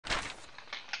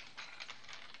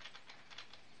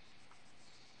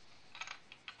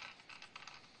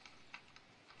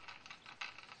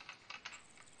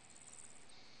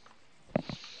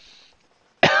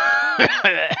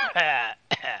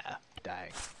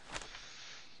Dying.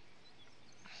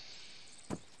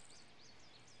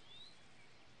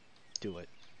 Do it.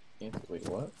 Wait,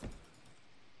 what?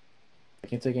 I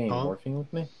can't take any morphine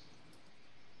with me?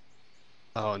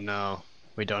 Oh no,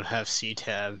 we don't have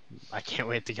C-tab. I can't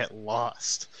wait to get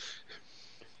lost.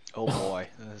 Oh boy,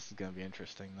 this is gonna be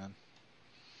interesting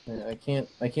then. I can't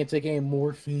take any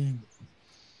morphine.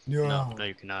 No,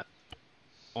 you cannot.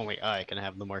 Only I can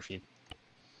have the morphine.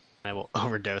 I will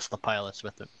overdose the pilots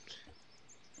with it.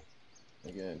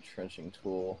 I get an entrenching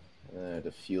tool and a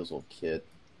defusal kit.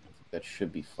 That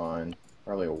should be fine.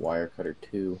 Probably a wire cutter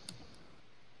too.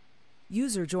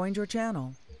 User joined your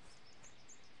channel.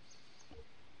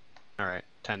 Alright,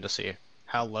 time to see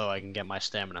how low I can get my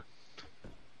stamina.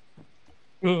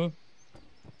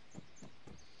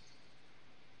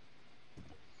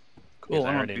 Cool, I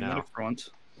I'm already doing know. it for once.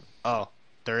 Oh,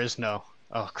 there is no...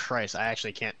 Oh Christ, I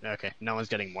actually can't... Okay, no one's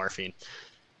getting morphine.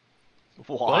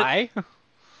 Why?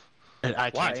 I Why?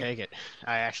 can't take it.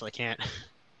 I actually can't.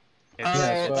 It's, Yeah,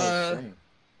 that's what I was saying.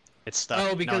 it's stuck. Oh,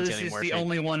 No because one's this getting is morphine. the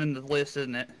only one in the list,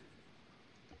 isn't it?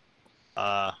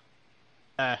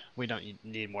 We don't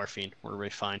need morphine. We're really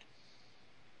fine.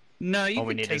 No, you All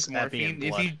we can need take is epi and morphine.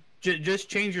 If blood. you just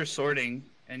change your sorting,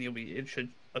 and it should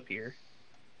appear.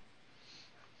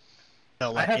 So,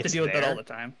 I like, have to it's deal with that all there. the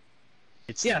time.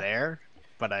 It's Yeah. there,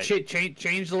 but I...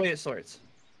 Change the way it sorts.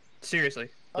 Seriously,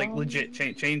 like legit,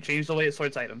 change the way it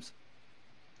sorts items.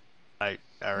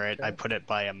 Alright, I put it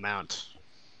by amount.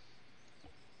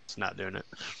 It's not doing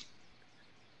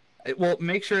it. Well,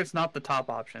 make sure it's not the top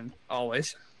option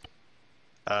always.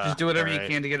 Just do whatever you alright.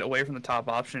 can to get it away from the top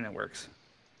option. It works.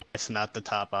 It's not the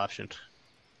top option.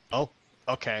 Oh,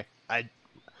 okay.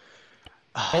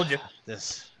 Told you.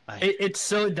 It's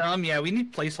so dumb. Yeah, we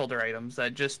need placeholder items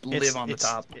that just live on the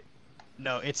top.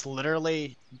 No, it's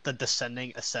literally the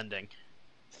descending, ascending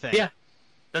thing. Yeah,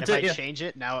 that's if it. I Yeah, change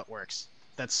it, now it works.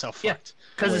 That's so Yeah. fucked.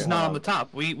 because it's Wait, not hold on the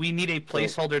top. We need a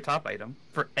placeholder top item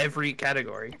for every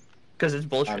category. Because it's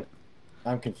bullshit.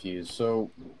 I'm confused. So,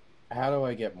 how do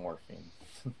I get morphine?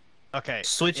 Okay.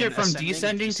 Switch in it from ascending,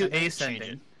 descending to change ascending.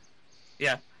 it.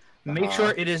 Yeah. Make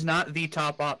sure it is not the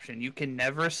top option. You can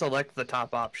never select the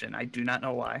top option. I do not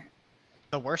know why.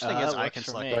 The worst thing is that I works can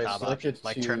for select me. the I top select option. it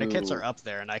Like to- tourniquets are up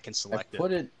there, and I can I select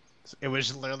put it. It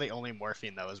was literally only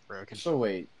morphine that was broken. So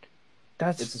wait,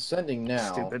 That's it's ascending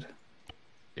now. stupid.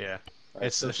 Yeah. I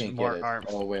It's still just can't more get it. arm.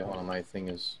 Oh wait, hold on. My thing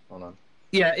is. Hold on.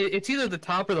 Yeah, it's either the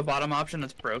top or the bottom option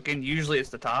that's broken. Usually it's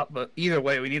the top, but either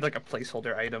way, we need like a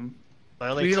placeholder item.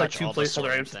 Literally We need, like, touch two all the placeholder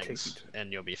sorting items to take things, you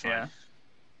and you'll be fine. Yeah.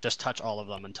 Just touch all of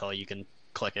them until you can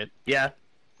click it. Yeah,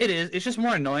 it is. It's just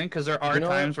more annoying because there are You know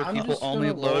what? times where I'm people just only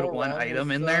gonna load roll one around item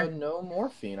with, in there. No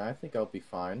morphine. I think I'll be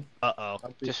fine. Uh-oh.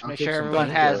 Just I'll make take sure some everyone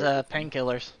has painkillers.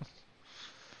 painkillers.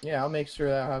 Yeah, I'll make sure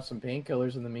that I'll have some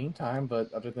painkillers in the meantime.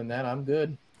 But other than that, I'm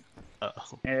good.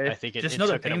 Uh-oh. Yeah, I think it just it know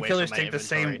that took it away painkillers from my take the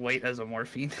same inventory. weight as a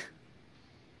morphine.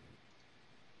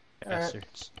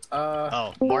 Bastards. Uh,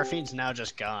 Oh, morphine's now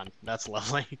just gone. That's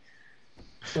lovely.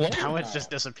 What? Now it's just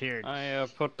disappeared. I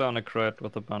put down a crate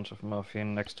with a bunch of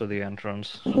morphine next to the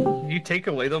entrance. You take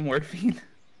away the morphine?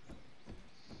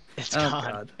 It's Oh,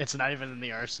 gone. God. It's not even in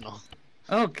the arsenal.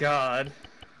 Oh god.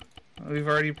 We've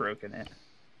already broken it.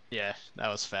 Yeah, that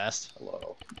was fast.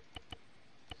 hello.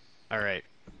 Alright.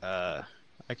 I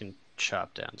can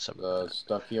chop down some of that.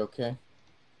 Ducky okay?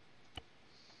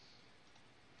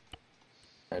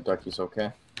 Alright, Ducky's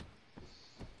okay.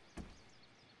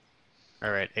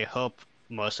 Alright, I hope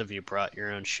most of you brought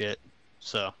your own shit,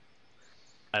 so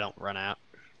I don't run out.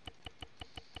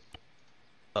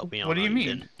 But we all What do know you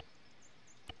mean? did.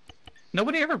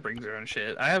 Nobody ever brings their own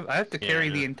shit. I have to carry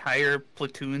Yeah. the entire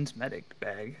platoon's medic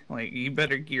bag. Like, you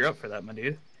better gear up for that, my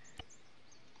dude.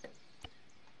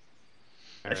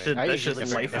 Alright. should- I that usually should If,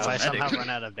 bring life if as I a somehow medic. run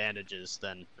out of bandages,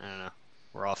 then I don't know.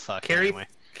 We're all fucked Carry anyway.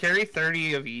 carry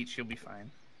 30 of each, you'll be fine.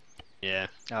 Yeah.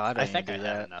 Oh, I I don't think I do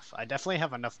have that. enough. I definitely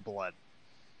have enough blood.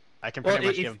 I can Well, pretty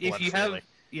much if give blood you freely.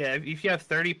 have if you have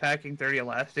 30 packing, 30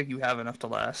 elastic, you have enough to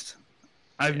last.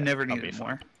 I've Yeah, never I'll be needed fine.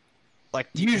 more. Like,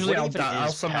 Usually what I'll even die- I'll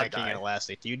is somehow packing die. and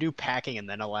elastic? Do you do packing and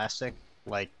then elastic?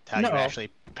 Like, how do No. you actually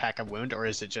pack a wound, or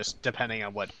is it just depending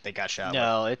on what they got shot with?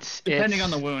 No, it's Depending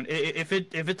on the wound. If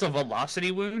it's a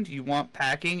velocity wound, you want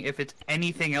packing. If it's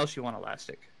anything else, you want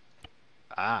elastic.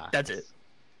 Ah. That's it.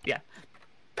 Yeah.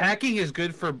 Packing is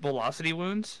good for velocity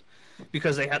wounds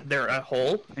because they're a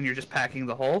hole and you're just packing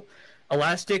the hole.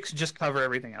 Elastics just cover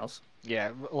everything else.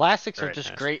 Yeah, elastics are Very just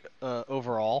nice. great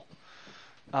overall,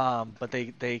 but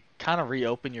they kind of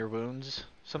reopen your wounds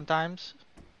sometimes.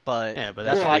 but Yeah, but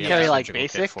that's that's why I what you carry have like surgical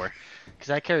kit basic, for. because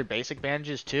I carry basic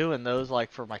bandages too, and those like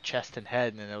for my chest and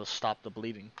head, and it'll stop the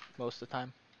bleeding most of the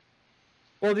time.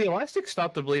 Well, the elastics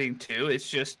stop the bleeding too. It's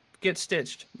just get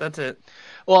stitched. That's it.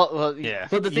 Well, Yeah.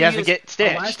 But the you thing have to is, get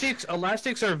stitched.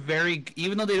 elastics are very,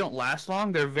 even though they don't last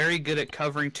long, they're very good at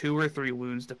covering 2 or 3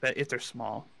 wounds if they're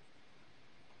small.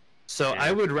 So Yeah.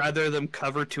 I would rather them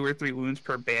cover 2 or 3 wounds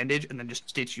per bandage and then just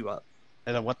stitch you up.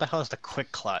 And then what the hell does the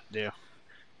quick clot do?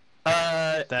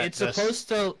 It's supposed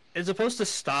to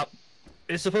stop.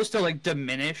 It's supposed to like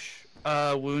diminish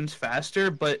wounds faster,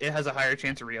 but it has a higher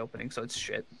chance of reopening, so it's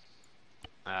shit.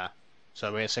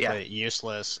 So basically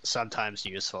useless, sometimes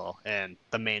useful, and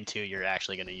the main 2 you're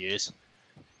actually going to use.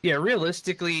 Yeah,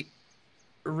 realistically,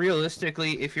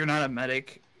 if you're not a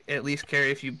medic, at least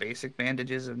carry a few basic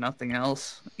bandages if nothing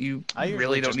else. I usually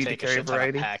really don't just need to take carry a shit ton of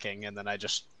variety. packing, and then I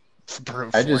just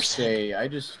brute I force it. I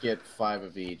just get 5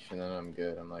 of each, and then I'm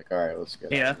good. I'm like, all right, let's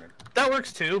get Yeah. out of here. That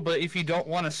works too, but if you don't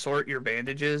want to sort your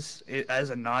bandages as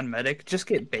a non-medic, just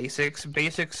get basics.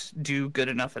 Basics do good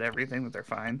enough at everything that they're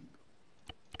fine.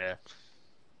 Yeah.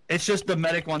 It's just the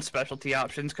medic wants specialty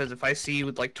options, because if I see you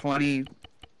with like 20,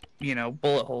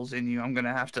 bullet holes in you, I'm going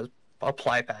to have to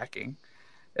apply packing.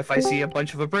 If I see a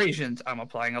bunch of abrasions, I'm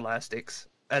applying elastics,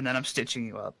 and then I'm stitching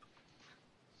you up.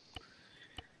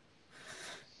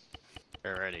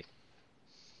 Alrighty.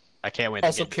 I can't wait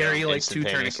Also to get carry down like 2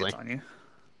 tourniquets instantaneously. on you.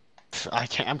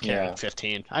 I'm carrying Yeah.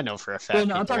 15. I know for a fact. Well,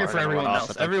 no, I'm people talking are for gonna run everyone off else.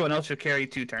 with them. Everyone else should carry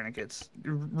 2 tourniquets.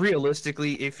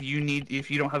 Realistically, if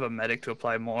you don't have a medic to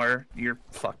apply more, you're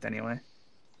fucked anyway.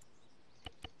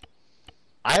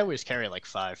 I always carry like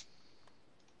 5.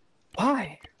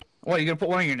 Why? What, you gonna put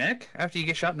one on your neck after you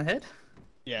get shot in the head?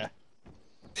 Yeah.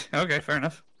 Okay, fair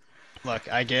enough.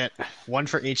 Look, I get 1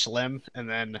 for each limb, and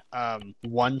then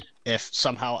 1 if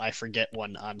somehow I forget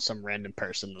one on some random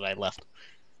person that I left.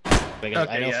 Because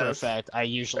I Okay, know yeah, for a that's fact I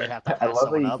usually have to I pass love that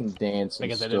someone you up. can dance and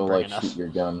because I still didn't bring like enough. shoot your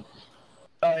gun.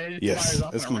 It Yes, fires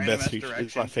off that's in a my random best ass feature. It's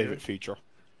direction, my too. favorite feature.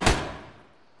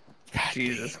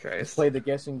 Jesus Christ. Play the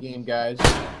guessing game, guys.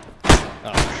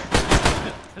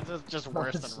 Oh. It's just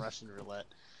worse than Russian roulette.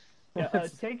 Yeah,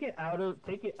 take it out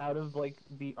of like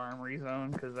the armory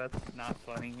zone, because that's not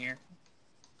funny here.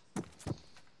 What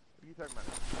are you talking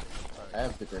about? I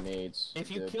have the grenades.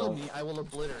 If you The kill ball- me, I will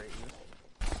obliterate you.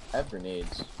 I have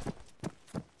grenades.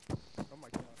 Oh my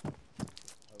god.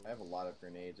 I have a lot of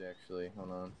grenades, actually.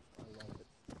 Hold on. I love it.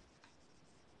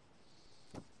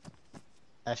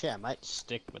 Actually, I might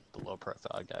stick with the low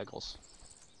profile goggles.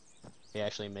 They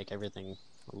actually make everything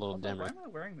a little Why dimmer. am I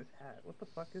wearing this hat? What the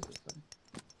fuck is this thing?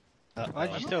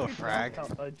 Why'd you steal a frag?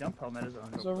 Jump helmet is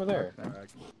on. It's over there. Alright.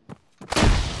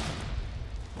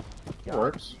 It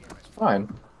works. It's fine.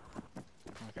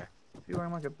 Okay. If you're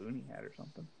wearing like a boonie hat or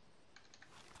something.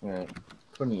 Yeah.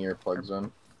 Putting earplugs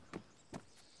on.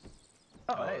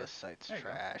 Oh, hey, this site's there you go.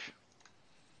 trash.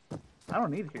 I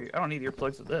don't need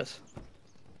earplugs with this.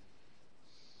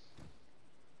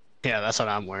 Yeah, that's what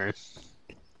I'm wearing.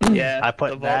 Yeah, I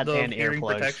put that and hearing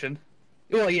earplugs. protection.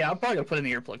 Well, yeah, I'm probably gonna put in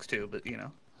the earplugs too, but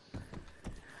Am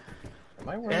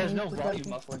I it wearing has no ear volume protection?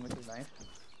 muffling, which is nice.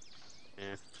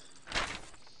 Yeah.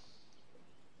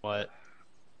 What?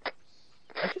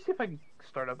 I should see if I can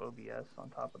start up OBS on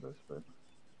top of this, but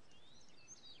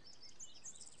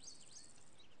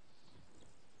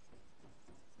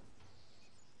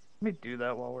let me do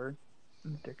that while we're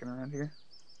dicking around here.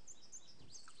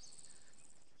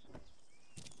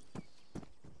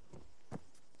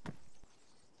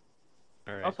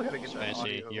 Alright. Also gotta get that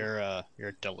Fancy, audio.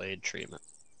 you're delayed treatment.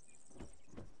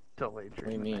 Delayed What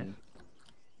do you treatment. mean?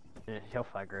 Yeah, he'll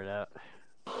figure it out.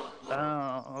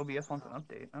 Oh, OBS wants an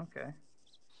update. Okay,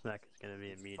 Snack is gonna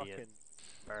be immediate. Fucking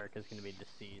Barrack is gonna be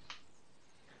deceased.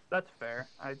 that's fair.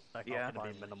 Like, Yeah.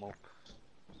 gonna be minimal.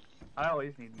 I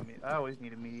always need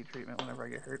immediate treatment whenever I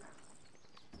get hurt.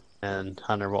 And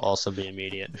Hunter will also be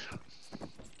immediate.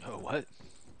 Oh, what?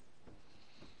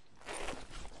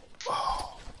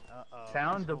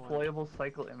 Found deployable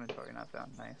cycle inventory, not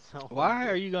found. Nice. Why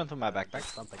are you going through my backpack?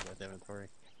 Something with inventory.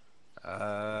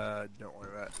 don't worry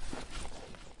about it.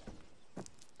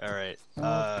 Alright.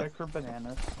 Check for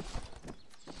bananas.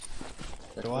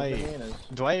 Check Do for I- bananas.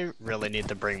 Do I really need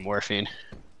to bring morphine?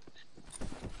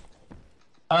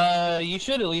 You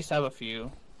should at least have a few.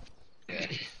 I'm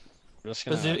just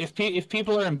Because gonna... if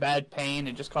people are in bad pain,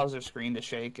 it just causes their screen to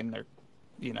shake and their,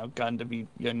 gun to be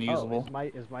unusable.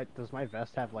 does my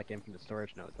vest have like infinite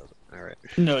storage? No, it doesn't. Alright.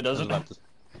 No, it doesn't.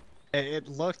 It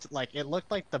looked like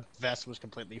the vest was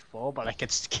completely full, but I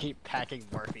could keep packing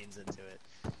morphines into it.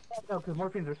 No, because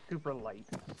morphines are super light.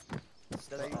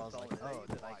 So I was like, oh,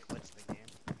 did I glitch the game?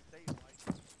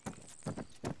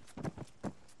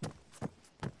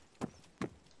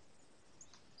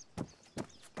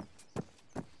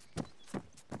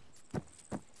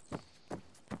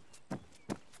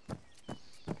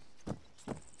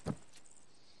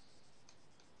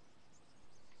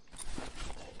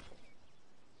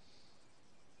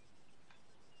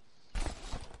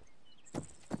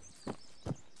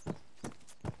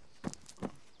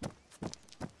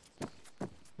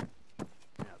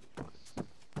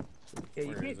 Yeah,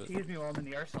 you Where is can't it? tease me while I'm in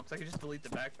the arsenal, because I can just delete the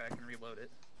backpack and reload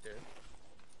it. Yeah.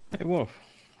 Hey Wolf,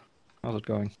 how's it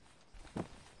going?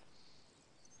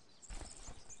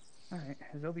 Alright,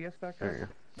 is OBS back There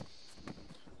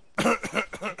there? you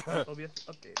OBS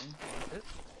updating. That's it.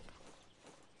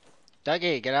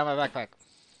 Dougie, get out of my backpack.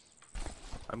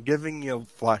 I'm giving you a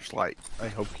flashlight. I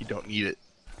hope you don't need it.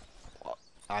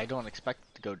 I don't expect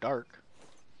it to go dark.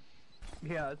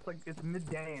 Yeah, it's like, it's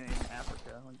midday in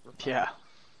Africa. Like, we're fine. Yeah.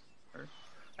 Or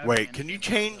Wait, can you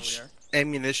Afghanistan, change where we are.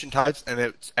 ammunition types and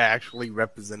it's actually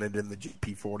represented in the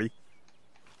GP40?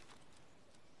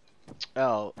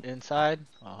 Oh, inside?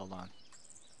 Oh, hold on.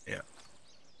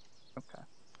 Okay.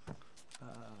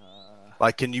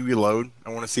 Like, can you reload? I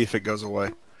want to see if it goes away.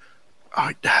 Oh,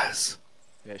 it does.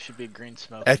 Yeah, it should be green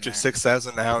smoke. After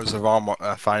 6,000 hours of Arma,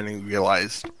 I finally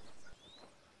realized.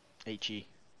 HE.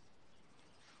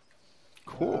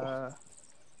 Cool.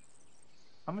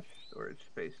 How much storage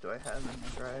space do I have in my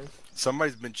drive?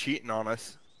 Somebody's been cheating on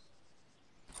us.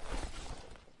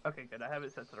 Okay, good. I have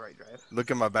it set to the right drive.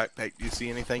 Look at my backpack. Do you see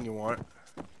anything you want?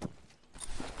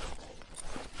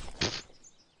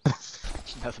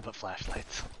 Nothing but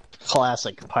flashlights.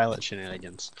 Classic pilot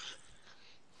shenanigans.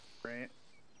 Right.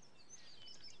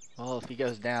 Well, if he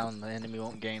goes down, the enemy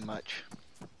won't gain much.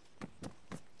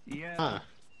 Yeah. Huh.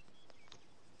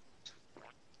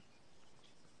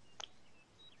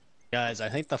 Guys, I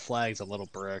think the flag's a little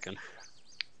broken.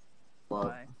 Well,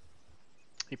 Why?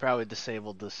 He probably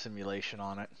disabled the simulation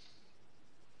on it.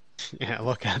 Yeah,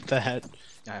 look at that.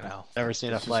 I know. Never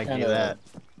seen a It's just flag do kinda- that.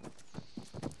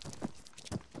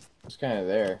 it's kind of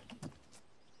there.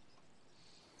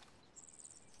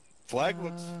 Flag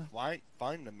looks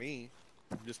fine to me.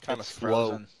 I'm just kind of It's slow.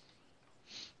 frozen.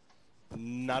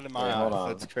 Not in my Wait, hold eyes. on.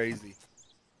 That's crazy.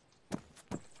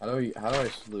 How do I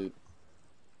salute?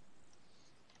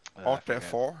 I Alt forget.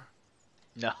 F4?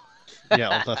 No. Yeah,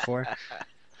 Alt F4. Is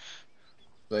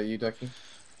that you, Ducky?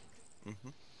 Mm-hmm.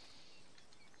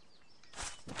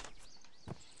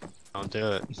 Don't do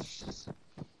it.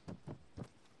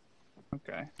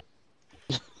 Okay.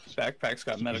 Backpack's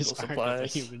got medical Use Arma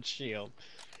supplies. Human shield.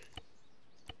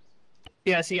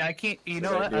 Yeah, see, I can't. You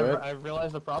know I what? do it? I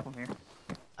realized the problem here.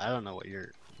 I don't know what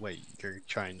you're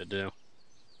trying to do.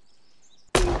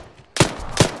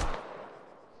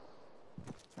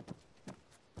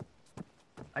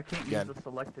 I can't Yeah. use the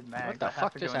selected mag. What the I have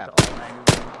fuck to just go into happened? all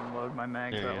magazines and load my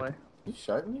mags Yeah, that yeah. way. You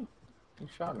shot me? You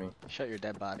shot me. Shut your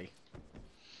dead body.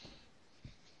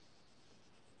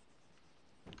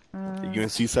 You gonna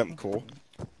see something cool?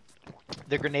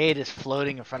 The grenade is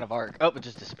floating in front of Ark. Oh, it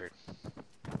just disappeared.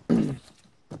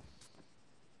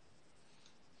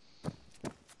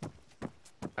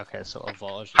 Okay, so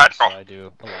avulsion, Petrol. so I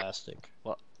do elastic.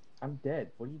 I'm dead.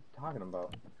 What are you talking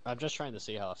about? I'm just trying to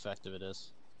see how effective it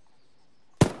is.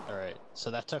 Alright,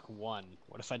 so that took one.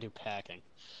 What if I do packing?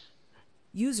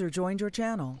 User joined your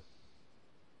channel.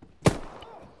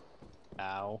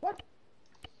 Ow. How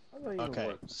does that even Okay,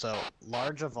 work? so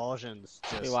large avulsions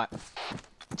Hey, just what?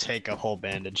 take a whole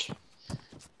bandage.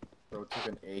 Bro, took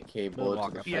an AK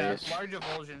bullet to the Yeah, face. large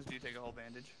emulsions do take a whole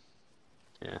bandage.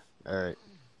 Alright.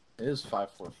 It is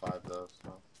 545 though,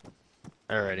 so.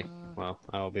 Alrighty. Well,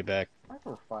 I will be back.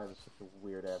 545 is such a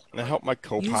weird ass. I hope my User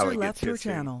co-pilot left gets your here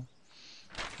soon. channel.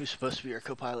 Who's supposed to be your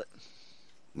co-pilot?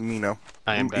 Mino.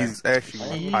 I am back. He's actually I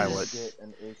my He's- pilot. get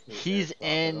an AK He's airsoft.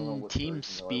 I don't know in what version though I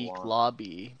TeamSpeak want.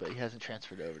 lobby, but he hasn't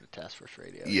transferred over to Task Force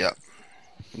Radio. Yep.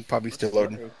 He's probably still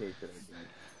What loading. AK should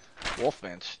I get,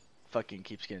 Wolfman fucking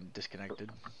keeps getting disconnected.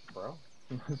 bro?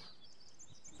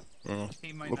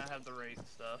 He might not have the right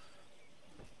stuff.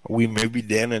 We may be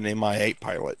down an MI8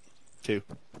 pilot, too.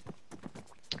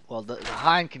 Well, the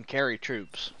Hind can carry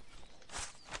troops.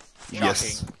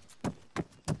 Yes.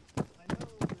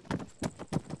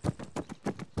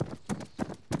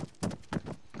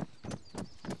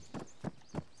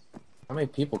 How many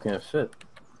people can it fit?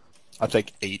 I'll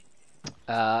take 8.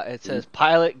 It says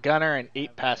pilot, gunner, and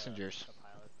 8 passengers.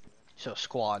 So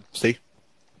squad. See?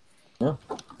 That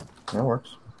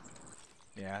works.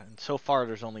 Yeah, and so far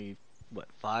there's only, what,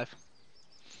 5?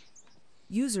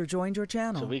 User joined your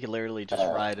channel. So we could literally just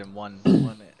ride in one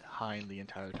Hind the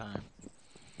entire time.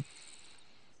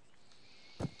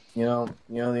 You know,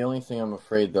 the only thing I'm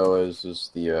afraid though is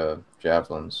the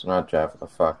javelins, not javelin.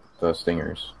 Fuck, the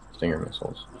stingers, stinger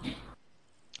missiles.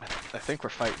 I think we're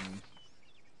fighting.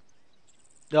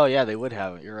 Oh yeah, they would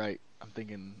have it. You're right.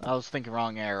 I was thinking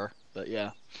wrong error, but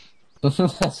yeah. I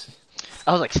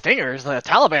was like, stingers? The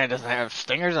Taliban doesn't have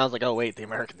stingers. I was like, oh wait, the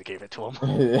Americans gave it to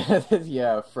them.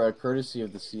 Yeah, for courtesy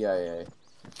of the CIA.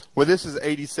 Well, this is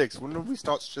 86. When did we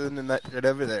start sending that shit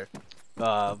over there?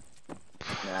 Now,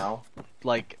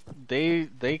 Like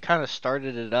they kind of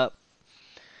started it up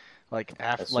like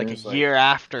after As like soon a as, like- year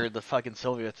after the fucking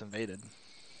Soviets invaded.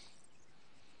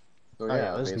 So Oh,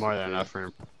 yeah, there's more than basically. enough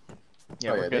room.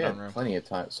 Yeah, Oh, we're yeah, good they on had room. plenty of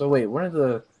time. So wait,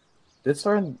 did it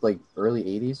start in like early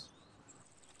 80s?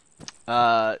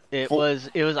 It was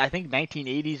I think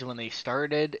 1980s when they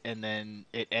started, and then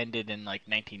it ended in like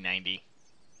 1990.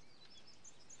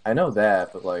 I know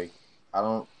that, but like I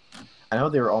know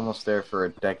they were almost there for a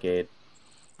decade.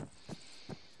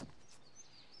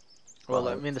 Well,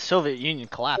 I mean the Soviet Union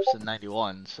collapsed in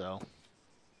 91, so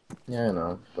Yeah, I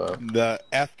know, but The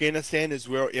Afghanistan is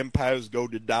where empires go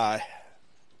to die.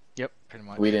 yep, pretty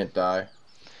much. we didn't die.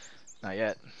 Not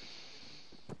yet.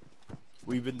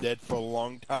 We've been dead for a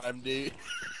long time, dude.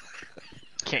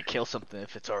 Can't kill something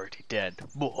if it's already dead.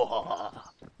 Well,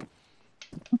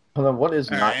 then what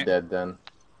is not Alright. dead then?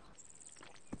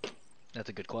 That's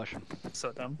a good question.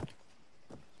 So dumb.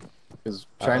 Because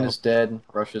China's dead,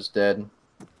 Russia's dead,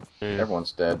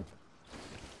 everyone's dead.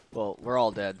 Well, we're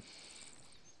all dead.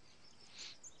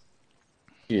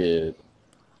 Shit.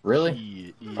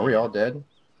 Really? Yeah. Are we all dead?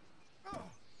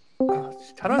 How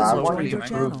do I I User want joined you your to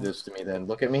channel. prove this to me then.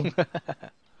 Look at me.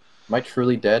 Am I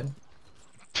truly dead?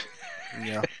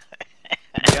 Yeah.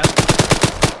 Yeah.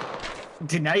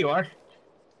 Dude, now you are.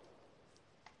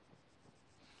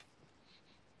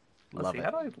 Let's Love see, it.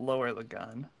 how do I lower the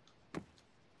gun?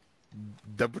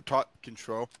 Double top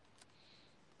control.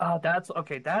 Oh, that's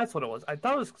okay. That's what it was. I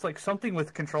thought it was like something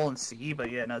with Control and C, but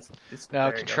yeah, no, it's Now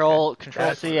there you go, control okay. control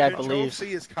That's- C, I Control believe.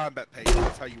 C is combat pace.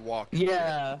 That's how you walk.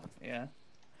 Yeah, yeah.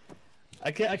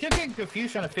 I kept getting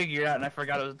confused trying to figure it out, and I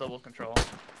forgot it was double control.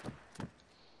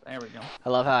 There we go. I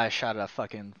love how I shot a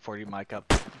fucking 40 mic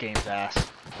up Game's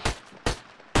ass.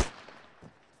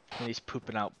 And he's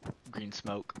pooping out green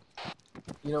smoke.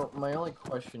 You know, my only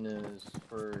question is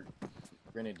for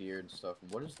Grenadier and stuff,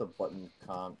 what is the button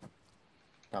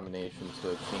combination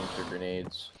to change your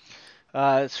grenades?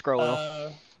 Scroll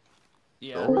wheel.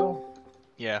 Yeah. Scroll wheel?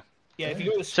 Yeah. Yeah, if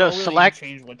you go to So scroll wheel, you can select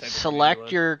change what type of select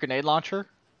grenade your grenade launcher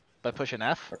by pushing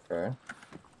F, Okay.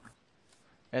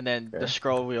 and then the Okay.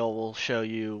 scroll wheel will show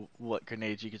you what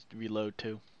grenades you can reload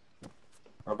to.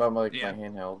 How about my Yeah.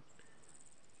 handheld?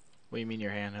 What do you mean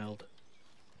your handheld?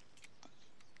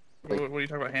 What are you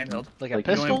talking about? Handheld. Like a Like,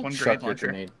 you only pistol? have one Chuck grenade your launcher.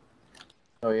 grenade.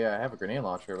 Oh yeah, I have a grenade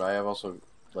launcher, but I have also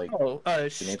like Oh,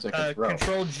 Grenades I can throw.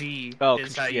 Control G Oh,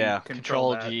 is how you yeah.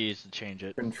 control Control that. G is to change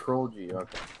it. control G.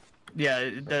 Okay. Yeah,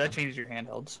 that changes your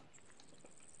handhelds.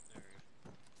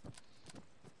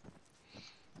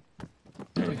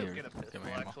 I think I'll get a pistol Give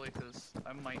me ammo. actually, because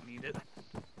I might need it.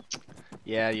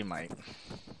 Yeah, you might.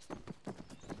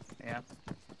 Yeah.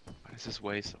 Why does this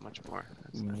weigh so much more?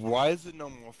 Why is it no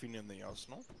morphine in the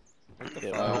arsenal? What the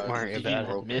Yeah, fuck? Don't worry Did about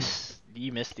you it.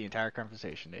 you missed the entire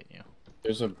conversation, didn't you?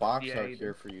 There's a box Yeah, out you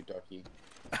here for you, Ducky.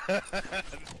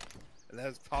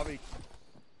 That's probably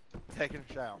taking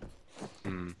a shower.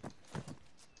 Hmm.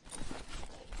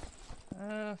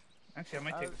 Actually, I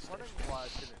might I take was this. wondering why I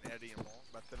didn't add anymore,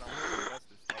 but then I went to the rest of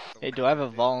the stuff, so Hey, when do I have a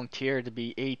did- volunteer to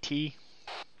be AT?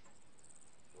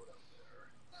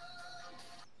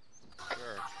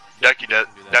 Sure. Ducky does.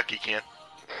 Do that. Ducky can.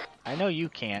 I know you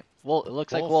can't. Well, it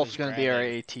looks like Wolf Wolf's is gonna be our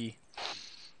grabbing. AT.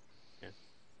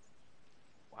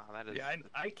 Wow, that is Yeah,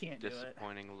 I can't do it.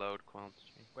 disappointing load quantity.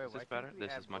 Wait, Is why this can't better? we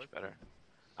This add is much more better.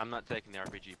 I'm not taking the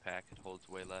RPG pack. It holds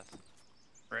way less.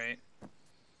 Right.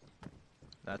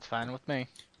 That's fine with me.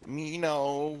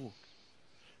 Mino,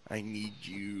 I need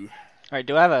you. Alright,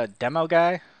 do I have a demo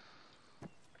guy?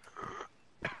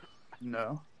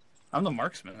 No. I'm the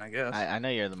marksman, I guess. I know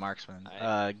you're the marksman.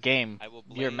 Game, I will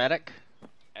you're a blame medic?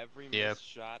 every Yep. missed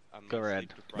shot on Go my red.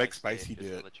 sleep-deprived Make state, Spicy just do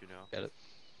to it. let you know.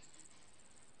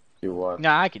 Do what? No,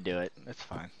 I could do it. It's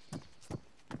fine.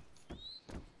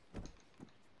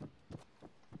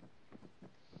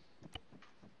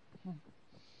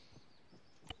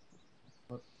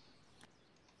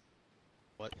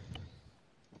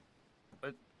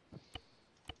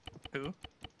 Who?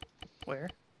 Where?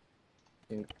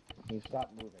 Can you stop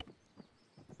moving?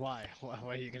 Why? What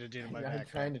are you gonna do to my I'm backpack?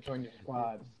 trying to join your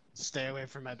squad. Stay away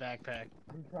from my backpack.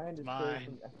 I'm trying to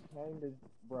Mine.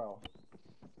 bro.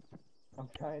 I'm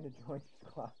trying to join your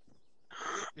squad.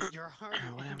 You're already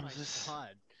What in my was this? squad.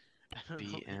 I don't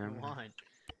know what you BM. want.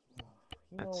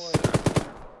 You know That's, what?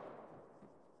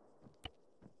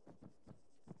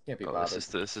 Can't be oh, bothered.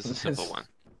 this is a simple one.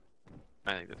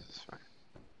 I think this is fine.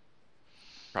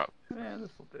 Yeah, this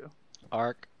will do.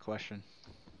 Arc question.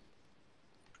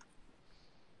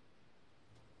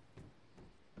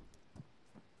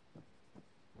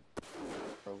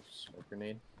 Throw smoke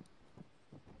grenade.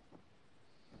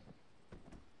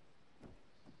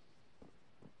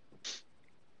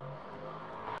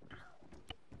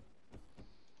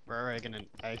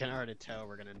 I can already tell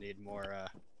we're gonna need more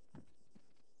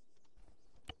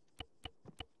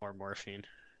morphine.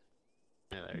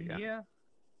 Yeah, there you go. Yeah.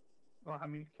 Well, how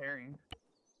many carrying?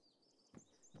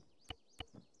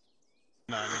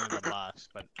 No, I mean in the box,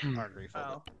 but hard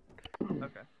refill. Oh.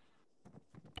 Okay.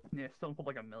 Yeah, still put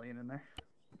like 1 million in there.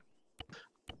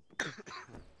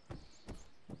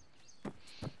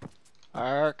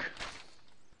 Ark.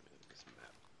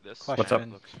 This Question.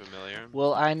 map looks familiar.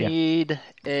 Well, I need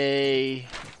a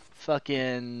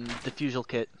fucking diffusal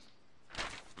kit.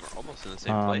 We're almost in the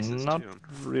same places Not too.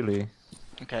 really.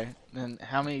 Okay, then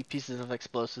how many pieces of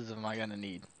explosives am I gonna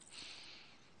need?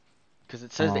 Because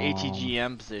it says the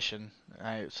ATGM position,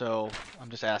 right? So I'm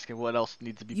just asking what else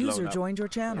needs to be blown User up. joined your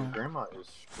channel. Grandma is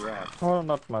strapped. Well,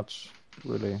 not much,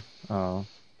 really,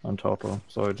 in total.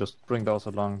 So I just bring those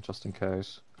along just in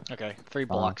case. Okay, 3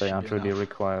 blocks. They should aren't be really enough.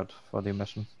 required for the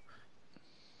mission.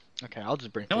 Okay, I'll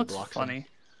just bring You know 3 what's blocks. funny?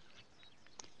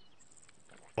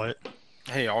 What?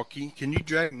 Hey, Alki, can you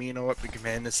drag Mino up to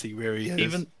command to see where he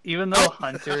is? Even though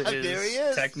Hunter There he is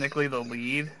is. technically the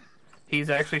lead, he's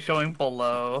actually showing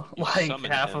below like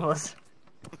summoned half him. of us.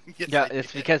 Yes, Yeah, I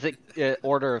it's did. because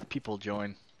order of people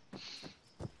join.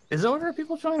 Is it order of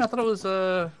people join? I thought it was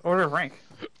order of rank.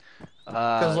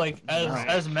 Because like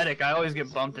as medic, I always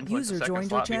get bumped into like, the User second joined your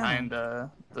slot channel. behind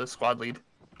the squad lead.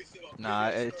 Nah,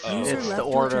 it's User it's left the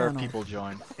your order of channel. people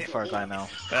join, as far as I know.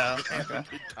 Okay.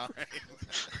 Good time.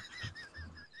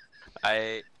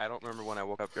 I don't remember when I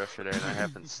woke up yesterday, and I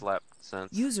haven't slept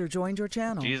since. User joined your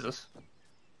channel. Jesus.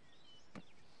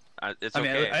 It's I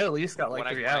mean, okay. I at least got like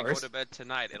when 3 when I go hours. to bed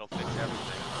tonight, it'll fix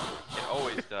everything. It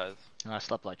always does. I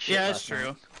slept like shit. Yeah, that's last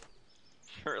night.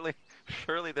 true.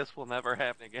 Surely this will never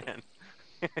happen again.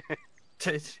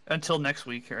 Until next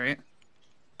week, right?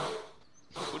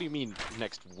 What do you mean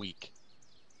next week?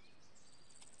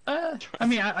 I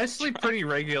mean, I sleep pretty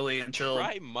regularly until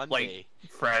Try Monday.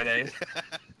 Friday.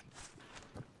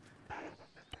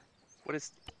 What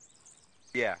is?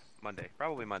 Yeah, Monday.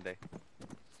 Probably Monday.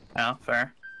 Oh,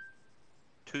 fair.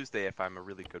 Tuesday if I'm a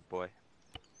really good boy.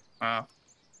 Oh.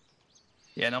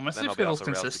 Yeah, no, my Then I'll sleep be off schedule's the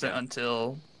rails consistent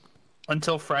again.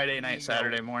 until Friday night,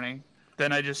 Saturday morning.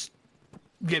 Then I just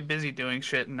get busy doing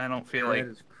shit, and I don't feel like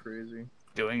That is crazy.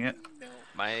 doing it.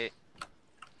 My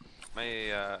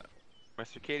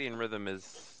circadian rhythm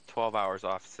is 12 hours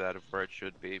offset of where it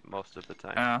should be most of the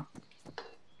time.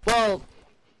 Well,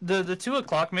 the 2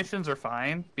 o'clock missions are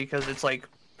fine because it's like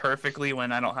perfectly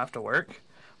when I don't have to work.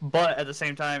 But at the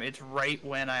same time, it's right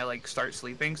when I like start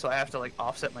sleeping, so I have to like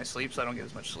offset my sleep so I don't get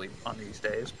as much sleep on these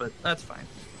days. But that's fine.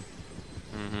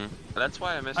 Mm-hmm. That's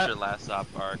why I missed your last op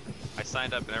arc. I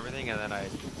signed up and everything, and then I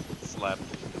slept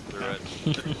through it.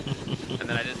 And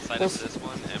then I didn't sign up for this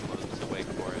one and was awake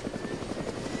for it.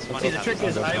 It's funny See, the how trick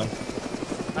these is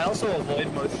things- I also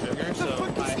avoid most sugar, so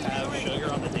I have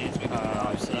sugar on the days we go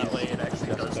off, so that way it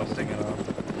actually does something.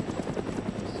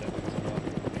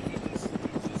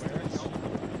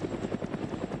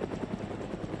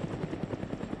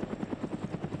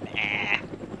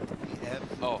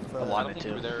 Oh, I I wanted don't think to.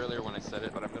 you were there earlier when I said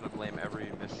it, but I'm gonna blame every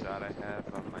missed shot I have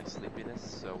on my sleepiness.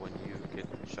 So when you get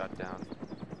shot down,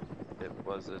 it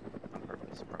wasn't on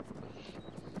purpose, probably.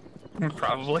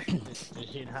 Probably. Did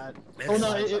he not? Oh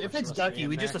no, if it's Ducky,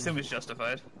 we just assume it's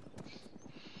justified.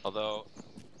 Although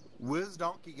Where's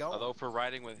Donkey going? Although for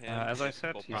riding with him, As I it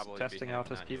said, will he's probably be testing him, out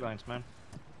his not you. keybinds, man.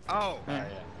 Oh, Yeah.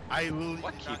 I will.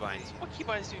 What keybinds? What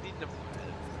keybinds do you need to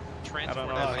I transport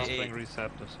don't know, out of something A?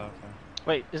 reset the software.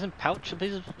 Wait, isn't Pouch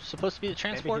supposed to be the Maybe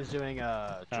transport? he's doing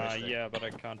joystick. Yeah, but I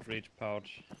can't reach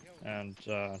Pouch, and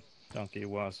Donkey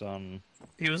was on.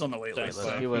 He was on the wait list.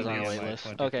 He was on Yeah, the wait my list.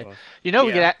 20 Okay. plus. You know,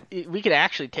 Yeah. we could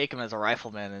actually take him as a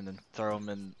rifleman and then throw him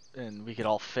in, and we could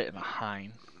all fit in a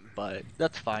hind. But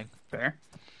that's fine. Fair.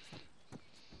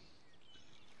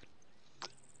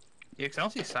 Yeah, 'cause I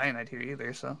don't see cyanide here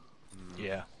either, so.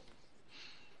 Yeah.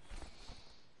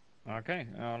 Okay,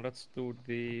 let's do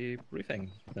the briefing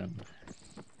then.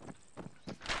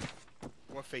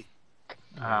 What fee?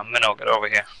 Minnow, get over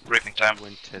here. Briefing time.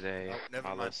 Win today. Oh, never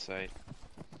on mind. this site.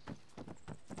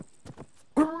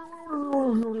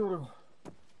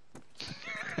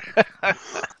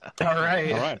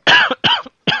 Alright. Alright.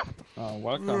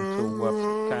 Welcome to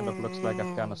what kind of looks like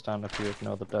Afghanistan if you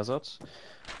ignore the deserts.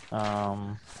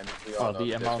 And we all Oh, know the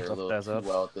this amount are a of little desert, too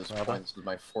well at this rather. point. This is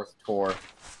my 4th tour.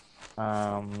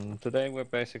 Today we're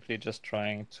basically just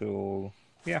trying to,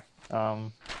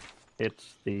 hit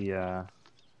the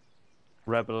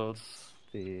rebels,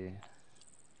 the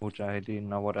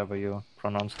Mujahideen or whatever you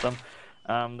pronounce them.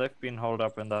 They've been holed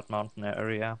up in that mountain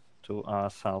area, to our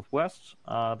southwest.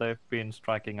 They've been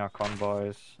striking our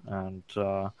convoys and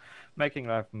making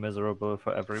life miserable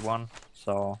for everyone.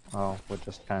 So we're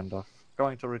just kind of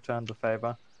going to return the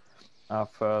favor. Our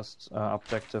first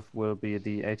objective will be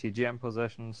the ATGM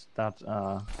positions that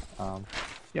are,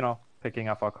 picking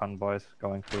up our convoys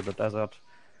going through the desert.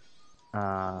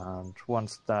 And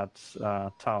once that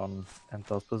town and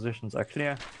those positions are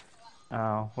clear,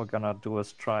 we're gonna do a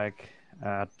strike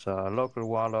at local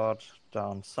warlord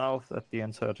down south at the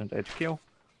insurgent HQ.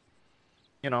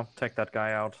 Take that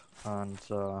guy out and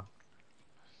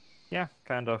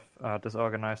kind of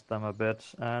disorganize them a bit.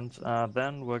 And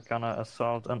then we're gonna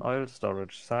assault an oil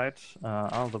storage site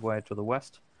all the way to the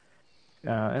west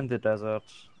in the desert.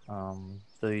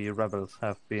 The rebels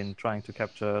have been trying to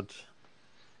capture it.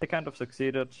 They kind of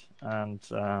succeeded, and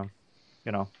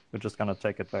we're just gonna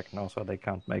take it back now so they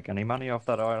can't make any money off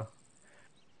that oil.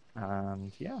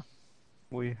 And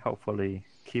we hopefully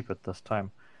keep it this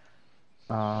time.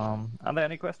 Are there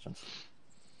any questions?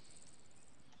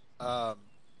 Can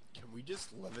we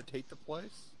just levitate the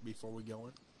place before we go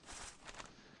in?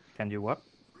 Can you what?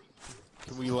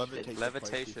 Can we levitate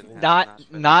Levitation. the place Not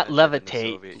invented in the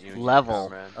levitate, Soviet Union, level.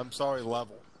 comrade. I'm sorry,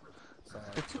 level. Sorry.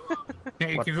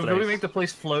 Hey, What can we place? make the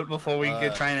place float before we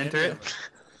try and enter it?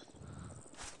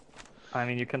 I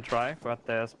mean, you can try, but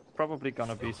there's probably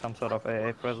gonna be some sort of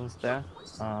AA presence there.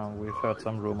 We've heard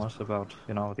some rumors about,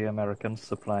 the Americans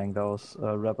supplying those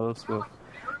rebels with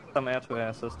some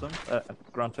air-to-air systems,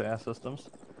 ground-to-air systems.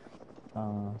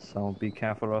 So be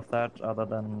careful of that. Other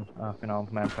than,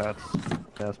 manpads,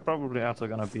 there's probably also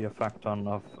gonna be a fuck ton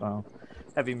of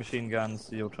heavy machine guns,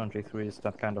 U-23s,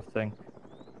 that kind of thing.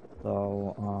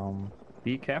 So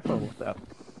be careful with that.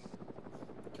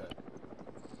 Okay.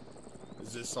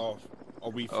 Is this all? Are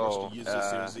we forced to use this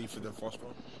CLZ for the first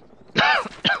one?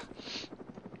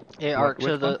 Yeah, Arc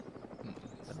to the.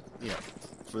 Yeah,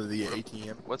 for the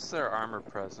ATM. What's their armor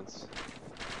presence?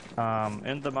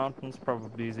 In the mountains,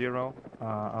 probably 0.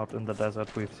 Out in the desert,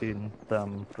 we've seen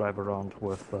them drive around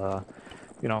with,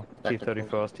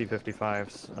 T-34s,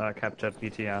 T-55s, captured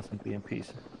BTRs and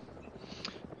BMPs.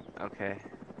 Okay.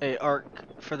 Hey, Arc,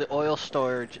 for the oil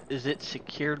storage, is it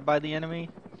secured by the enemy?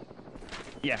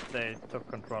 Yeah, they took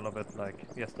control of it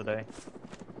yesterday,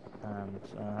 and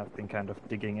have been kind of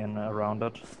digging in around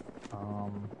it.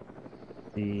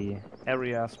 The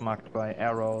areas marked by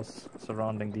arrows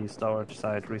surrounding the storage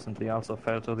site recently also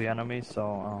fell to the enemy,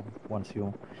 so once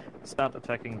you start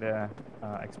attacking there,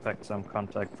 expect some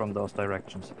contact from those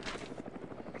directions.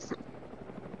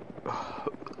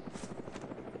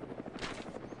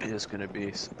 It is going to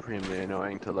be supremely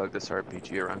annoying to lug this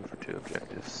RPG around for 2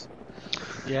 objectives.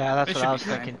 Yeah, that's It what should I be was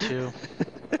fine. thinking too.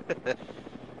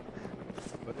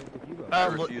 I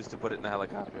refuse to put it in the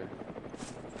helicopter.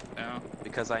 No.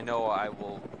 Because I know I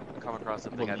will come across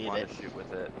something We'll I'd need want it. to shoot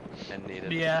with it and need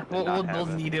it. Yeah, and we'll not have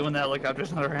it. need it when the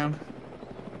helicopter's not around.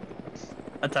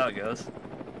 That's how it goes.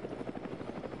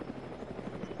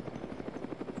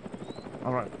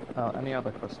 Alright, any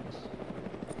other questions?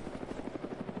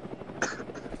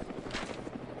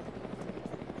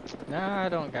 Nah, I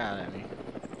don't got any.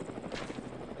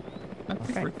 I think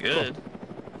Okay, we're good.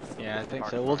 Yeah, I think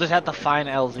so. We'll just have to find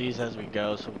LZs as we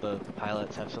go, so the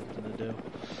pilots have something to do.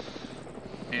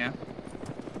 Yeah.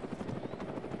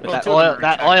 But Well, that 2 of them oil, are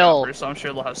that attack oil, choppers, so I'm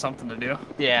sure they'll have something to do.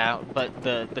 yeah. But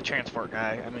the transport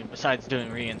guy, I mean, besides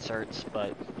doing reinserts,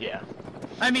 but yeah.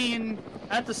 I mean,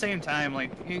 at the same time,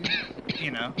 like, you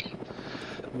know.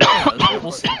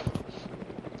 We'll see. Yeah,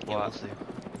 we'll see.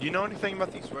 Do you know anything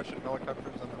about these Russian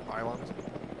helicopters and the pylons?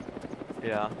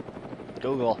 Yeah.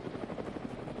 Google.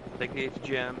 Take the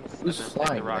HGMs, Who's and then take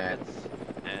flying the that? rockets,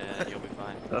 and you'll be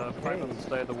fine. Pilots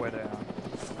stay the way they are.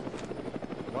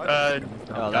 What? Oh,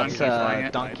 Donkey that's flying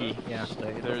it. Donkey. Yeah.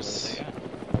 Stay the There's way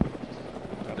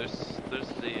they are. there's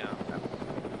the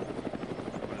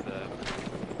what are the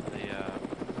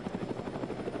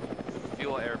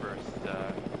fuel airburst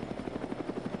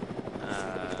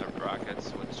rockets,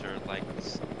 which are like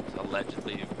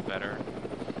allegedly better.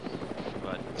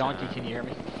 But Donkey, can you hear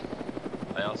me?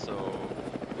 I also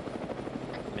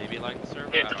maybe like the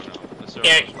server. Yeah. I don't know. The server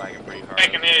Yeah, was lagging pretty hard. I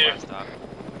can hear you. last time.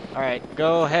 All right,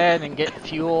 go ahead and get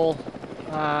fuel.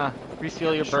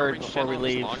 Refuel your Short bird range before we channel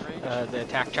is leave. long range? The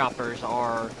attack choppers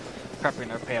are prepping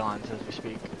their payloads as we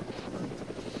speak.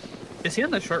 Is he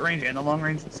on the short range and the long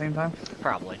range at the same time?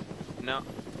 Probably. No,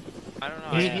 I don't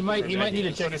know. He might need to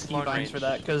It's check like his it's long keybinds for range.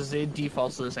 that because it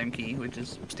defaults to the same key, which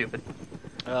is stupid.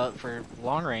 For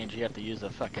long range, you have to use a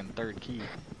fucking third key.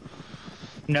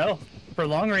 No, for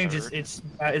long range, Third. it's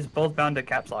both bound to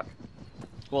caps lock.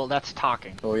 Well, that's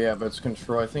talking. Oh yeah, but it's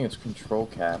control. I think it's control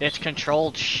cap. It's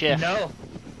controlled shift. No,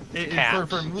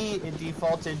 For me, it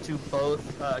defaulted to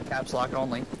both caps lock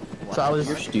only. Wow, So I was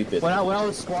you're stupid. When I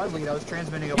was squad lead, I was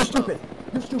transmitting over both.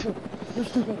 You're stupid. You're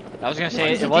stupid. I was gonna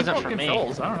say it wasn't for me.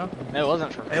 Controls? I don't know. It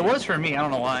wasn't for me. It was for me. I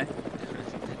don't know why.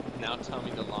 Now tell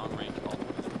me the long range ultimate.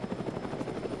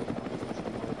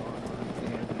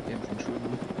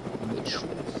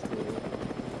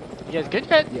 You guys good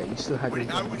yet? Yeah, you still had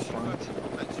your I wish you had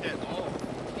that chat off.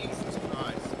 Jesus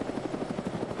Christ.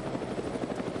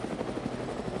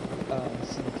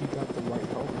 See, if you got the right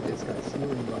helmet, it's got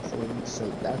healing ruffling, so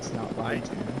that's not right.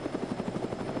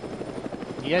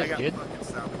 You I guys got good? fucking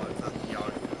sound buds.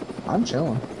 I'm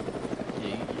chilling.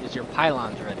 Is your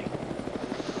pylons ready?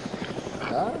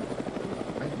 I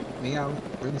don't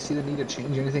really see the need to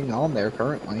change anything on there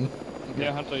currently.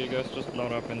 Yeah, Hunter, you guys just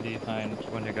load up in the hind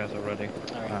when you guys are ready.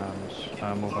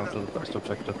 And move on to the first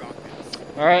objective.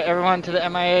 Alright, everyone to the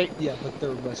MIA. Yeah, but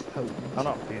they're less potent. Oh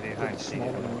no, the hind.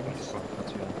 Smaller ones.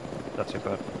 That's your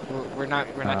bet. We're not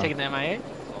taking the MIA?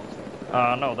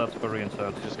 No, that's for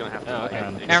reinserts. You're just gonna have to Oh, okay.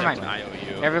 accept Never mind. an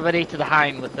IOU. Everybody to the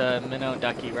hind with the minnow and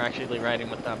ducky. We're actually riding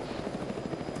with them.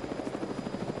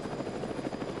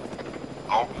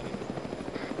 Oh.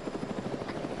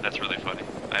 That's really funny.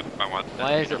 I want that.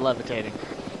 Why is it levitating?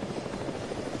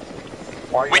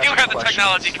 We do have the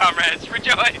technology, comrades!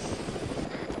 Rejoice!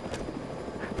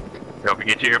 Don't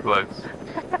forget your earplugs.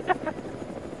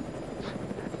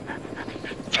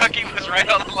 Tucky was right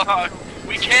all along.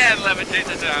 We can levitate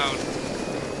the town.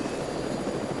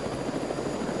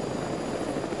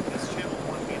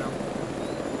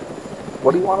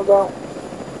 What do you want about?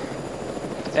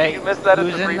 Hey, You missed that at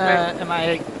who's the in the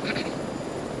MIA?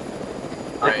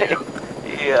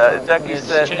 Yeah, Ducky It's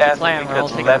said change the asked plan, if we're we all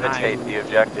could taking the levitate high. the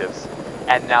objectives,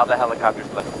 and now the helicopter's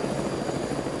left.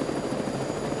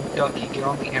 Ducky, get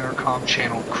on the intercom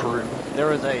channel, crew. There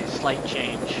was a slight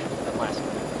change at last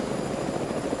minute.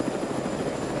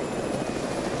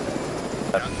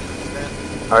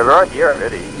 Alright, you're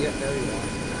ready. Yeah, there you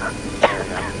are.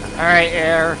 Alright,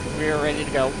 Air, we are ready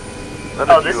to go.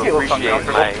 Let me appreciate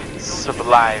my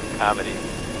sublime comedy.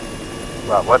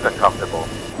 Well, it wasn't comfortable.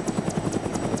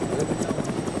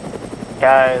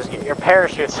 Guys, your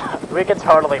parachutes, we can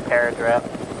totally paradrip.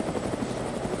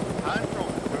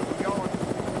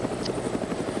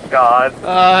 God.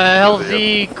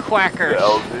 LZ Quackers.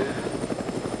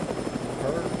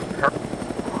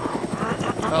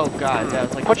 Oh god, that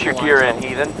was like Put your gear in,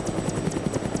 heathen.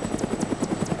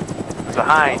 It's a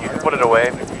hind, you can put it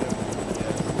away.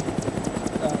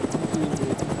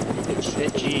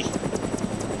 Hit G.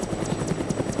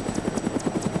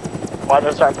 Why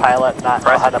does our pilot not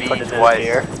know how to put it in his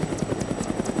gear?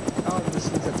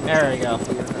 There we go.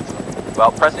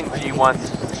 Well, pressing G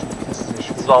once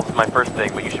solves my first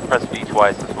thing, but you should press V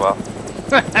twice as well.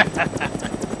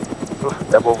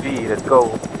 Double V, let's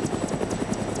go.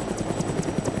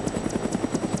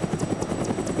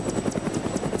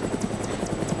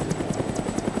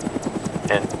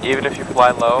 And even if you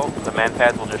fly low, the man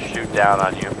pads will just shoot down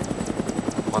on you.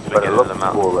 Once we get into the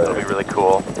mountains, cool, it'll be really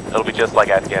cool. It'll be just like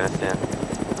Afghanistan.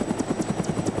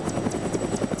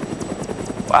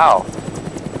 Wow.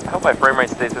 I hope my frame rate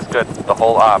stays this good the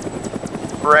whole op.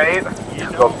 Right? You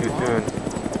spoke too soon.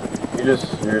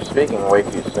 You're speaking way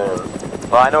too soon.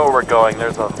 Well, I know where we're going.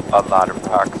 There's a lot of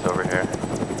rocks over here.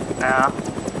 Yeah.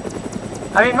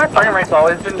 I mean, my frame rate's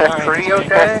always been pretty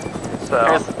okay.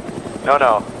 So.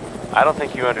 No. I don't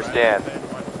think you understand.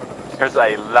 There's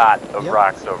a lot of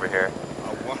rocks over here.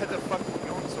 Why the fuck are you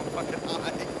going so fucking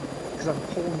high? Because I'm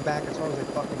pulling back as hard as I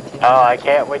fucking can. Oh, I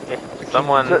can't wait to...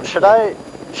 Someone... Should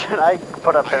I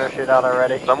put a parachute on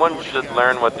already? Someone should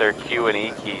learn what their Q and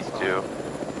E keys do.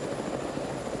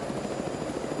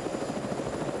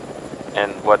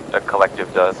 And what a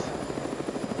collective does.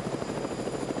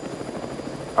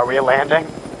 Are we landing?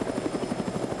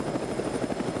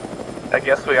 I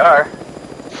guess we are.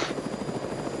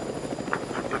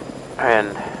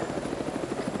 And...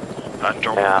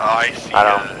 yeah, I see I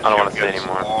don't want to say guns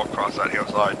anymore. all across that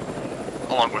hillside,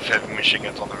 along with heavy machine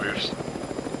guns on the roofs.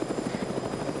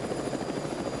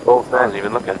 I wasn't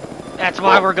even looking. That's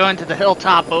why we're going to the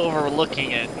hilltop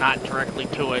overlooking it, not directly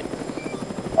to it.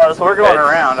 Oh, so we're going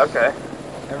around, okay.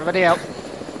 Everybody out.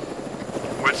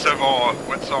 What's our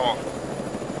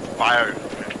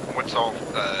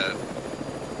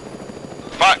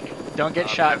fuck! Don't get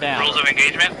shot down. Rules of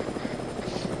engagement?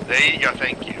 There you go,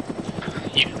 thank you.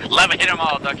 You let me hit them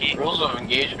all, Ducky. Rules of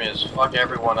engagement is fuck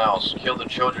everyone else. Kill the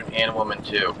children and women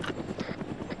too.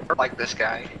 Like this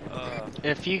guy.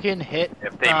 If you can hit,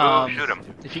 If they move, shoot them.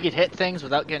 if you can hit things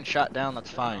without getting shot down, that's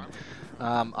fine.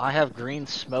 I have green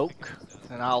smoke,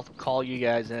 and I'll call you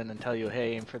guys in and tell you,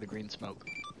 hey, aim for the green smoke.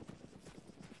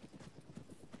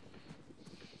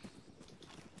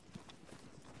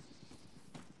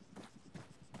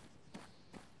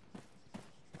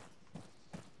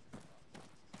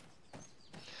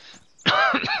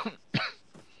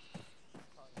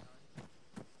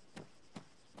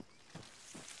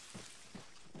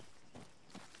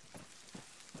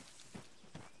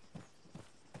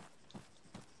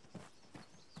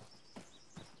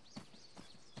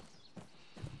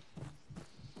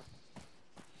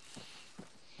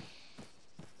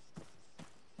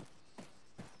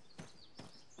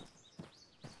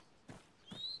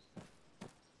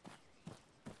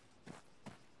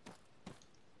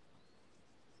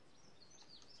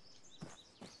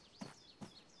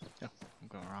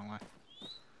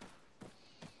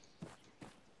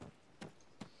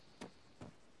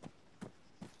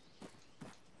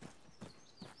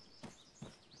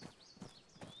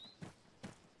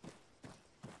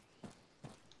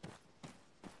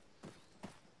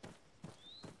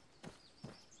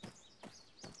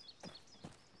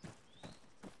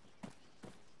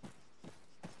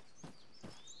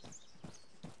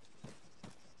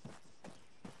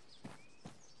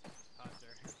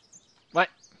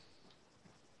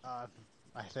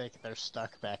 I think they're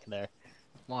stuck back there.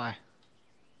 Why?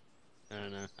 I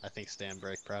don't know. I think stand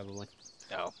break probably.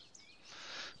 Oh.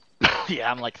 Yeah,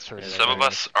 I'm like sort of. Some of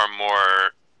us are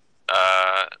more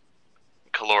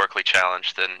calorically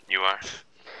challenged than you are.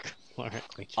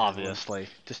 Obviously.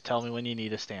 Just tell me when you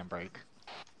need a stand break.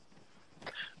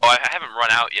 Oh, I haven't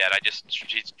run out yet. I just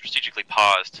strategically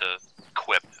pause to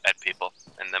quip at people,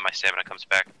 and then my stamina comes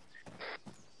back.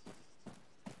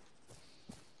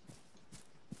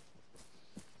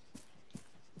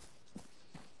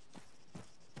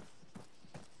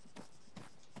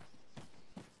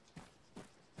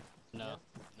 No,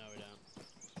 no, we don't.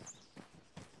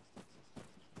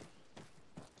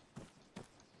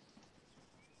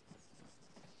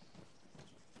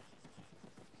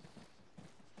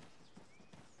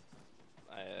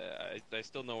 I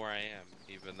still know where I am,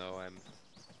 even though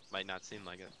might not seem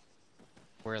like it.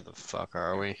 Where the fuck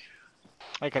are we?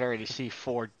 I could already see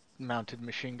 4 mounted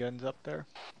machine guns up there.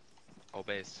 Oh,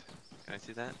 base. Can I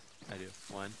see that? I do.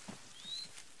 1.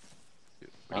 2.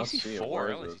 I don't I see see it. 4. Where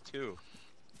I is only it? see 2.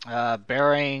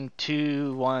 Bearing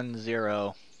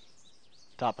 210.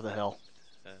 Top of the hill.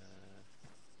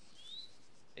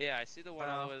 Yeah, I see the one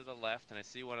all the way to the left, and I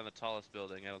see one on the tallest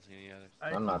building. I don't see any others.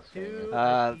 I'm not seeing it.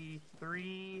 I see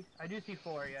 3. I do see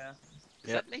 4, yeah.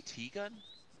 Is that an AT gun?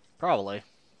 Probably.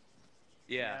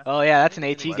 Yeah. Oh yeah, that's an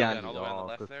AT gun. All the way on the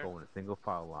left there? Go in a single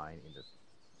file line and just.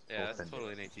 Yeah, that's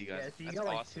totally an AT gun. Yeah, so you That's got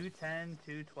like awesome. 210,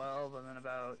 212, and then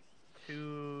about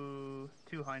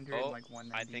 200, Oh, and like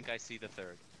 190. I think I see the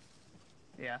third.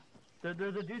 Yeah.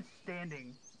 There's a dude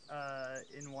standing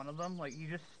in one of them. Like, he's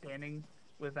just standing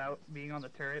without being on the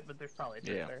turret, but there's probably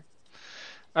 3 there.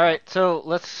 Alright, so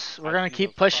we're gonna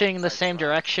keep pushing in the same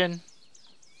direction.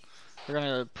 We're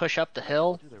gonna push up the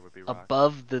hill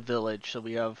above the village so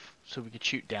we could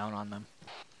shoot down on them.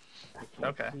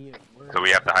 Okay. So we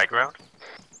have the high ground?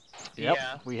 Yep,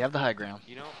 Yeah. we have the high ground.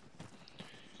 You know,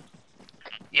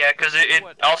 Yeah, because it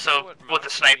also, with the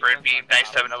sniper, it'd be nice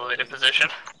to have an elevated position.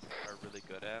 are really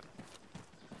good at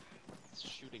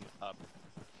shooting up.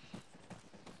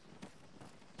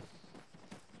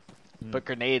 But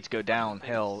grenades go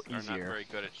downhill Are not easier. very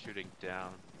good at shooting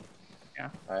down. Yeah.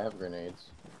 I have grenades.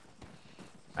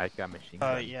 I got machine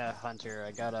gun. Yeah, Hunter,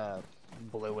 I got a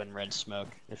blue and red smoke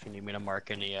if you need me to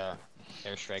mark any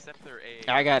airstrike. Except they're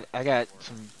I got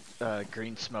some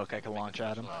green smoke I can launch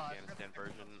at them. Afghanistan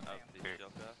version of the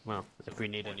Shilka. Well, if we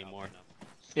need any more.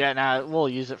 Yeah, nah, we'll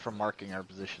use it for marking our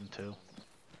position too.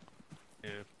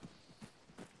 Yeah.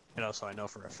 And also, I know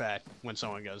for a fact when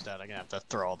someone goes down, I'm gonna have to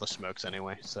throw all the smokes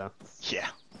anyway. So yeah,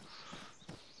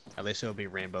 at least it'll be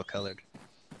rainbow colored.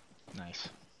 Nice.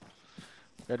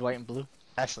 Red, white, and blue.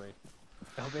 Actually,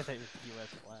 I hope it's a U.S.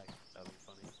 flag. That'd be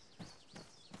funny.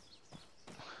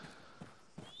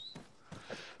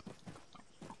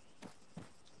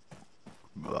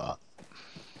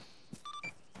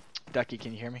 Ducky,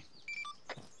 can you hear me?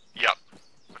 Yep.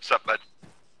 What's up, bud?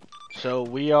 So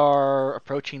we are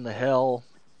approaching the hill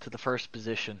to the first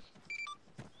position.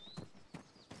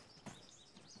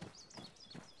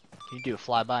 Can you do a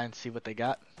flyby and see what they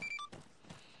got?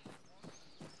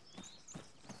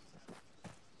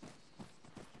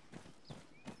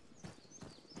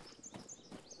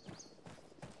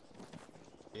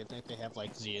 Do you think they have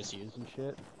like ZSUs and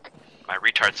shit? My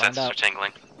retard Find senses out. are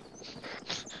tingling.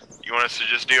 You want us to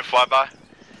just do a flyby?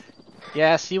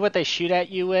 Yeah, see what they shoot at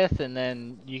you with, and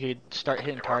then you could start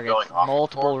hitting targets. going off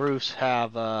Multiple roofs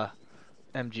have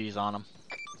MGs on them.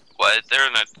 Well, they're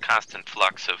in a constant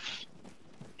flux of,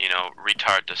 you know,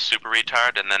 retard to super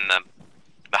retard, and then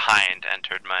the hind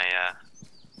entered my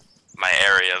my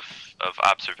area of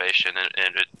observation,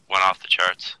 and it went off the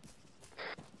charts.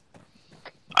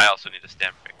 I also need a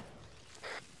stamp break.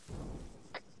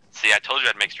 See, I told you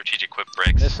I'd make strategic quip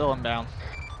breaks. Missile inbound.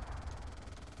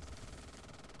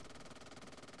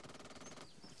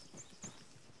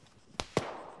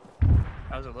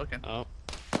 How's it looking? Oh.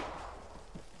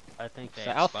 I think they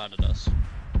South? spotted us.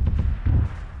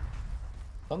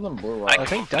 Something blew I up.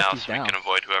 can move now Dusty's so down. we can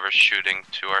avoid whoever's shooting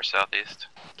to our southeast.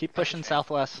 Keep pushing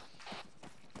southwest.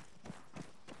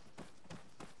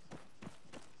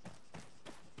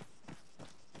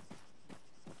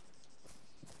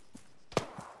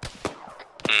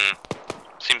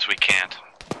 Seems we can't.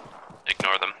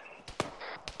 Ignore them.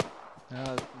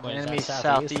 What, is Enemy that southeast?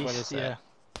 southeast, What is that? yeah.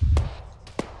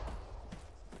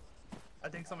 I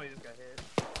think somebody just got hit.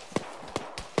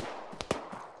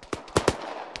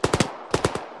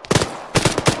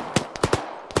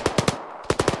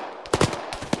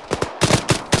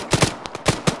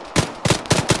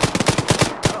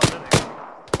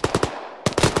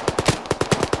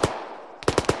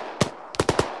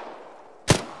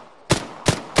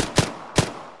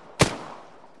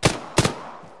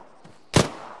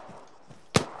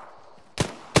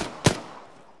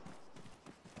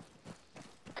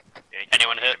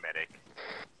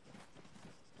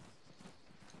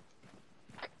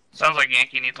 Sounds like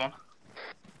Yankee needs one.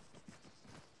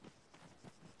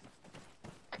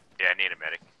 Yeah, I need a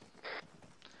medic.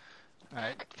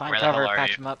 Alright, find Where the hell cover, are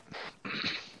patch you? him up.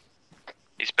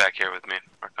 He's back here with me.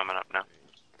 We're coming up now.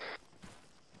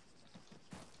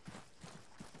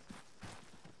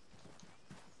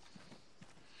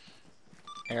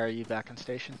 Air, are you back on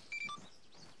station?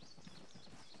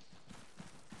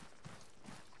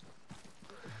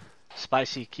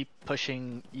 Spicy, keep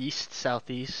pushing east,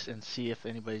 southeast, and see if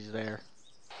anybody's there.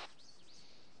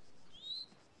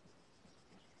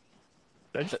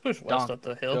 Did I just push west up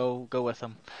the hill? Go with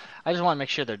them. I just want to make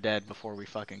sure they're dead before we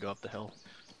fucking go up the hill.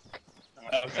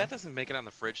 If that doesn't make it on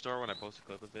the fridge door when I post a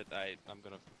clip of it, I'm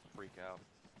gonna freak out.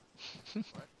 What?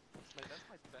 That's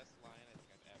my best line I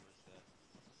think I've ever said.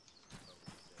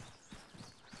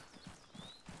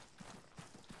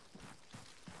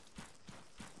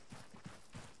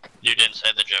 You didn't say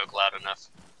the joke loud enough.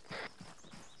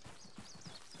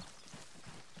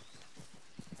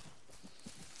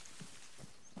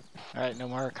 Alright, no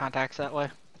more contacts that way?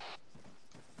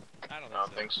 I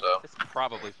don't think so. It's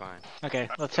probably fine. Okay,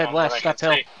 let's head west,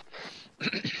 uphill.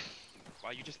 Wow,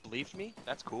 you just believed me?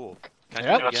 That's cool. Can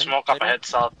Yep. I do it again Smoke up later? ahead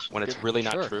south. When it's really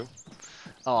not Sure. true?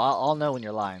 Oh, I'll know when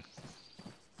you're lying.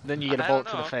 Then you get a I bullet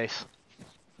don't to the know. face.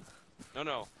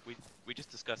 No, we just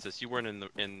discussed this. You weren't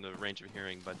in the range of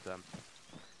hearing, but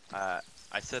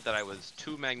I said that I was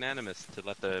too magnanimous to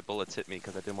let the bullets hit me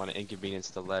because I didn't want to inconvenience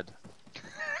the lead.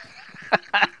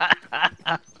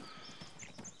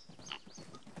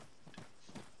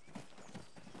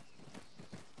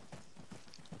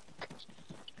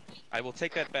 I will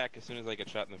take that back as soon as I get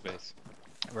shot in the face.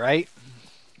 Right?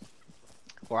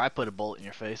 Or I put a bullet in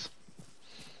your face.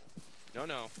 No.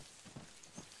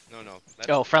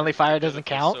 Oh, friendly fire because doesn't of the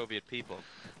count? Soviet people.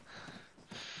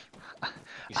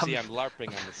 You see, I'm LARPing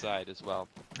on the side as well.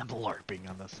 I'm LARPing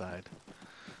on the side.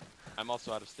 I'm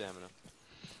also out of stamina.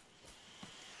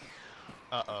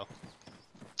 Uh-oh.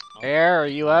 Air, are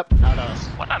you up? Not us.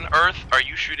 What on earth are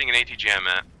you shooting an ATGM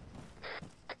at?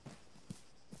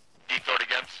 Decode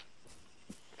against.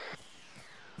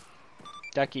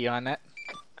 Ducky, you on that?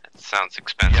 That sounds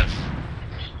expensive.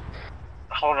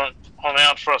 Hold on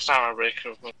out for a summer break.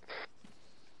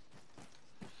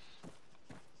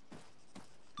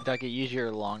 Ducky, use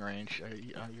your long range.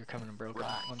 You're coming in broken.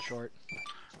 One short.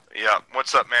 Yeah,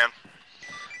 what's up, man?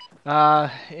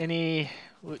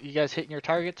 You guys hitting your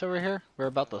targets over here? We're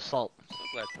about to assault. So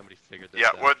glad somebody figured this Yeah,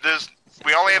 out. well,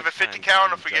 we only have a 50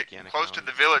 count. If we get close to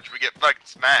the village, we get fucking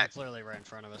smacked. It's literally right in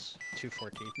front of us.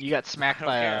 214. You got smacked I don't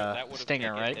by care. a That would've stinger,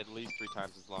 taken right? At least 3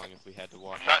 times as long if we had to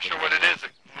walk. Not sure what it is.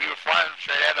 We were flying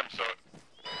straight at him, so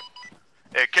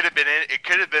it could have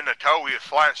been a tow. We were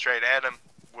flying straight at him,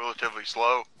 relatively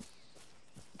slow.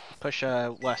 Push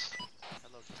west.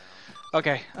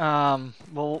 Okay.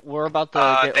 Well, we're about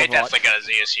to get They Overwatch. definitely got a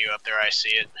ZSU up there. I see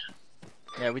it.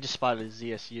 Yeah, we just spotted a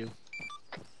ZSU.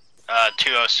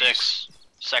 206,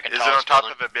 second Is it on tallest top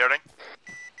building. of a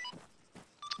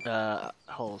building?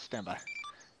 Hold, standby.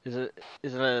 Is the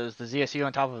ZSU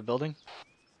on top of a building?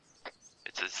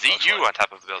 It's a ZU on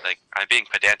top of a building. I'm being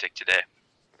pedantic today.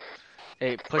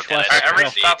 Hey, push Yeah, west. that's up the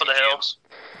right, hill. top of the hills.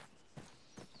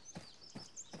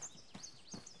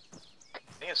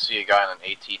 I think I see a guy on an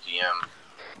ATGM.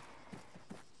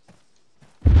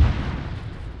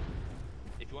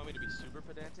 If you want me to be super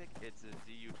pedantic, it's a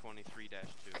ZU-23-2.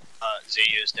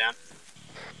 ZU's down.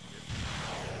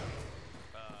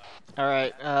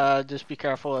 Alright, just be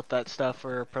careful with that stuff.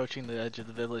 We're approaching the edge of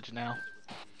the village now.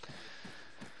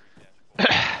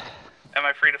 Am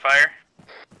I free to fire?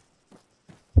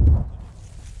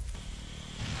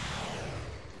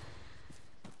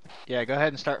 Yeah, go ahead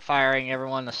and start firing.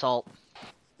 Everyone, assault.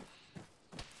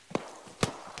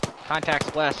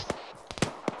 Contacts west.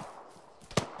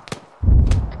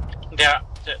 Yeah.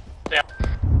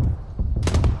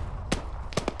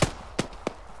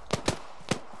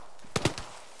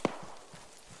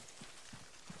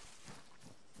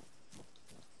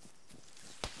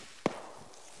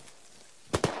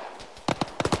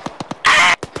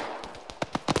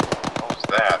 What was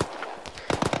that?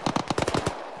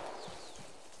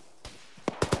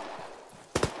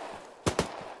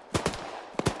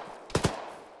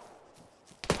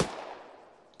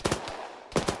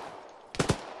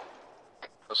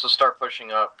 Let's just start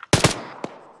pushing up.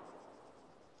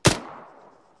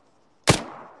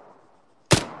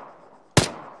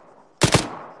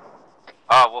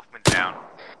 Wolfman down.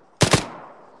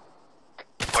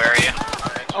 Where are you?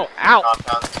 Oh, ow!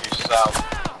 Compound to south.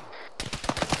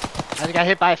 I just got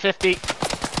hit by a 50. Come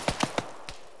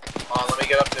on, let me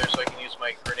get up there so I can use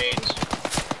my grenades.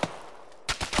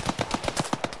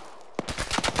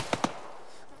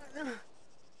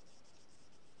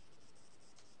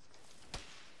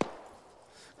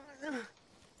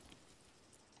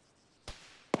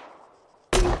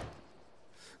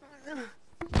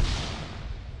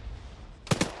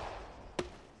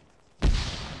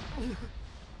 I'm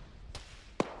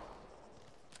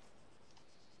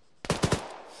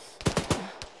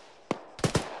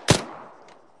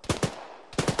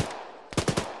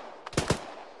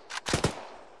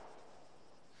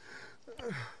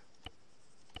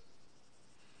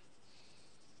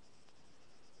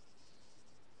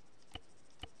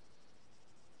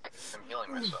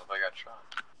healing myself. I got shot.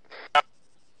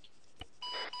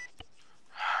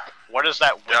 What is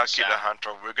that wind Ducky the sound? Hunter,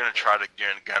 we're gonna try to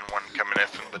gun one coming in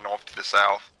from the north to the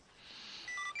south.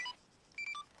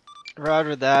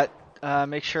 Roger that.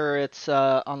 Make sure it's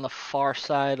on the far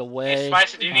side away. Hey,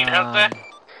 Spicy, do you need help there?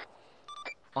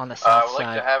 On the south I would like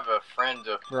side. to have a friend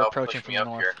to We're help approaching push from me the up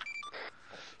north. here.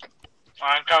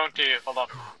 I'm coming to you. Hold on.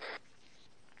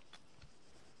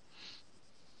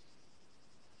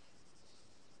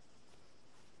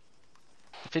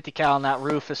 The 50 cal on that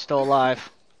roof is still alive.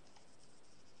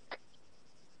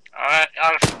 Alright,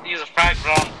 I'll use a frag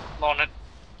on it.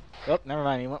 Oh, never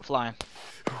mind. He went flying.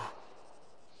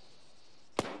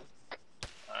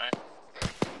 Alright.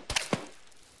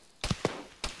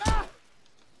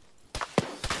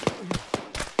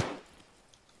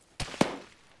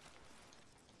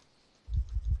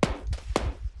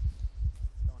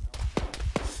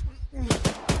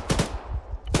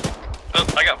 Oh,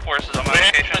 I got forces on my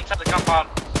location. Inside the compound.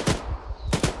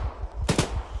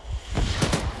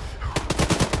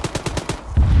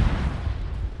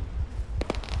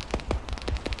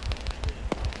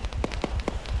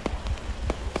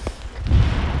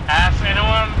 Has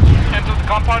anyone entered the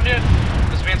compound yet?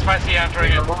 This means Spicy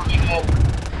entering it.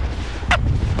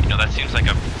 You know, that seems like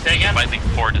a slightly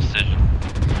poor decision.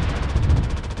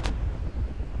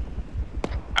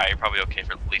 Alright, you're probably okay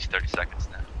for at least 30 seconds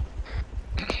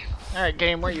now. Alright,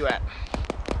 game, where you at?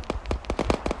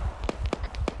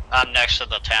 I'm next to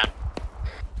the tent.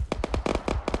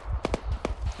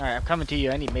 Alright, I'm coming to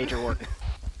you. I need major work.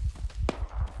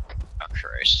 Oh,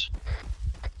 Christ.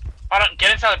 Hold on,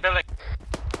 get inside the building.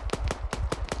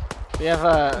 We have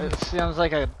it sounds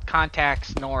like a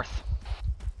contacts north.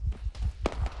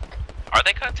 Are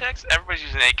they contacts? Everybody's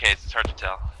using AKs, it's hard to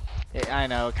tell. Yeah, I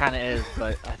know, it kinda is,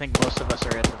 but I think most of us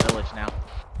are at the village now.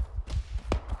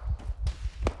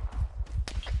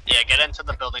 Yeah, get into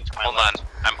the building to my Hold left. on,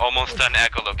 I'm almost done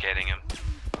echolocating him.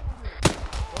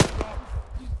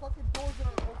 These fucking doors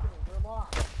aren't opening. They're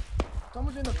locked.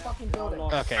 Someone's in the fucking building.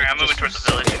 Okay. Alright, I'm moving towards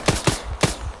the village.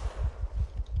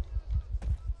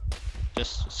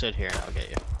 Just sit here and I'll get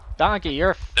you. Donkey,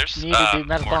 you're There's, need to do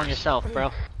medical on mortars. yourself, bro.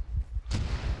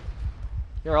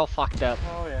 You're all fucked up.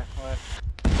 Oh yeah. What?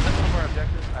 Is that one of our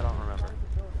objectives? I don't remember.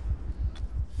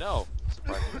 No.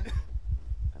 Surprisingly.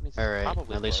 That means it's Alright,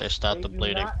 probably at least I close. stopped the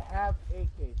bleeding. have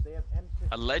AKs. They have M16.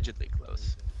 Allegedly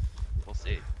close. We'll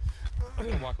see. I'm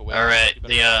gonna walk away. Alright, You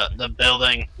better- the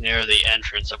building near the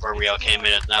entrance of where we all came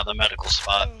in is now the medical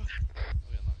spot.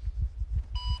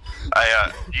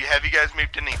 Have you guys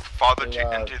moved any farther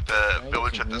into the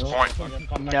village at this point?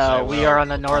 No, we are on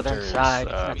the northern Hunter's, side.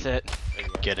 That's it.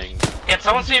 Getting. Can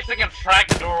someone see if they can frag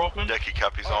the door open? Ducky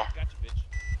copies all.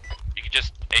 You can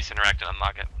just ace interact and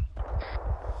unlock it.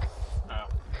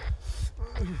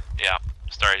 Yeah,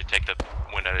 sorry to take the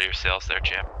wind out of your sails there,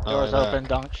 champ. Doors open,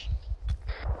 Dunk.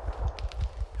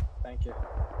 Thank you.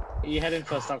 You head in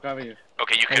first, I'll cover you.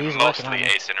 Okay, you Yeah, can he's working on mostly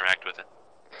it. ace interact with it.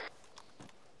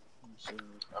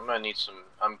 I'm gonna need some.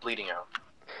 I'm bleeding out.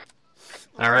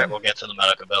 Alright, we'll get to the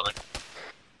medical building.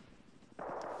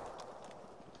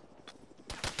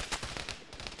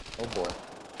 Oh boy.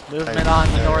 Movement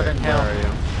on the northern hill. Where are you?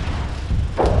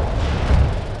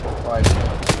 Right.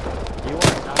 You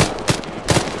are not.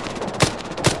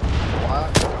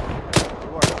 What?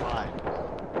 You are fine.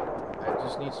 I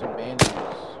just need some bandages.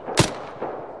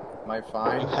 Am I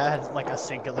fine? You had like a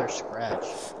singular scratch.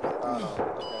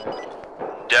 Okay.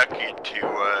 Ducky to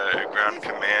ground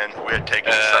command. We're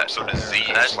taking some sort of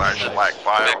Z/Black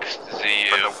file from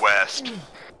the west.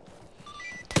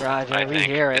 Roger, I we think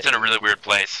hear it's it. in a really weird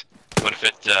place. What if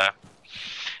it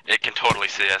can totally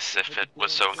see us if it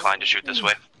was so inclined to shoot this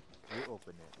way? You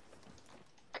open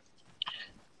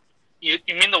it.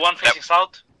 You mean the one facing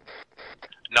south?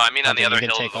 No, I mean on Okay, the other you can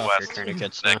hill take to the off your west.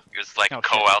 tourniquets That now. is like Oh,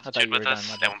 shit. I thought co-altitude you were with done, us.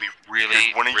 my That bad. would be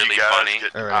really, One of really you guys funny.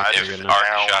 get Alright, eyes you're to good the now. Arc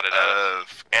shot it out.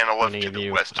 of Antelope Any to of the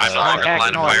you, west. I'm on Contact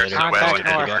line north, fire to the west. contact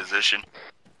in north. position.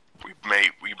 We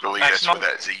believe that's where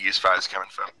that ZU's fire is coming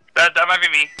from. That might be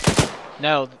me.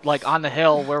 No, like on the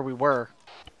hill where we were.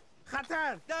 Well,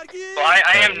 I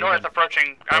am north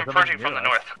approaching. I'm approaching from the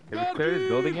north. Have you cleared his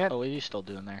building yet? Oh, what are you still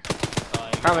doing there?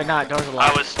 Probably not. Doors are I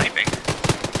locked. was sniping.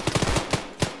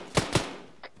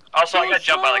 Also, I got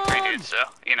jumped by like 3 dudes, so,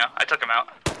 you know, I took him out.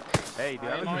 Hey, do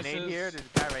you have a grenade here? There's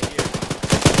a guy right here.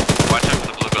 Watch out for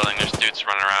the blue building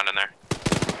just running around in there.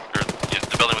 Or, yeah,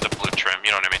 the building with the blue trim,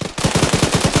 you know what I mean?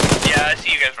 Yeah, I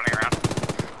see you guys running around.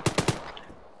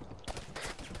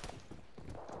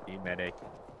 Medic.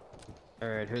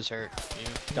 Alright, who's hurt? You?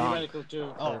 Donk. Medical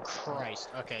too. Oh, Christ.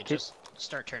 Okay, just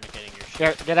start tourniqueting your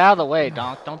shit. Get out of the way,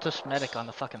 Donk. Don't just medic on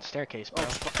the fucking staircase, bro.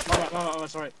 Oh,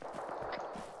 sorry.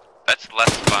 That's less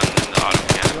fun than the auto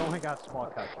cannon. You only got small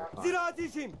cuts.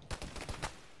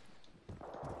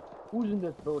 Who's in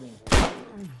this building?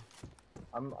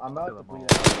 I'm about to bleed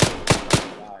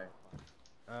out.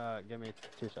 Die. Give me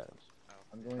 2 seconds.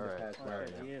 I'm going to pass out.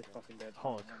 Alright, he is fucking dead.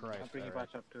 Holy Christ. I'll bring you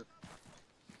back up too.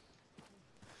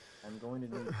 I'm going to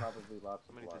need probably lots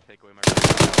of blood. Take away my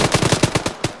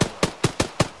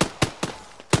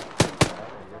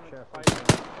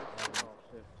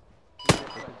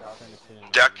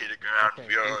Ducky to ground.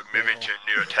 We are moving to a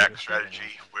new attack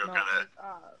strategy. We're gonna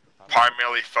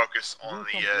primarily focus on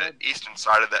the eastern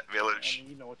side of that village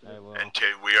until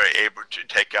we are able to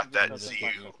take out that ZU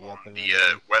on the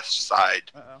west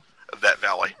side of that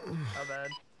valley. How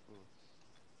bad?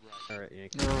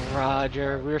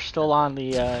 Roger. We're still on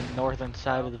the northern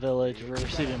side of the village. We're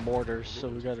receiving mortars, so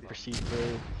we got to proceed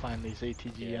through, find these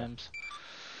ATGMs.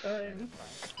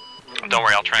 Don't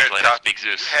worry, I'll translate. I speak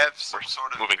Zeus. Have some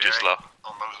sort of moving too slow.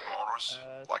 On those mortars,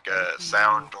 like a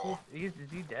sound or Is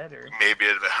he dead or? maybe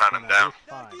to hunt them down.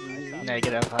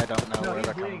 Negative. I don't know where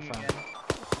they're coming from.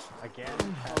 Again.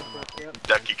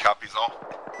 Ducky copies all.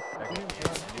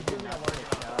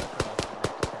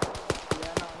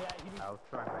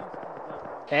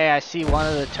 Hey, I see one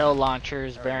of the tow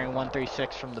launchers bearing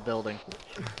 136 from the building.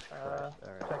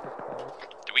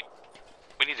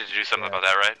 We need to do something about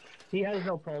that, right? He has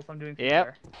no pulse. I'm doing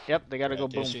CPR. Yep. They gotta go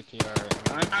boom. I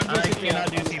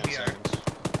cannot do CPR.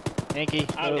 Yankee.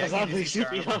 I'm not doing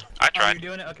CPR. I tried. Oh, you're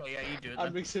doing it? Okay, yeah, you do it then.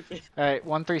 I'm doing CPR. Alright,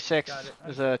 136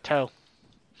 is a tow.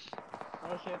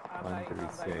 Oh shit, I'm dying.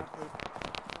 136.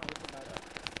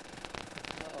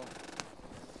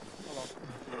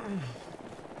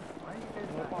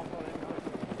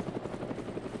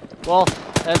 Wolf,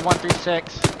 head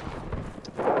 136.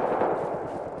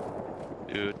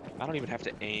 Dude, I don't even have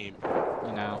to aim.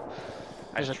 You know.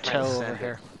 There's a just tow over transcend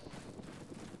here.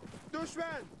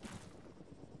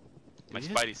 My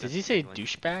Spidey Did he say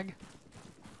douchebag?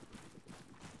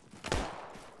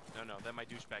 No, then my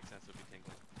douchebag sense would be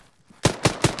tingling.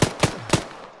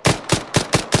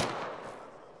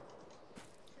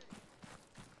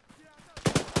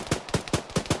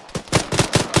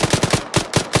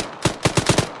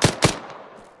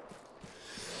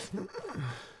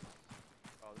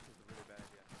 Oh, this is a really bad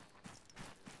idea.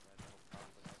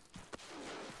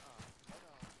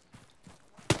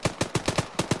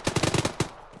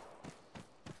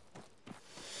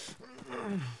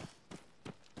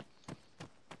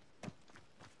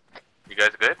 You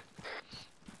guys good?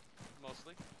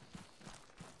 Mostly.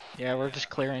 Yeah, we're just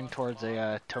clearing towards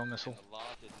a tow missile. The law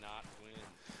did not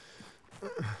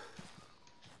win.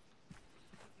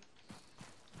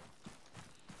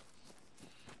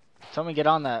 Tell me, get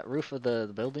on that roof of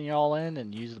the building you're all in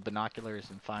and use the binoculars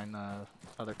and find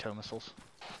other tow missiles.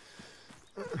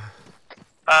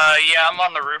 Yeah, I'm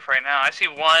on the roof right now. I see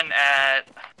one at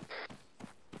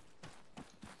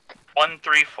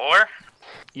 134.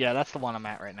 Yeah, that's the one I'm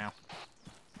at right now.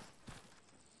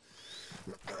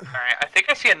 Alright, I think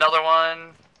I see another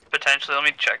one, potentially. Let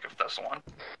me check if that's the one.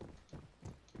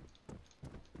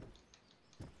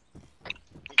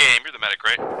 Game, you're the medic,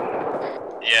 right?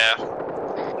 Yeah.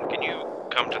 Can you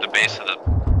come to the base of the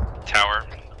tower?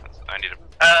 I need a...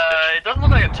 It doesn't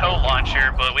look like a tow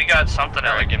launcher, but we got something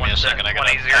at like give me a second, I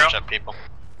gotta patch up people.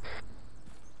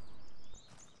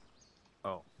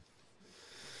 Oh.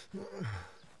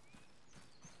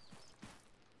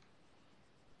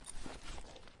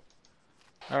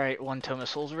 Alright, one tow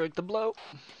missile's rigged to blow.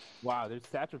 Wow, there's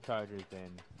satchel chargers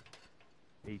in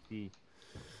AT.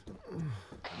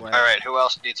 Alright, who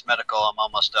else needs medical? I'm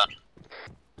almost done.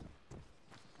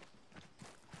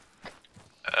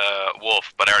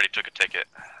 Wolf, but I already took a ticket.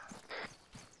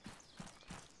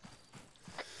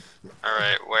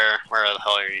 Alright, where the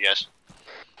hell are you guys?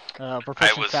 We're I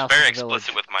pushing was south very of the village.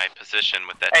 explicit with my position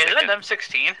with that Hey, is ticket. it an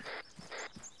M16?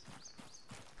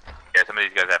 Yeah, some of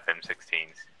these guys have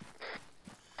M16s.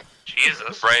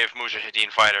 Jesus. Brave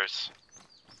Mujahideen fighters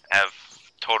have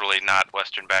totally not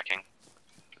Western backing.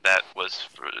 That was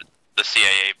for the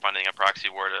CIA funding a proxy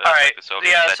war to Alright, the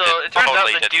Soviets. yeah, That so did it turns out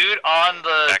totally the didn't dude on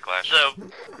backlash.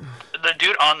 the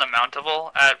dude on the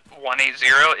mountable at 180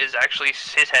 is actually,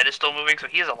 his head is still moving, so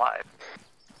he is alive.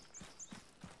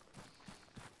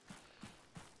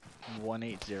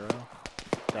 180.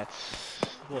 That's...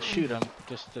 We'll shoot him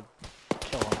just to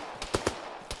kill him.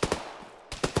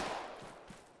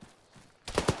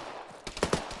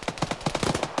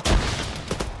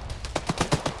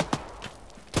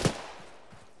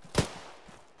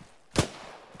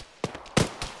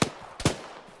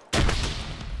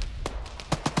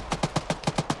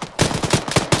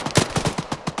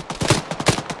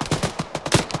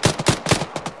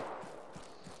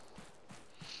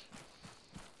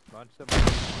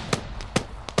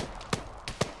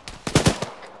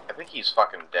 he's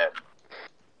fucking dead.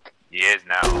 He is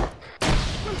now.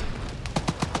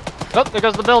 Oh, there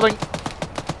goes the building.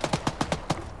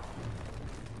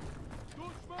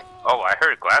 Oh, I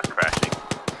heard glass crashing.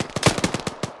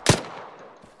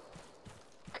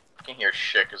 I can't hear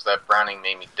shit because that Browning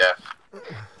made me deaf.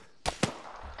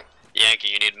 Yankee,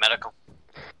 you need medical?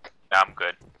 No, I'm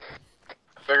good.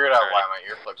 I figured out why my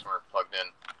earplugs weren't plugged in.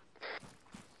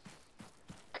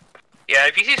 Yeah,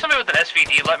 if you see somebody with an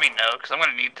SVD, let me know, because I'm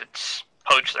going to need to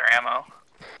poach their ammo.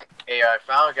 Hey, I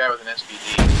found a guy with an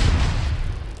SVD.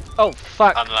 Oh,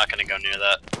 fuck. I'm not going to go near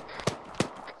that.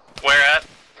 Where at?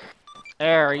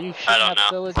 Air, are you shooting I don't at know.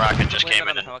 village? Rocket just came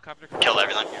in and killed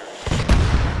everything.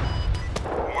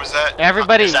 What was that?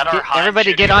 Everybody, Is that our hive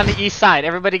everybody shooting get on the east side.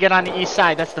 Everybody get on the east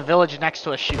side. That's the village next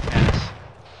to us shooting at us.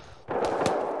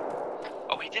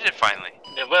 Oh, we did it finally.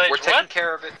 We're taking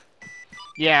care of it.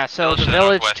 Yeah, so the to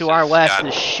village northwest to our has west got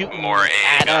is shooting more AA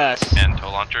at guns us. and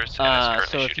tow launchers, and is currently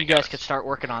So if you shooting guys at could us. start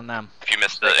working on them. If you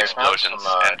missed the I found explosions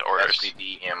some, and orders.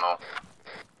 SVD ammo.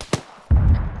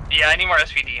 Yeah, I need more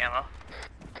SVD ammo.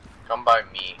 Come by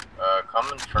me. Come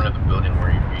in front of the building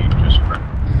where you just...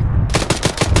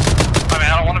 I mean,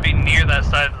 I don't want to be near that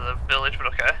side of the village, but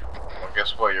okay. Well,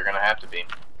 guess what? You're gonna have to be.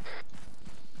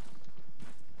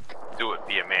 Do it,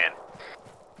 be a man.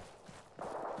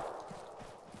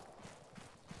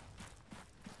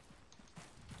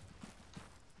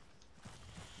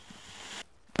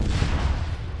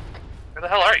 Where the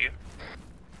hell are you?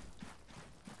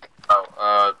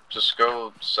 Oh, just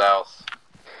go south.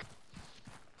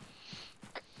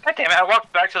 God damn it, I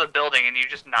walked back to the building and you're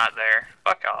just not there.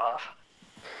 Fuck off.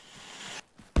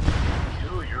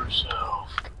 Kill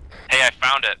yourself. Hey, I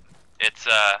found it. It's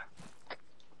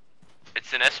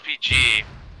an SPG,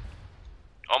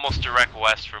 almost direct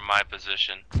west from my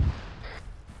position.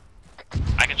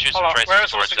 I can shoot some Hold on, where tracers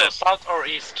is supposed towards to go, it. south or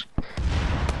east?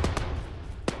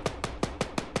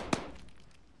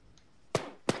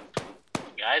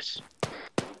 Guys?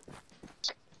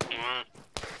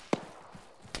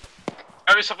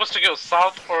 Are we supposed to go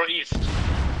south or east?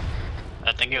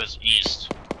 I think it was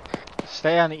east.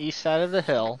 Stay on the east side of the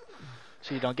hill,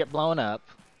 so you don't get blown up.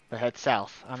 But head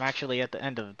south. I'm actually at the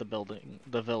end of the building,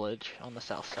 the village, on the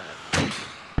south side.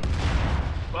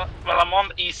 Well, I'm on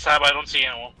the east side, but I don't see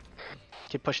anyone.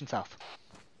 Keep pushing south.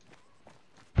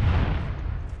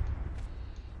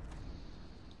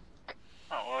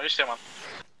 Oh, well, you see one.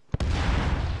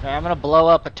 Alright, I'm gonna blow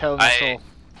up a tow missile.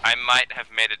 I might have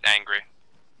made it angry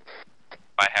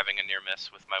by having a near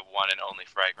miss with my one and only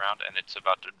frag round, and it's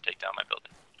about to take down my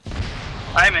building.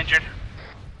 I'm injured.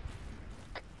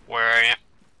 Where are you?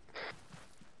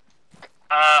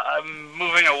 I'm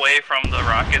moving away from the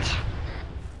rockets.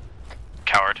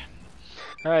 Coward.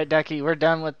 Alright, Ducky, we're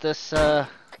done with this, this Oh,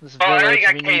 I already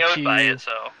village. got KO'd by it,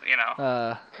 so, you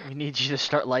know. We need you to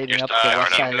start lighting You're up the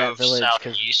west side of that move village,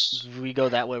 because southeast. if we go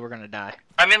that way, we're gonna die.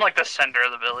 I'm in, like, the center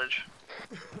of the village.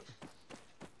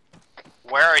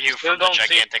 Where are you Still from the don't see-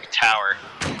 gigantic tower?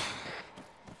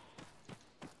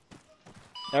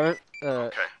 Okay.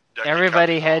 Ducky,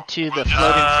 Everybody copy. head to the We'll just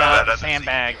floating that at the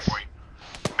sandbags. point.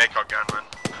 Make our gun run.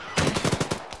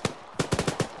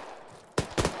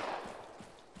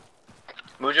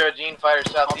 Mujahideen fighter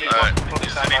southeast.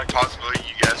 Is there any possibility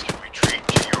you guys can retreat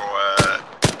to your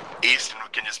east and we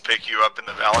can just pick you up in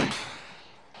the valley?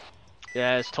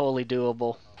 Yeah, it's totally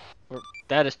doable.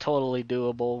 That is totally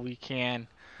doable. We can.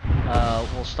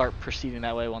 We'll start proceeding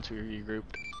that way once we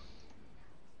regrouped.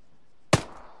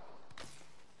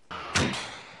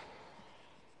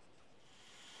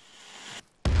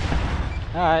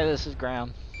 Alright, this is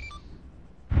ground.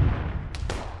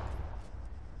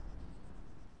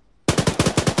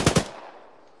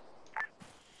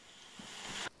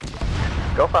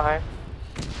 Go fire.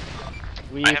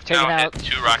 We've I have taken now out hit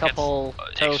 2 a rockets couple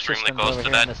tow extremely systems close over to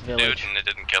here in that this dude, village. and it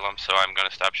didn't kill him, so I'm gonna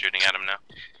stop shooting at him now.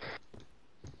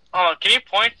 Oh, can you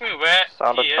point me where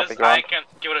Sound he of is? copy, I can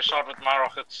give it a shot with my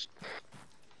rockets.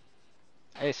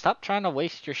 Hey, stop trying to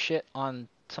waste your shit on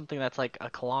something that's like a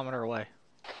kilometer away.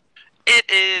 It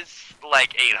is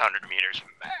like 800 meters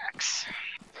max.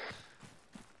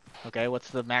 Okay, what's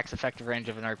the max effective range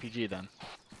of an RPG then?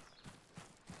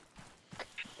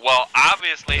 Well,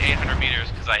 obviously 800 meters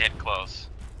because I hit close.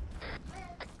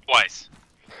 Twice.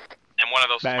 And one of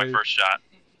those was my first shot.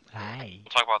 Hi. We'll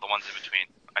talk about the ones in between.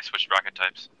 I switched rocket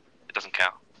types. It doesn't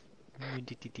count.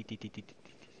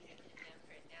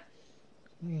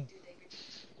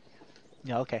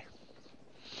 Yeah, okay.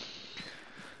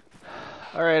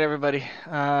 Alright, everybody.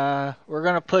 We're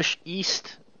gonna push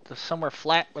east to somewhere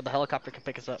flat where the helicopter can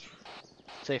pick us up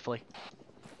safely.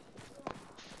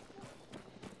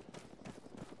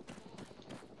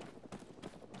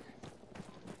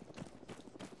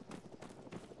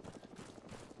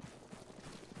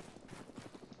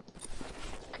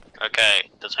 Okay,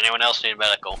 does anyone else need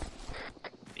medical?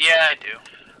 Yeah, I do.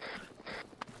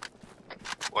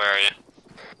 Where are you?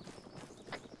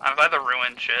 I'm by the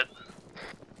ruined shit.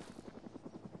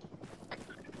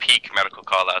 Peak medical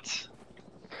callouts.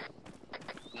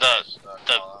 The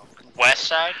west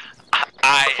side?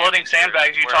 The floating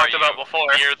sandbags you talked about before.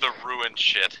 Near the ruined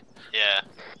shit. Yeah.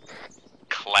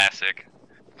 Classic.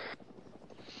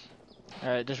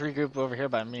 Alright, just regroup over here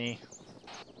by me.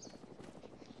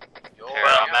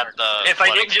 Well, I'm at the if I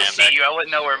didn't just see you, I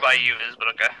wouldn't know where by you is, but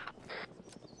okay.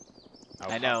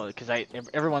 I know, because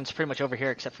everyone's pretty much over here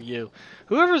except for you.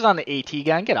 Whoever's on the AT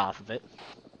gun, get off of it.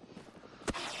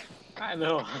 I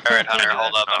know. Alright, Hunter,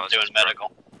 hold up. I'm doing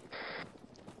medical.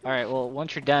 Alright, well,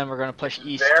 once you're done, we're going to push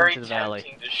east Very into the valley.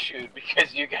 tempting to shoot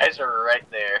because you guys are right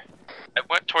there. I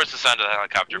went towards the sound of the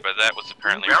helicopter, but that was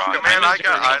apparently Well, wrong. Command, I missed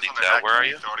got the eyes detail. on the Where are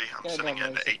you? I'm sitting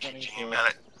in the ATG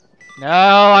medic. No,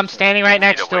 I'm standing right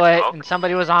next to it, and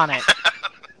somebody was on it.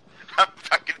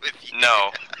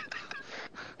 No.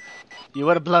 You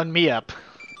would have blown me up.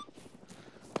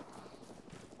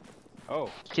 Oh.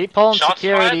 Keep pulling Shots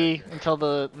security until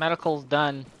the medical's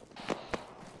done.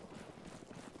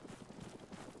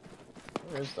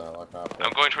 Where is the helicopter?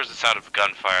 I'm going towards the sound of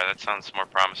gunfire. That sounds more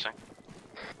promising.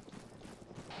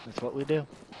 That's what we do.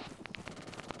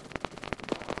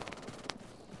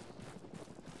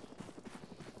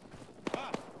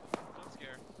 Don't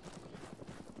scare.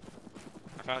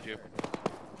 I found you.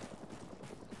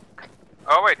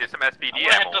 Oh wait, there's some SBD I'm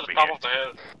gonna head ammo to over the top here. of the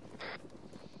hill.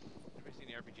 Everybody seen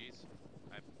the RPGs?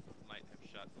 I might have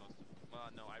shot most of them. Well,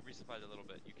 no, I resupplied a little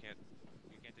bit. You can't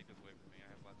take those away from me. I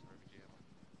have lots of RPG ammo.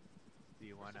 Do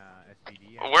you want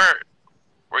SBD? Where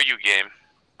are you, game?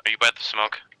 Are you by the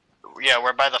smoke? Yeah,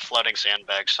 we're by the floating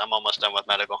sandbags. I'm almost done with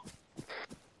medical.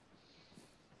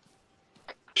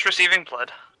 Just receiving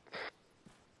blood.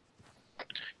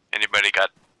 Anybody got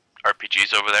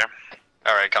RPGs over there?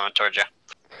 Alright, coming towards you.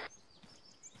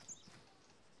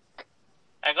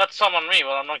 I got some on me,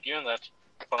 but I'm not giving that.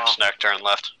 For now. Snack, turn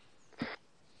left.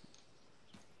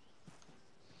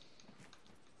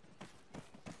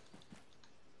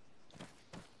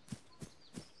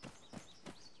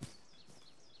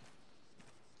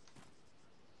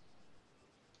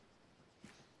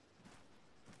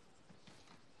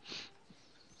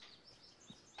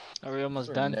 Are we almost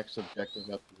What's our done? next objective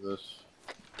after this?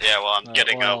 Yeah, well, I'm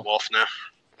getting a wolf now.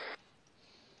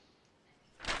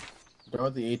 Done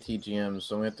with the ATGMs,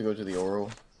 so we have to go to the oral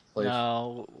place.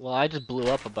 No, well, I just blew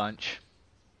up a bunch.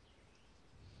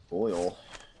 Oil.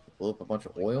 Blew up a bunch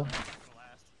of oil?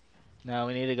 No,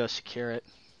 we need to go secure it.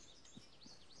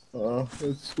 Oh,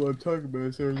 that's what I'm talking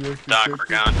about. So Doc, we're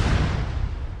going.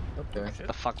 Okay. What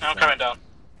the fuck was I'm that? coming down.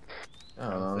 I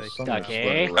don't know.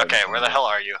 Okay. Okay, where the hell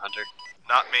are you, Hunter?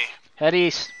 Not me. Head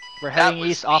east. We're heading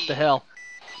east off the hill.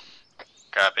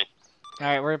 Copy.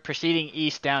 Alright, we're proceeding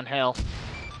east downhill.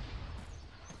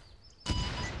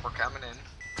 We're coming in.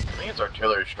 I think it's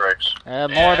artillery strikes.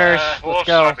 Mortars, let's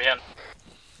go.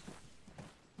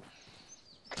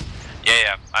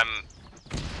 Yeah,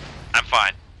 I'm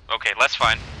fine. Okay, less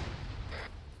fine.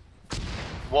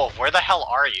 Wolf, where the hell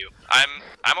are you?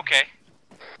 I'm okay.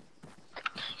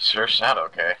 Sure sound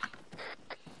okay.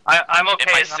 I'm okay.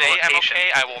 If I as an say I'm location. okay,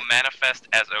 I will manifest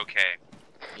as okay.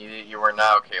 You were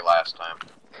not okay last time.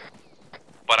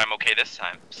 But I'm okay this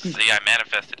time. See, I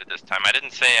manifested it this time. I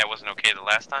didn't say I wasn't okay the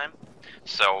last time,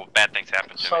 so bad things happen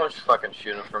to me. Someone's fucking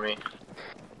shooting for me.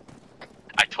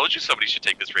 I told you somebody should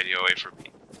take this radio away from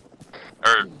me.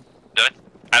 Or, did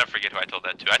I don't forget who I told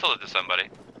that to. I told it to somebody.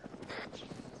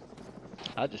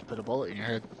 I just put a bullet in your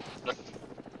head.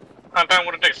 I'm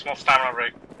gonna take a small stamina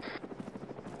break.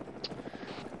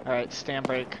 Alright, stand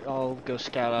break. I'll go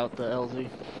scout out the LZ.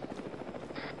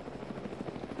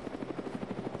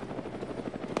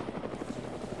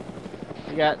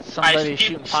 We got somebody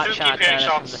shooting pot shots at us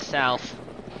from the south.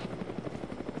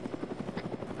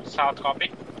 South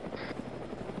copy.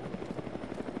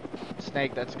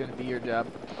 Snake, that's gonna be your job.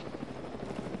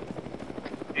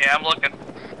 Yeah, I'm looking.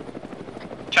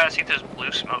 Trying to see if there's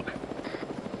blue smoke.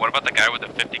 What about the guy with the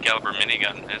 50 caliber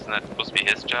minigun? Isn't that supposed to be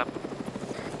his job?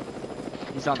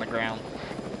 He's on the ground.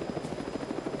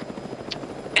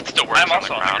 It still works I'm on also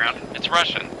the on the ground. ground. It's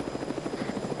Russian.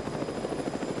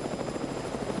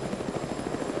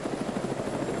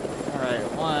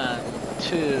 Alright, 1,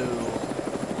 2.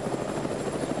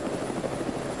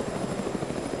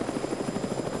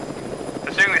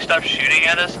 Considering they stopped shooting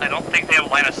at us, I don't think they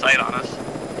have line of sight on us.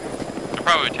 I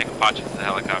probably would take a pot shot to the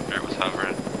helicopter. It was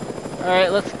hovering.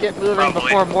 Alright, let's get moving Probably.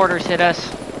 before mortars hit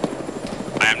us.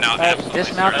 I am now Alright, absolutely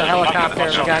dismount the certain.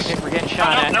 helicopter. We're getting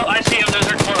shot Oh, at. no, I see them.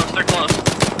 They're close. They're close.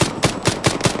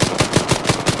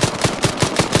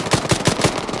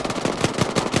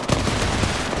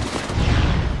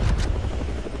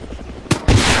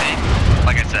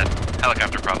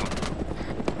 Helicopter problem.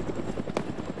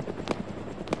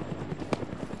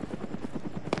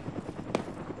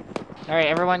 Alright,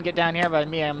 everyone get down here by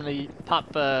me. I'm gonna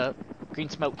pop green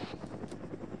smoke.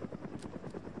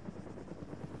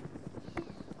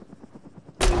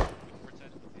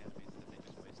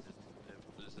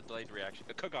 There's a delayed reaction.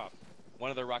 A cook off. One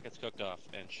of their rockets cooked off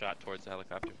and shot towards the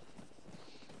helicopter.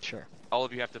 Sure. All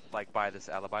of you have to like buy this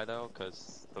alibi though,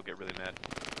 because they'll get really mad.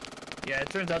 Yeah, it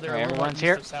turns out they're Alright, a little everyone's east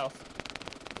here? of south.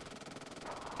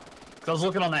 'Cause I was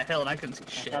looking on that hill and I couldn't see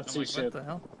shit. I'm like, what the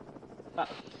hell?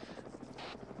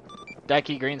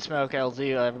 Decky, green smoke,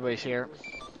 LZ, everybody's here.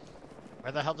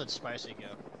 Where the hell did Spicy go?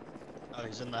 Oh,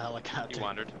 he's in the helicopter. He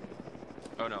wandered.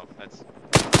 Oh no, that's...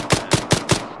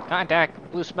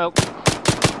 Contact, blue smoke.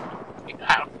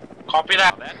 Copy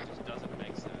that. That just doesn't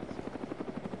make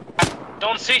sense.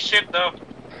 Don't see shit though.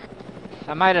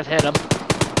 I might have hit him.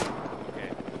 Okay,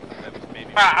 that was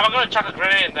maybe... I'm gonna chuck a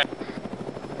grenade in there.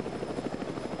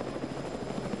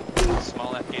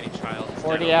 Small Afghani child is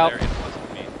 40 dead out. over there. It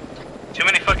wasn't me. Too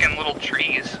many fucking little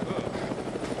trees.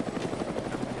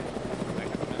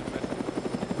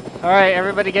 Alright,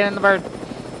 everybody get in the bird.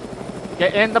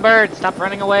 Get in the bird. Stop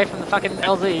running away from the fucking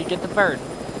LZ. Get the bird.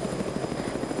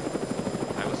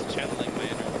 I was channeling my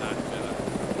inner thought.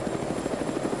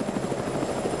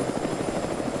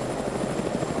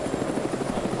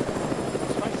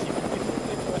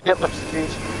 Hitler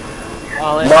speech.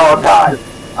 No, I'm not.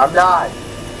 I'm not.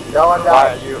 No, I'm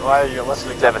not. Why are you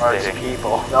listening to devastating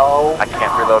people? No. I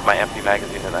can't reload my empty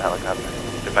magazine in the helicopter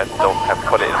if I don't have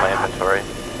put it in my inventory.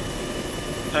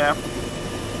 Yeah.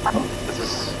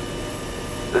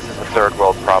 This is a third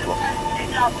world problem.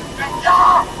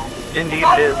 Indeed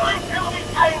it is. Where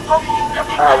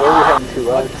are we heading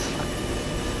to, Alex?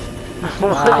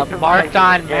 Marked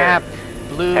on map.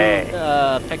 Blue Hey.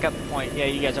 pickup point. Yeah,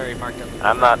 you guys already marked it.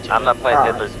 I'm not playing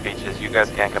Hitler's speeches. You guys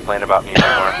can't complain about me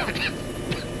anymore.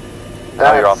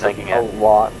 Now you're all thinking a it.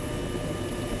 lot.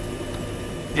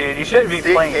 Dude, you shouldn't be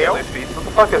playing Hitler speech. What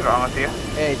the fuck is wrong with you?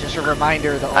 Hey, just a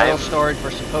reminder, the oil storage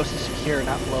we're supposed to secure,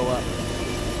 not blow up.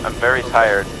 I'm very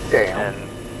tired. Damn. And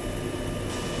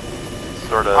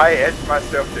sort of. I edge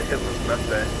myself to Hitler's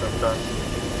mustache sometimes.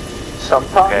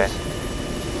 Sometimes?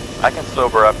 Okay. I can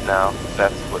sober up now.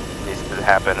 That's what needs to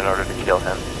happen in order to kill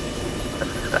him.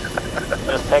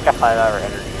 Just take a 5-hour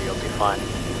energy, you'll be fine.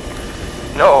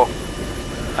 No!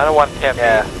 I don't want caffeine.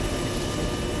 Yeah.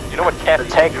 You know what caffeine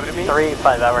Take do to me? 3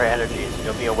 5-hour energies,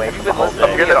 you'll be away from the whole I'm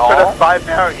thing. I'm gonna put a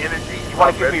 5-hour energy. You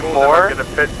wanna give me more? I'm gonna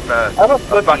put a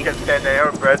fucking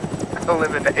 10-hour bread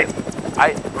eliminate.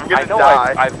 I know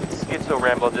die. I've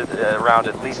schizo-rambled around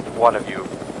at least one of you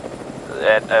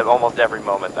at almost every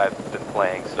moment I've been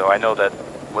playing, so I know that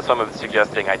with someone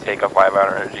suggesting I take a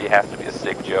 5-hour energy has to be a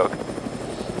sick joke.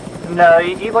 No,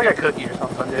 you eat like a cookie or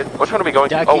something, dude. Which one are we going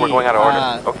to? Ducky, Oh, we're going out of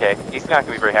order. Okay, he's not going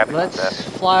to be very happy about Let's that.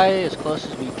 fly as close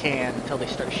as we can until they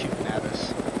start shooting at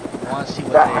us. I want to see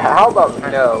what How about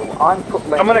no? I'm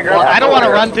gonna grab. Well, I don't want to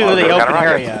run through the Got open a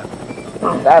rocket. area.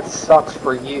 That sucks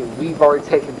for you. We've already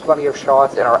taken plenty of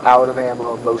shots and are out of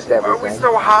ammo on most Why are we everything.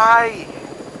 so high?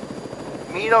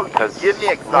 Mino, give me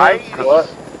anxiety.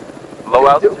 What? Low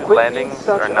altitude Quit being landings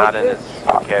such are a not in his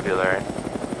bitch. vocabulary.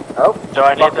 Oh, So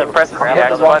I need to press the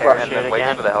X button and then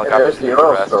wait for the helicopter to do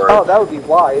the rest. Oh, that would be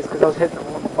wise, because I was hitting the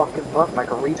wrong fucking button like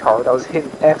a retard. I was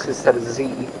hitting X instead of Z.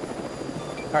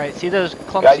 Alright, see those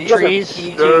clumps Yeah, of you guys are trees?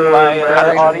 peaking I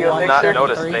my audio did not mixer.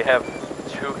 notice they have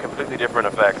two completely different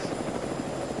effects.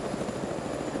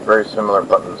 Very similar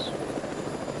buttons.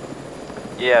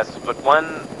 Yes, but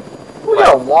one We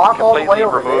gotta walk all the way completely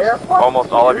over removes there? Fuck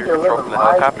almost all of you, your control from the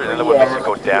helicopter, and the other one makes you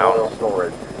go down.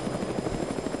 Storage.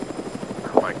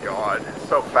 Oh my god,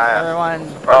 so fast. Everyone,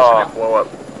 Oh, Blow up.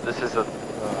 this is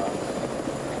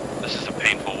a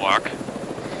painful walk.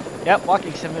 yep,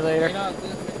 walking simulator.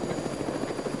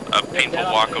 A painful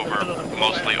walk over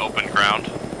mostly open ground.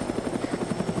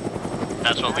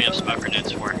 That's what we have smoke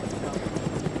grenades for.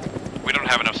 We don't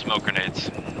have enough smoke grenades.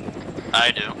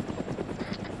 I do.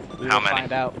 We How will many?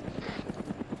 find out.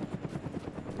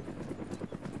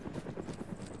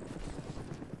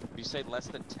 If you say less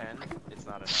than 10, it's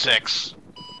not enough. 6.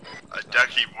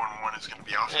 Ducky 1-1 is gonna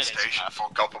be off the station for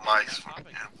a couple mics and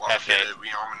while we get a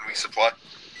rearm and resupply.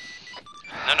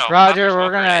 No, Roger,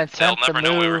 we're gonna they'll attempt to never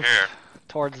know we were move here.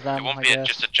 towards them, It won't I be guess.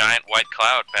 just a giant white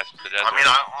cloud passing the desert. I mean,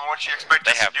 what you expect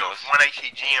They us to have do those. with one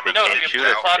ATG and No, a they can't shoot shoot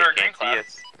it. out? Cloud or a green cloud.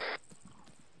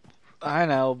 I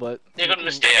know, but You're gonna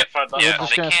mistake it for we're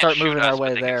just gonna start moving our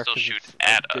way there because it's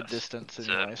a good distance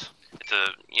anyways. It's a,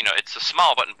 it's a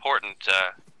small but important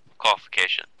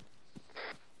qualification.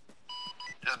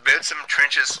 Just build some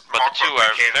trenches. But the two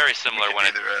are very similar when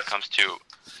it comes to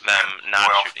them not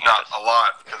shooting not at us. a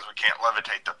lot, because we can't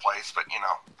levitate the place, but you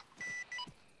know.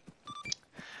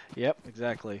 Yep,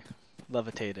 exactly.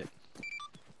 Levitate it.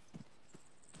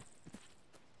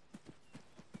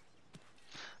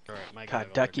 Alright, my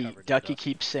God, guy Ducky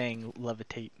keeps saying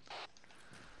levitate.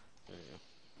 There you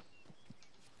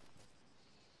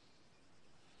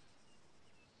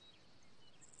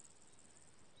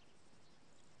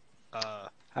go.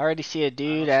 I already see a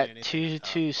dude at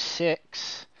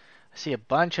 226. I see a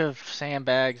bunch of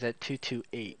sandbags at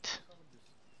 228.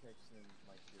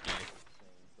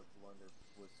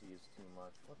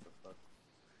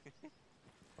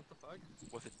 What the fuck?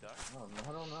 Was it duck?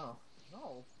 I don't know.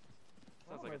 No.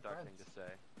 Sounds like a duck thing to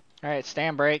say. Alright,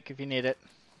 stand break if you need it.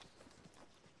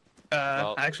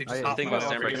 Well, actually, just the thing about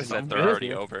stand break is that they're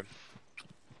already over.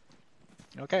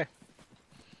 Okay.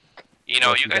 You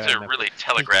know, you guys are really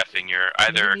telegraphing your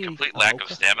either complete lack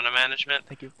of stamina management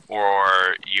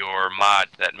or your mod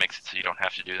that makes it so you don't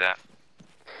have to do that.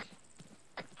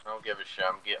 I don't give a shit.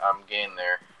 I'm getting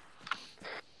there.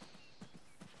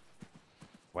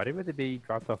 Why would they be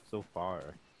dropped off so far?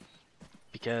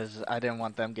 Because I didn't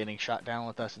want them getting shot down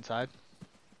with us inside.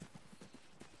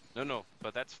 No,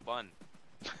 but that's fun.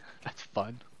 That's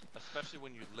fun. Especially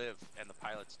when you live and the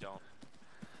pilots don't.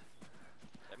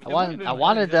 I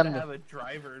wanted them to have a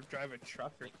driver drive a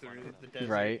truck through the desert.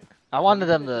 Right. I wanted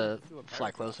them to fly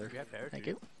closer. Thank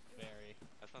you.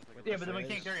 Yeah, but then we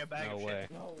can't carry a bag of shit.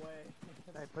 No way.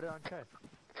 Hey, put it on chest.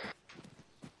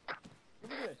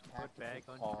 Put bag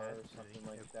on car or something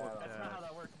like that. That's not how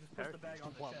that works. Just put the bag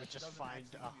on the chest. We just find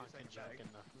a hunk of junk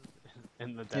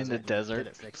in the In the desert. Did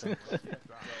it fix it? It's like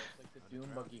the Doom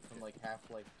buggy from like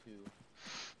Half-Life 2.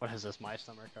 What is this, my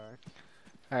summer car?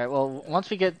 Alright, well, once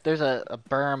we get, there's a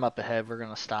berm up ahead we're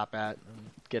gonna stop at and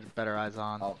get better eyes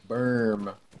on. Oh,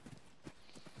 berm.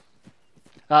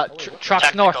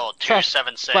 Trucks north.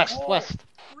 276. West.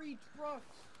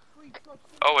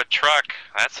 Oh, a truck.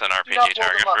 That's an RPG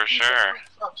target for sure.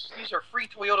 These are free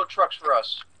Toyota trucks for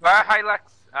us. Hilux.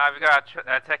 We got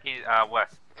a techie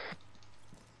west.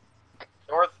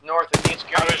 North, it needs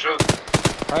coverage.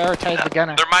 Prioritize the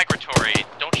gunner. They're migratory.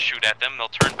 Don't shoot at them. They'll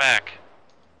turn back.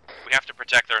 We have to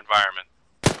protect their environment.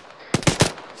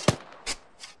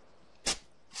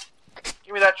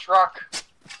 Give me that truck.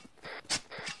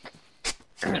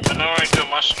 You're maneuvering too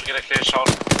much to get a clear shot.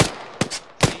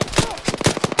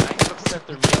 Upset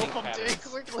their mating patterns.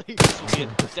 Quickly. This will be a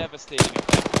devastating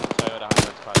effect on the Toyota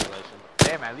Hilux population.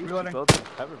 Damn, at least you built some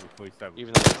cover before you start.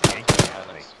 Even though it's not Toyota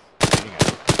Hilux.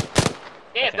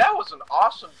 Man, that was an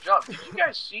awesome jump. Did you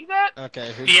guys see that?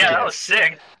 Okay. Yeah, that was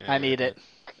sick. I need it.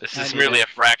 This is merely a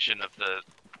fraction of the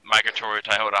migratory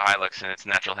Toyota Hilux in its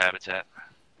natural habitat.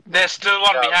 There's still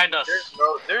one behind us.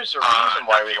 There's a reason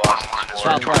why we lost this.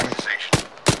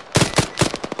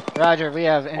 Roger, we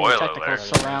have enemy Oil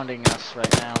technicals alert. surrounding us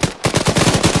right now.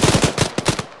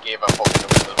 Gave up hoping to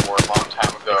win the war a long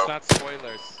time ago. It's not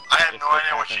spoilers. I have no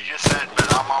idea what you just said,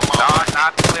 but I'm on my No,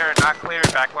 not clear, not clear.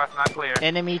 Back west, not clear.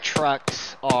 Enemy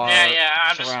trucks are Yeah,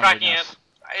 I'm just surrounding tracking us. it.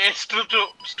 It's too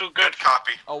good.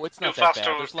 Copy. Oh, it's not Too that fast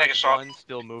bad. to There's take a like shot. one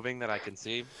still moving that I can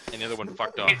see, and the other one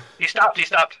fucked off. He stopped.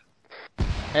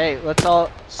 Hey, let's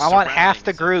all. I want half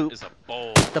the group Is a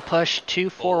bowl. to push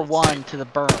 241 to the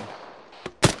berm.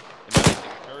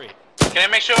 Hurry. Can I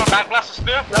make sure my back blast is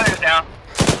clear? Gunner's down.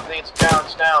 I think it's down,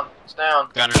 it's down, it's down.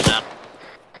 Gunner's down.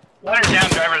 Gunner's down,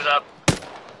 driver's up.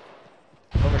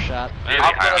 Overshot. Really, I'm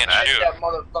I gonna can't take shoot. that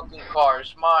motherfucking car.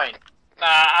 It's mine. Nah,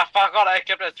 I forgot I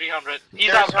kept it at 300. He's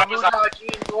out, There's a driver's up.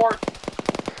 Mujahideen north.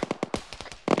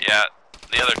 Yeah,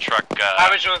 the other truck.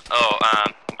 Average was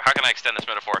How can I extend this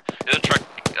metaphor? The other truck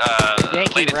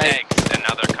Yankee, laid in right. tanks, and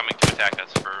now they're coming to attack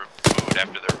us for food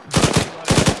after they're.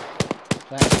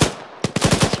 Thanks.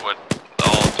 That's what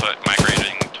all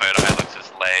migrating Toyota Hiluxes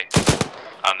lay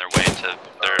on their way to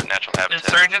their natural habitat.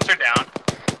 Insurgents are down.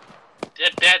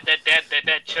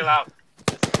 Dead. Chill out.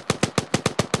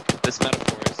 This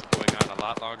metaphor is going on a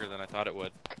lot longer than I thought it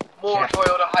would. More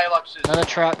Toyota Hiluxes. Another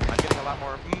truck. I'm getting a lot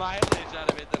more mileage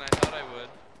out of it than I thought I would.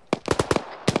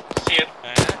 See it.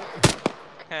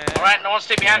 Alright, no one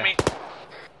stay behind me.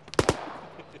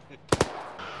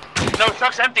 No,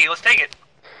 truck's empty. Let's take it.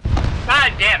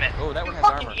 God damn it. Oh, that one You has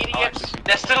fucking armor. idiots.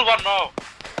 There's still one more.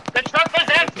 The truck was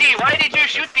empty. Why did you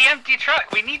shoot the empty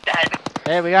truck? We need that.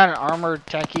 Hey, we got an armored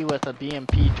techie with a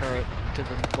BMP turret to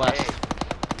the west.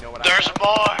 You know what There's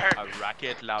more. A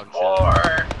rocket launcher.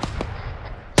 More.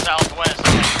 Southwest.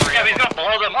 Yeah, he's gonna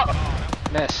blow them up.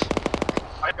 Miss.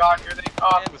 My God, here they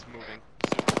come. It was moving.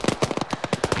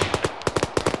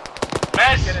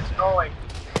 Miss. Get it going.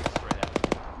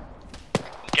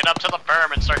 Get up to the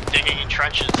berm and start digging in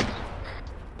trenches.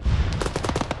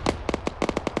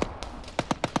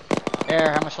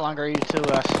 Air, how much longer are you to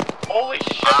us? Holy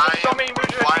shit, there's so many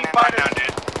movers being fired.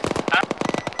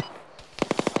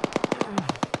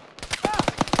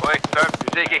 Boy,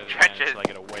 start digging trenches. Until I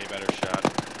get a way better shot.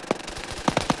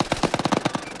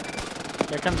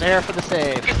 Here comes Air for the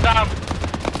save. Get down.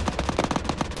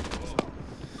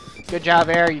 Good job,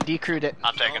 Air. You decrewed it.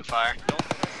 I'm taking fire. Don't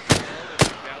press L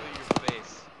and value your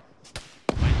face.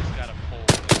 Mine just got a pull.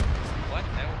 What?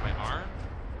 That was my arm?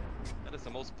 That is the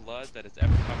most blood that has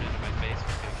ever come into my face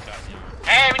from getting shot in the arm.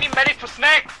 Hey, we need medic for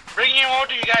Snake. Bringing him over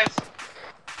to you guys.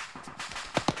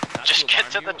 Not Just get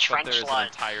to alarm the you, trench but there's line.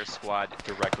 an entire squad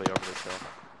directly over this hill.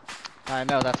 I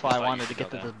know, that's why I That's why wanted you to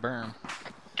get should to go the berm.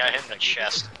 Got hit in the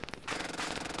chest.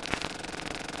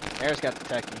 Air's got the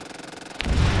techie.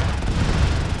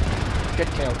 Good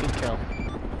kill, good kill.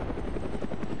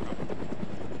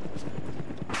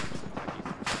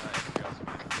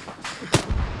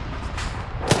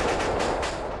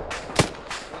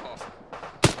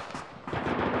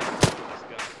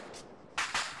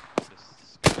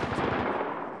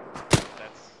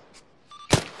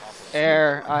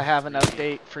 Air, I have an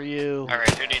update for you. Alright,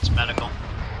 who needs medical?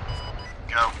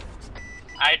 Go.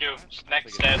 I do.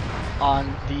 Snake's dead.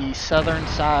 On the southern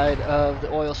side of the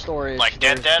oil storage, Like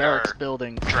dead there's dead barracks or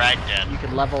buildings. drag dead? You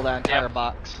can level that entire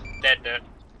box. Dead, dead.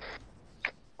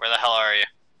 Where the hell are you?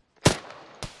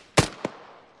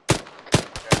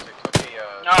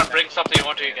 No, I'm bringing something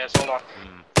over to you guys. Hold on.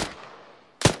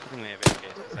 I think they have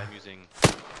AKs because I'm using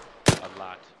a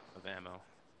lot of ammo.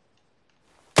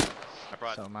 I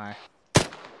brought So am I.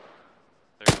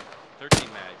 13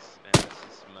 mags, and this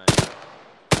is my.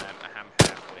 I'm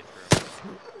halfway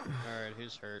through. Alright,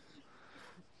 who's hurt?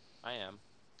 I am.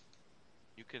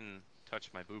 You can touch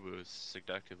my boo-boos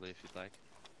seductively if you'd like.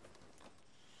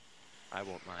 I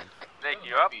won't mind. Snake,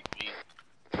 you up?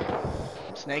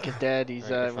 Snake is dead. He's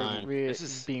Alright, fine. being This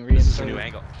is reinserted. a new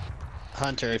angle.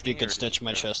 Hunter, if you could stitch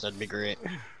my chest, that'd be great.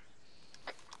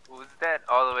 Who's that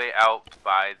all the way out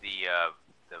by the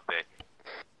Vic?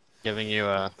 Giving you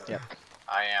a Yep.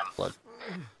 I am. blood.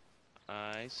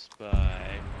 I spy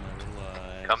my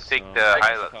life. Come take the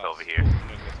Hilux over here.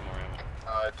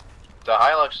 The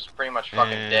Hilux is pretty much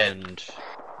fucking dead. And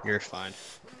you're fine.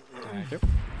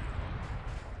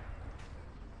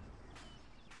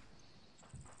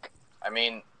 I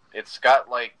mean, it's got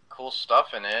like cool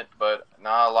stuff in it, but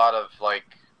not a lot of like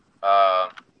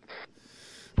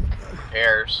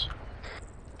airs.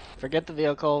 Forget the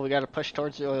vehicle. We got to push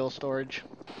towards the oil storage.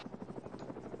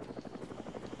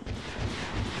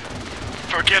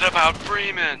 Forget about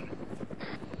Freeman.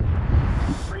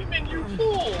 Freeman, you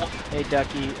fool! Hey,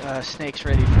 Ducky. Snake's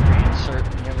ready for reinsert.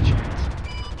 You have a chance.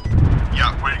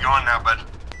 Yeah, where you going now, bud?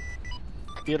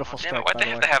 Beautiful Damn it, strike, why'd by they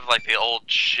the have way. to have like the old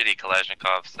shitty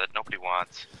Kalashnikovs that nobody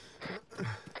wants?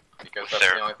 Because that's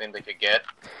the only thing they could get.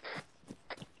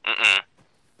 Mm-mm.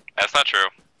 That's not true.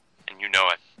 And you know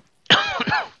it.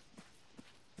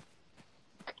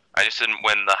 I just didn't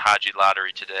win the Haji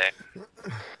lottery today.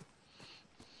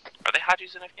 Are they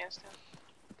Hajis in Afghanistan?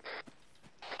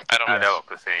 I don't know.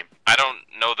 The same. I don't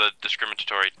know the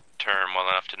discriminatory term well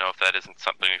enough to know if that isn't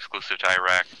something exclusive to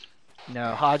Iraq.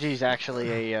 No, Haji's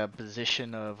actually a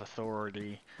position of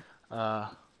authority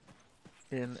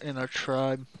in our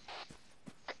tribe.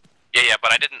 Yeah,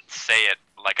 but I didn't say it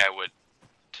like I would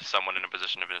to someone in a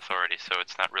position of authority, so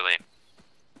it's not really,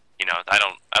 you know, I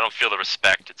don't feel the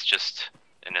respect. It's just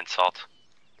an insult.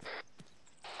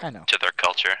 I know. To their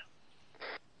culture.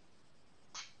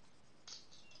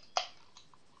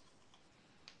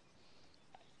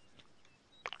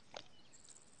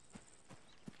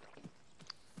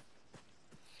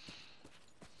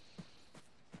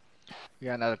 We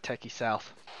got another techie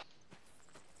south.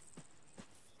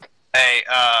 Hey,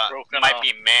 Broken might off.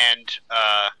 be manned,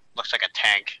 looks like a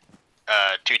tank.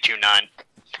 229.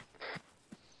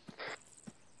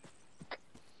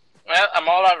 Well, I'm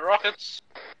all out of rockets.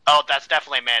 Oh, that's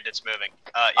definitely manned, it's moving.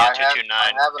 Yeah, I have 229,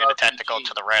 an and a RPG. tactical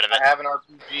to the right of it. I have an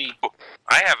RPG.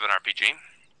 I have an RPG.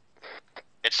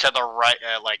 It's to the right,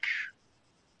 like,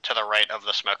 to the right of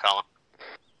the smoke column.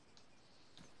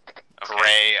 Okay.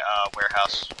 Gray,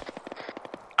 warehouse.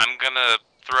 I'm gonna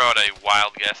throw out a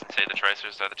wild guess and say the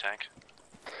tracers are the tank.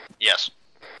 Yes.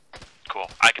 Cool.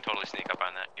 I can totally sneak up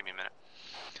on that. Give me a minute.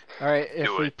 Alright, if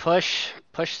Do we it. push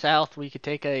south, we could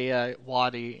take a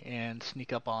wadi and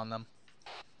sneak up on them.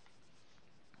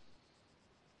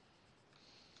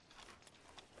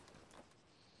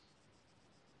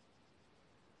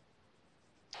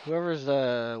 Whoever's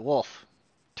Wolf,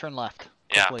 turn left.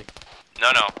 Yeah. Quickly.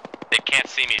 No. They can't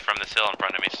see me from this hill in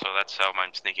front of me, so that's how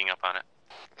I'm sneaking up on it.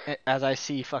 As I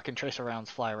see fucking tracer rounds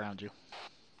fly around you.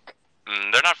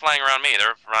 They're not flying around me.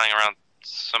 They're flying around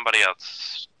somebody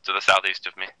else to the southeast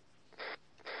of me.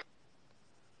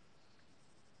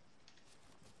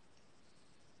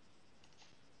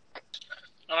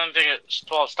 I don't think it's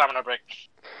 12 stamina break.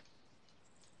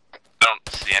 I don't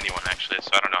see anyone actually, so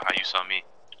I don't know how you saw me.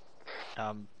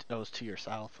 That was to your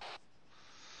south.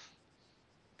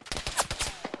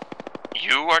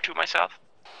 You are to my south?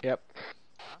 Yep.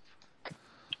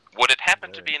 Would it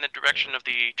happen to be in the direction of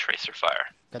the tracer fire?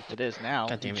 It is now.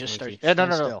 God damn You it, just Nikki. started. No,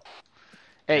 no, Stand no. still.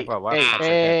 Hey, Well, wow, hey, that's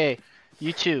hey, okay.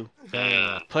 you two.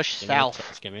 Push Give me a south.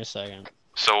 just give me a second.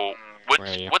 So, Where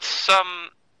are you? would some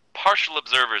partial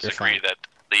observers You're agree fine. that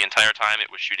the entire time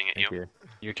it was shooting at you? Thank you.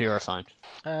 You two are fine.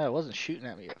 It wasn't shooting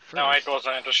at me at first. No, it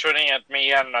wasn't. It was shooting at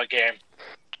me and the game.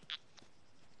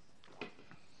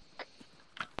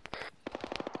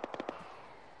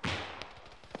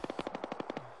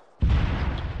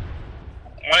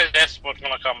 When is this what's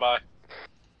gonna come by?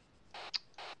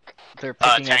 They're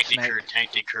picking up tank snake. decrew,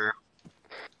 tank decrew.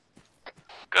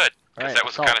 Good, because Alright, that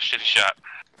was a assault. kind of shitty shot.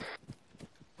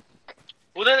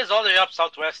 Who that is all the way up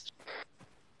southwest?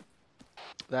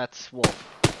 That's Wolf.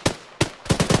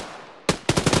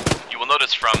 You will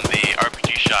notice from the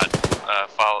RPG shot,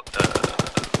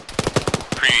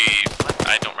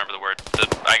 I don't remember the word.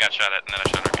 I got shot at and then I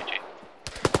shot an RPG.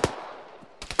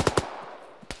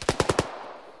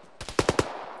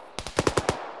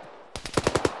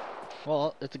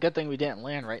 Well, it's a good thing we didn't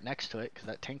land right next to it, because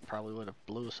that tank probably would have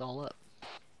blew us all up.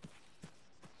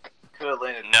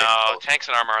 No, tanks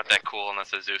and armor aren't that cool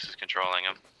unless the Zeus is controlling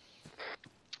them.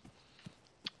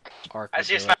 Arc I would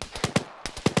see a do sniper. it.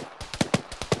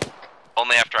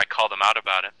 Only after I call them out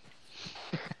about it.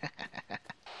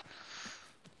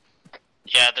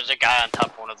 Yeah, there's a guy on top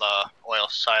of one of the oil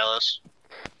silos.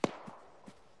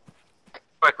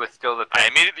 Quick with still the I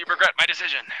immediately regret my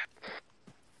decision.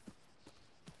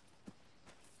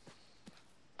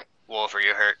 Wolf, are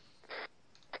you hurt?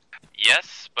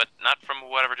 Yes, but not from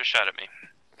whatever just shot at me.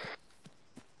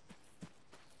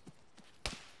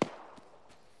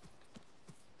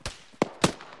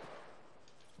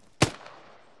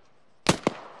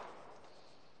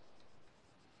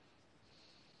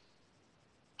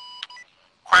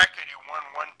 Quack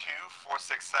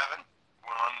 8112467. We're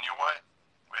on your way.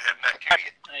 We're heading that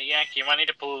Cutie. Yankee, you might need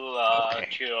to pull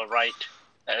to your right.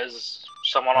 There's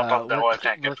someone on top of the oil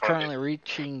tank in We're front of currently you.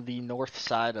 reaching the north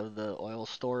side of the oil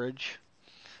storage,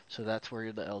 so that's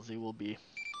where the LZ will be.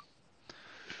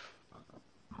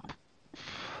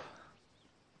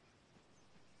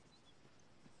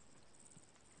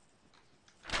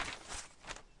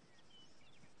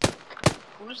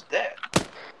 Who's that?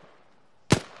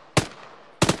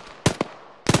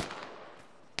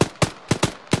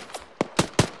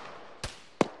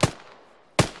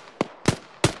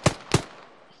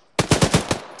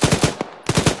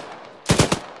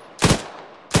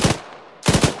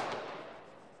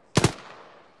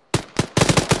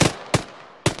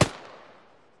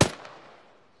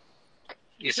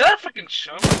 Is that a freaking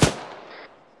show?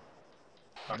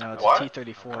 No, it's What? a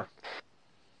T-34.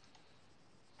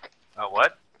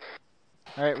 What?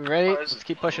 Alright, we ready? Let's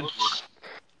keep pushing.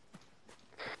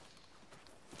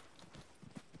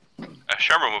 A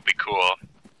Sherman would be cool.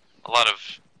 A lot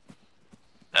of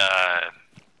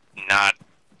not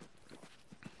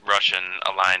Russian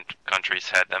aligned countries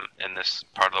had them in this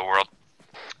part of the world.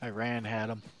 Iran had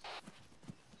them.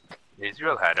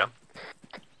 Israel had them.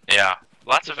 Yeah,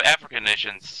 lots of African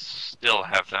nations still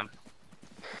have them.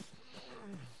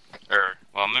 Or,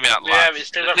 well, maybe not lots. Yeah, we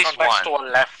still at have least contacts one. to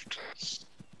our left.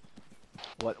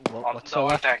 What's the oil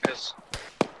left? tankers.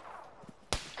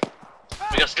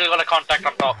 We are still got a contact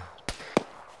on top.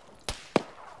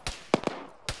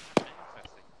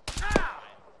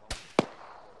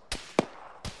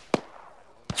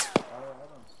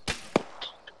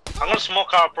 I'm gonna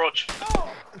smoke our approach.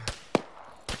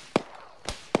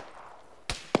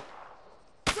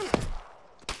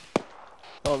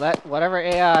 Oh, that whatever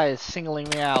AI is singling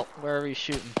me out wherever he's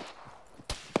shooting.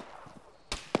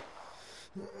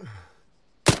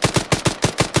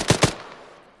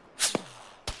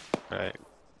 Right.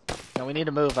 No, we need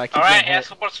to move. I keep Alright, getting air hit.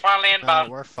 support's finally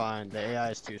inbound. We're fine. The AI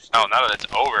is too Oh, now that it's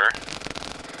over.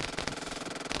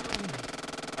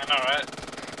 I know, right?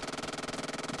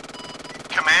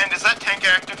 Command, is that tank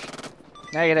active?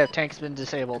 Negative. Tank's been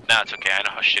disabled. No, it's okay. I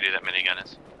know how shitty that minigun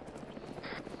is.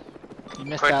 You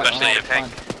missed out on all Especially the if fun.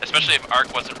 especially if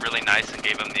Ark wasn't really nice and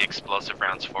gave him the explosive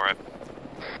rounds for it.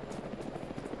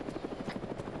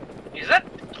 Is that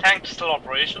tank still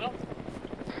operational?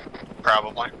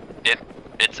 Probably.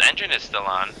 Its engine is still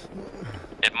on.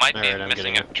 It might be Alright, I'm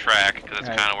missing getting a track because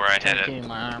that's kind of where I hit Tank it. in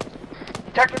my arm.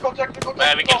 Technical. We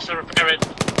can still repair it.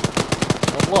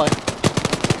 Oh boy.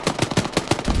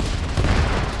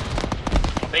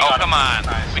 come on.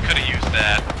 Nice. We could have used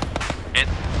that.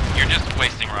 You're just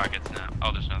wasting rockets now.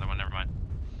 Oh, there's another one. Never mind.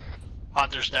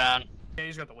 Hunter's down. Yeah,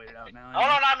 he's got to wait it out now. Hold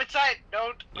on, I'm inside.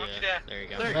 Don't you dare. There you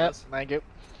go. There he Yep, goes. thank you.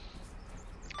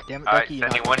 Damn it, Alright, Ducky,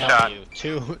 sending you one knocked shot. me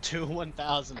out. Two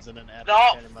 1000s and an F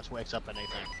No. pretty much wakes up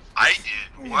anything. I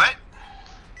did. What?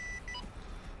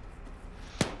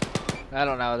 I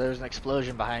don't know, there was an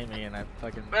explosion behind me and I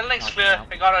fucking... Building's knocked me clear. out.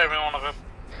 I got every one of them.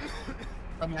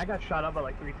 I mean, I got shot up by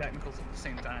like 3 technicals at the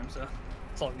same time, so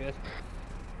it's all good.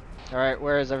 Alright,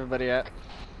 where is everybody at?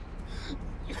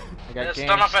 I got There's Game,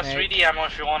 ton of Snake, S3D ammo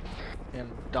if you want. and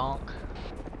Donk.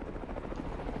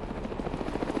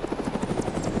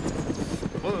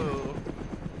 Whoa.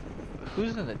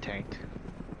 Who's in the tank?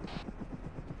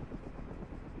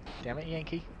 Damn it,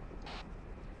 Yankee.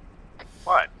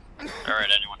 What? Alright,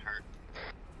 anyone hurt?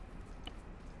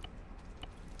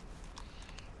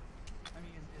 I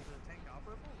mean, is the tank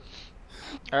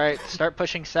operable? Alright, start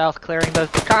pushing south, clearing the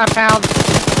compound!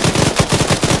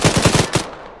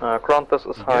 Qantas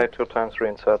is high, 2 times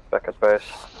reinsert, back at base.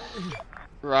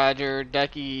 Roger,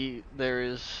 Ducky, there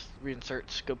is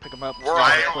reinserts, go pick them up. We're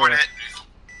on it.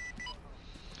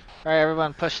 Alright,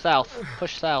 everyone, push south.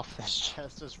 Push south. This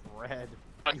chest is red.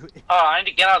 Oh, I need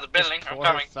to get out of the building. I'm Poor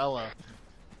coming. fella.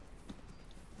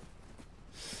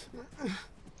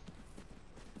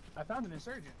 I found an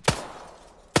insurgent.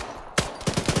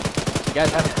 You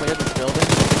guys haven't cleared this building?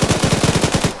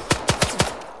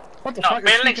 What the No, fuck?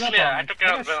 building's clear. I took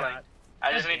care of the building.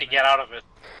 I just need to get out of it.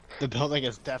 The building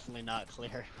is definitely not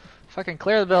clear. Fucking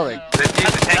clear the building.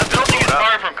 That building is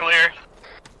far from clear.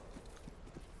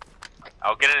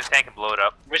 I'll get in the tank and blow it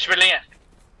up. Which building?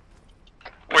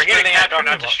 We're here to capture,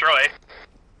 not destroy.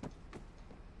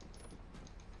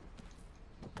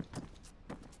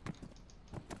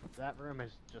 That room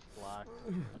is just blocked.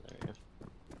 Oh, there you go.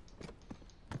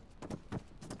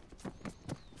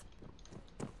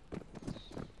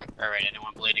 Alright,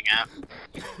 anyone bleeding out?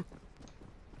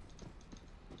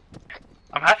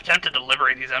 I'm half tempted to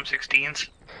liberate these M16s.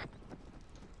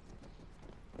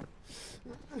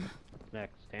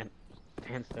 Next, stand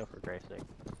still for Christ's sake.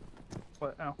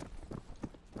 What? Oh.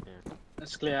 Yeah.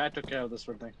 It's clear, I took care of this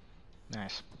one thing.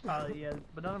 Nice. Yeah,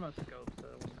 but none of them have scopes, so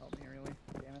it wouldn't help me really.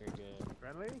 Damn it. You're good.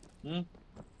 Friendly?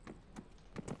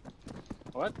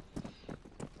 What?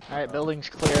 Alright, building's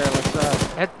clear,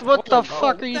 what the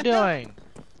fuck are you doing?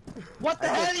 What the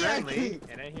hell, Yankee?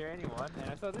 I didn't hear anyone,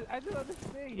 and I saw this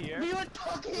thing here. We were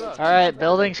talking! Alright,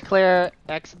 building's clear,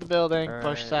 exit the building,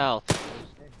 push Alright. south.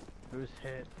 Who's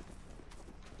hit?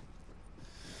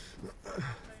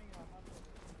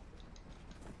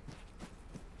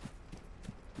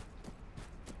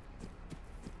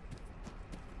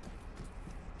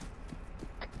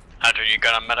 Hunter, you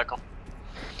got on medical?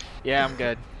 Yeah, I'm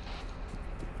good.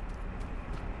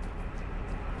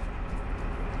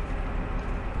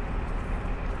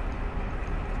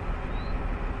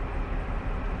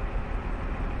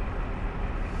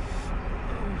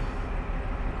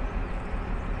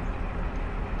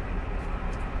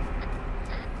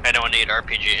 Anyone need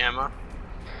RPG ammo?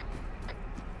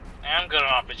 I'm good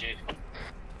on RPG.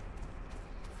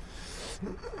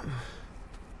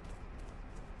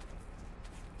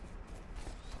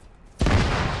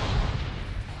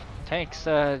 Tank's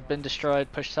been destroyed,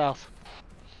 push south.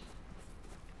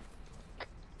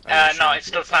 No, it's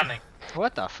still standing.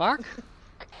 What the fuck?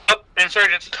 Oh,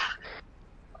 insurgents.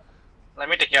 Let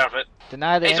me take care of it.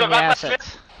 Deny the Hey, so enemy about my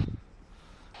assets.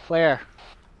 Flare.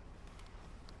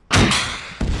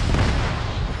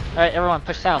 Alright, everyone,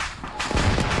 push south.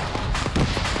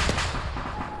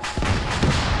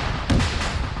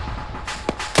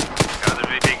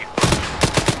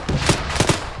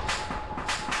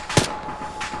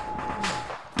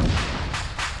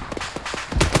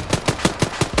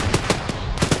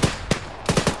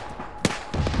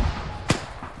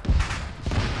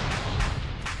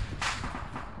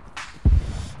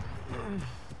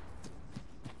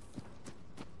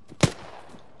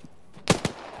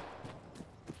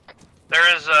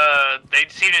 There is, they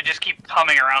seem to just keep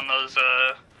coming around those,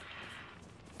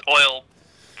 oil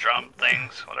drum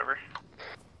things, whatever.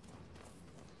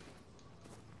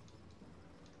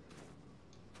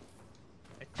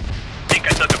 I think I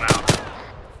took him out.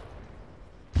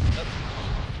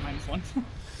 -1.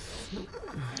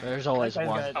 There's always That guy's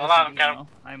one. got Hold on, SCP I'm ammo.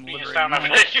 I'm Being liberating found that. over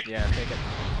there. Yeah, take it.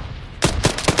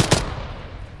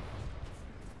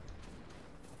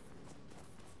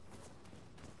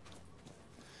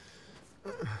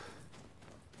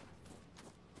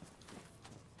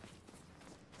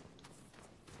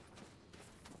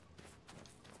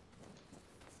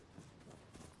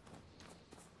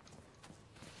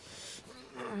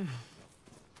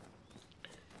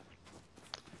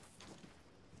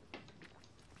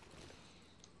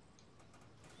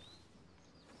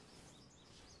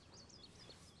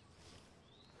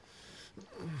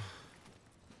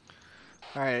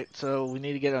 Alright, so we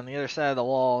need to get on the other side of the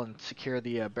wall and secure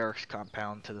the barracks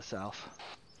compound to the south.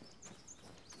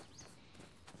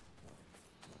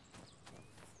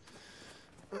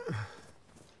 Do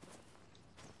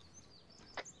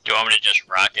you want me to just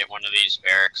rocket one of these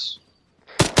barracks?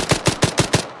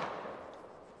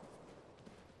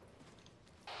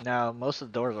 No, most of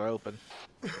the doors are open.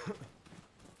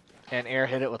 And air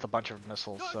hit it with a bunch of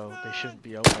missiles, so they shouldn't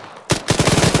be open.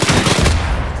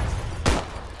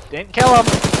 Didn't kill him!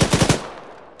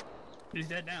 He's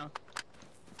dead now.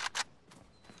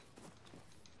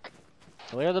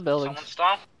 Clear the building. Someone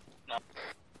storm? No.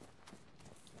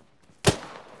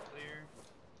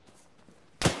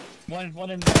 Clear.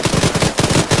 One in.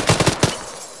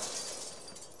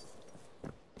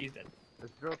 He's dead.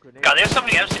 God, they have so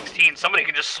many M16. Somebody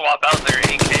can just swap out their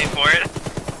AK for it.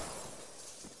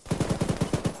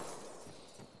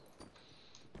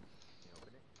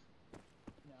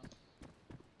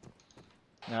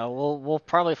 No, we'll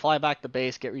probably fly back to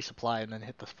base, get resupply, and then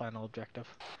hit the final objective.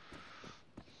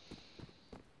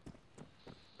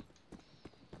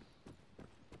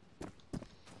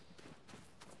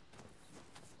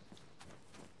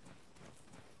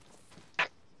 I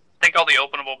think all the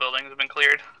openable buildings have been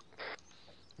cleared.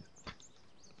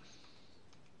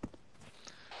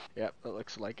 Yep, that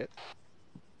looks like it.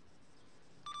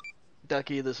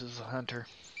 Ducky, this is a hunter.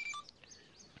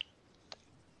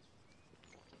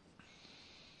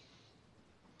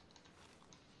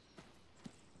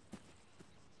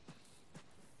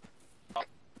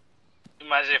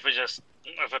 Imagine if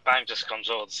if a tank just comes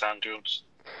over the sand dunes.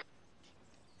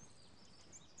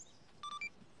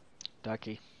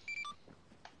 Ducky.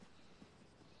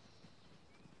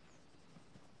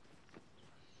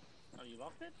 Oh, you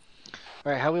locked it?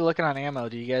 Alright, how are we looking on ammo?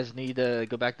 Do you guys need to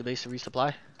go back to base to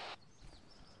resupply?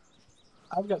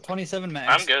 I've got 27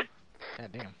 mags. I'm good. God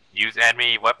damn. Use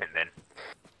enemy weapon then.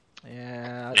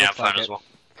 Yeah, Yeah, I'm fine as well.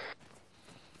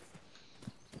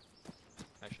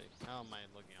 Actually, how am I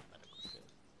looking on medical shit?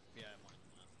 Yeah,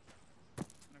 I'm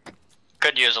on.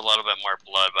 Could use a little bit more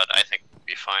blood, but I think we'll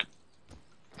be fine.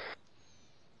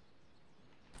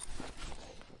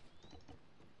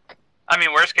 I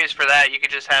mean, worst case for that, you could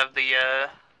just have the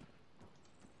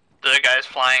guys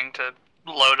flying to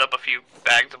load up a few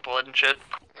bags of blood and shit.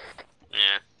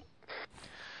 Yeah.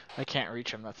 I can't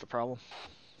reach him, that's the problem.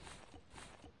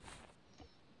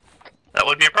 That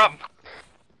would be a problem.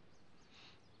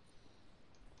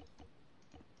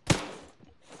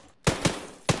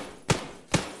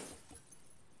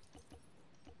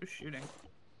 Who's shooting?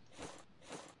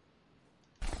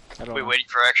 I don't We know. waiting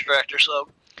for extractor sub?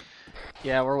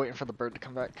 Yeah, we're waiting for the bird to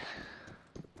come back.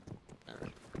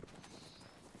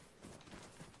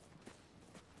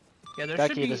 Yeah, there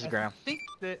Ducky, should be. this is Graham.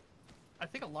 I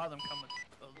think a lot of them come with.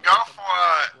 Go for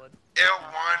L1. We're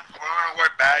on our way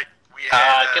back. We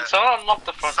had Can someone unlock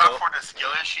the front door? for the skill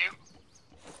issue.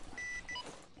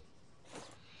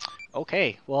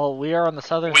 Okay, well, we are on the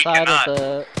southern We side cannot. of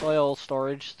the oil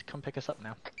storage. Come pick us up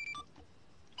now.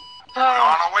 We're on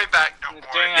our way back. Don't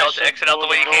worry. You have to exit out the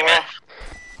way you came in.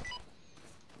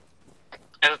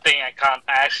 And the thing, I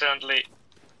accidentally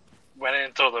went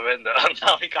in through the window and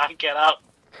now we can't get out.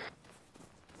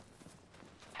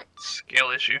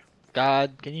 Skill issue.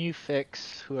 God, can you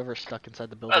fix whoever's stuck inside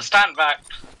the building? Stand back.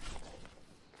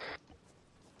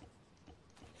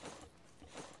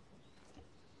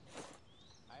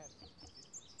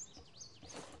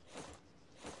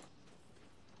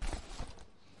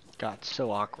 God,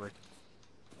 so awkward.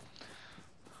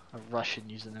 A Russian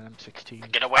using an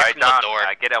M16. Get away from the door.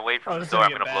 Get away from Oh, the this is door.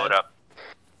 I'm gonna gonna get blow it bad. up.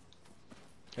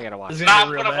 I gotta watch. This it. is Nah, gonna I'm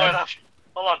be real gonna blow it bad. up.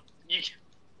 Hold on.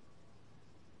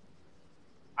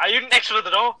 Are you next to the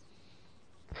door?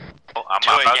 Oh, I'm Do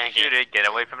it, about to Yankee. shoot it. Get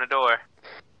away from the door.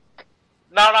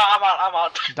 No, I'm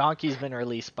out. Donkey's been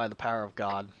released by the power of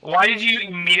God. Why did you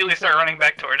immediately start running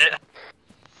back toward it?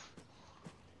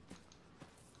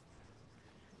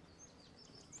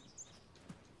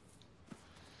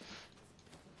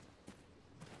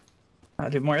 I'll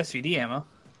do more SVD ammo.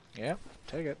 Yeah,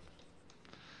 take it.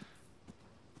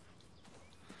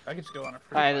 I could just go on a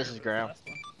free Hi, fire this is for Graham. the last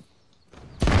one.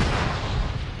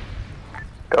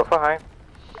 Go for high.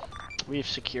 We've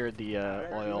secured the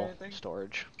oil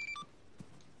storage.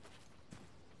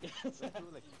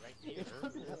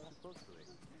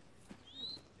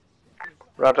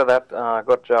 Roger that.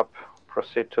 Good job.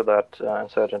 Proceed to that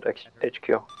insurgent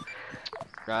HQ.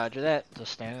 Roger that.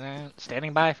 Just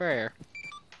standing by for air.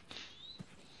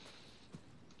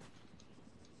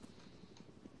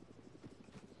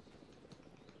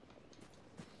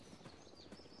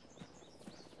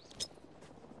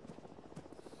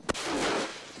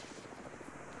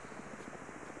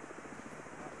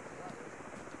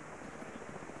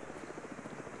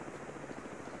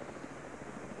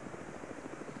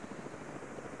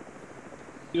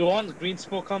 You want green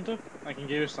smoke, Hunter? I can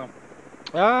give you some.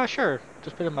 Sure.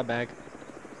 Just put it in my bag.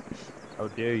 How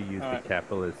dare you use the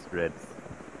capitalist reds?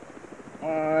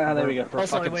 There we go. For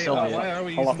fucking Soviet. Why are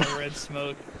we using the red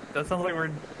smoke? That sounds like we're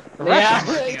Yeah,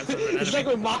 marking us as an it's like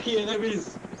enemy. we're mocking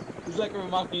enemies. It's like we're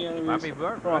mocking enemies. Mommy,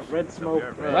 we're Come on, red Russians, so smoke.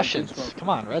 we're green Russians. smoke. Come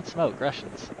on, red smoke.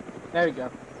 Russians. There we go.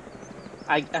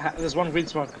 There's one green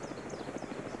smoke.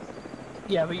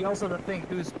 Yeah, but you also have to think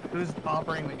who's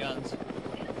operating the guns.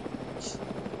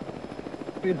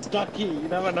 It's Ducky. You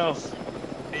never know.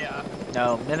 Yeah.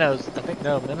 No, Minnow's. I think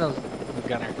Minnow's the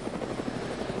gunner.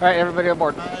 All right, everybody on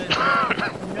board. No, Duck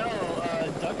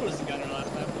was the gunner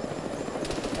last time.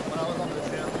 When I was on the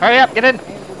ship. Hurry up, get in.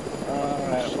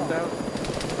 Alright, what the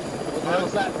hell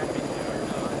is that?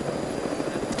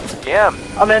 Yeah.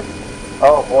 I'm in.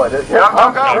 Oh boy, this Go.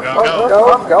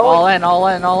 All in, all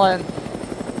in, all in.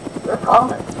 They're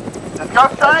coming. Let's go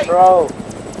straight. Bro.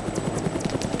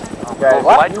 Guys,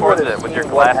 Fly you towards would've it with seen your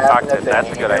what glass happened cockpit. at the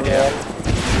That's a good hangar, idea. man.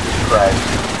 Right.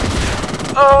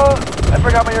 Oh, I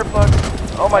forgot my earplugs.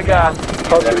 Oh my god. You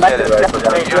did it.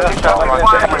 You shot the wrong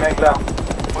thing.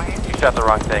 You shot the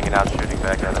wrong thing and now it's shooting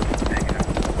back at him.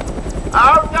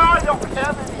 Oh no, I don't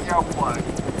have any earplugs.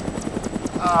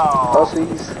 Oh.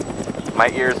 Pussies. My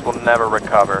ears will never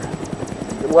recover.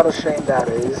 What a shame that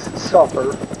is.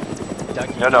 Suffer.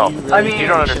 No. Really I mean, you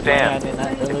don't should land understand. in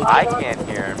that If I can't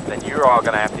hear him, then you're all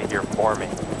gonna have to hear for me.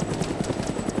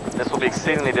 This will be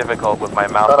exceedingly difficult with my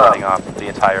mouth running off the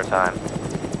entire time.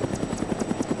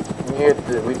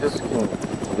 We just can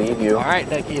leave you. Alright,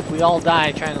 Ducky, if we all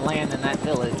die trying to land in that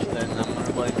village, then I'm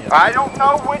gonna blame you. I don't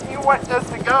know when you want us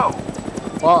to go.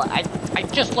 Well, I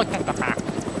just looked at the map.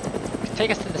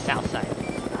 Take us to the south side.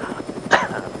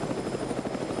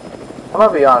 I'm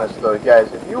gonna be honest though,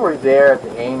 guys. If you were there at the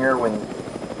hangar when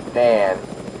Dan,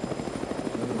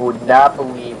 you would not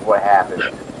believe what happened.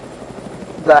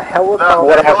 The helicopter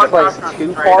what was placed helicopter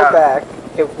too straight far up. back.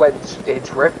 It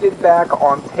drifted back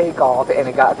on takeoff, and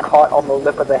it got caught on the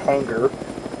lip of the hangar.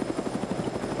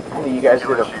 And you guys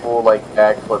did a full like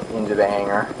backflip into the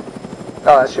hangar.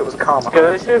 Oh, that shit was comical.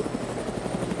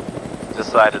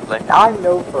 Decidedly. I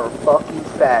know for a fucking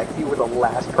fact you were the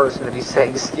last person to be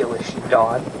saying skill issue,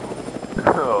 Don.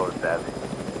 Oh, Debbie.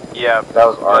 Yeah, that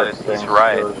was but Art's he's thing,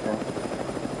 right.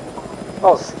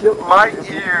 Oh, skill. My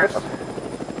ears.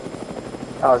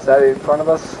 Oh, is that in front of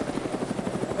us?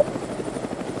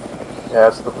 Yeah,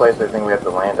 that's the place I think we have to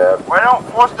land at. We don't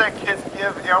force that kids to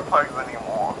give earplugs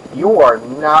anymore. You are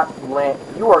not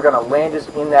You are gonna land us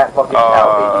in that fucking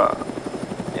tower, baby.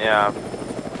 Yeah.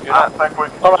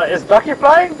 Hold on, is Ducky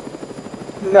flying?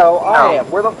 No, I am.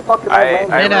 Where the fuck am I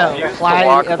landing? No, refuse to fly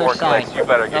walk the other for side. clicks. You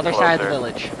better The get other side of the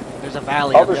closer. village. There's a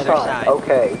valley on the other side.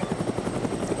 Okay.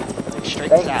 Straight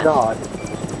Thank south. God.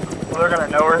 They're gonna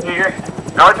know we're here.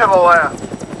 Go to the left.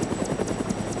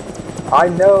 I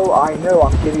know. I'm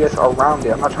getting us around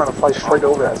it. I'm not trying to fly straight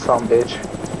over that son of a bitch.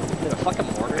 Did a fucking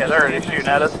mortar? Yeah, they're already shooting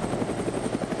at us.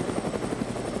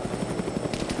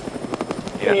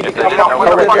 Yeah, if they come didn't up know with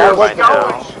we were the here by gas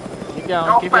now, Keep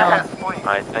going, keep going.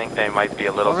 I think they might be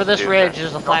a little Over this stupid. ridge,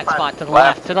 there's a flat spot to the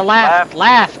Left. left. To the left.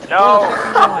 Left. No,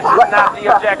 that's not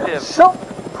the objective. So,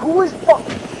 who is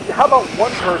fucking? How about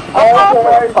one person? Oh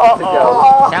boy, to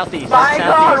go. Southeast. My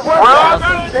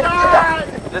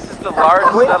Southeast. This is the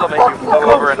largest settlement you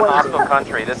flew over in hostile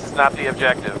country. This is not the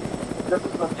objective.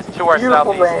 It's to our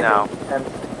southeast now.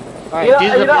 Alright,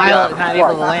 due to the pilot not able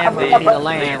to land where we need to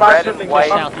land. The red and white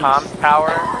comms tower,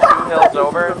 2 hills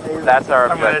over, that's our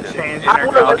objective.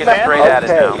 Looking straight at it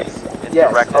now. It's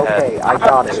direct ahead. Okay, I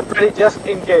got it. Just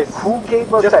in case. Who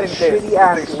gave us that shitty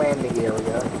ass landing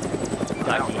area?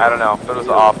 I don't know, but it was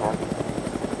awful.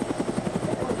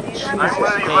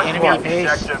 Okay, enemy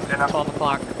base, 12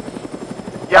 o'clock.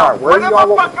 Yeah, where are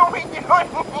y'all?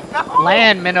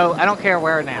 Land, Minnow. I don't care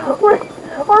where now.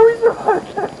 Are we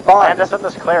surviving? Land us in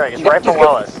this clearing. It's right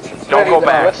below us. Don't go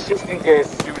back. Just in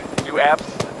case. You abs.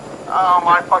 Oh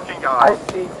my fucking god. I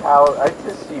see how. I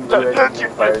just see UAV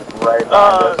fires right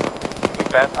behind us.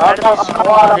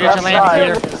 Here's your land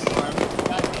clear.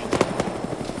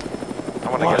 I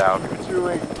want to get out.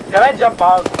 Can I jump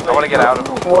out? I want to get out of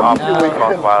Moss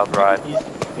Wild Ride. He's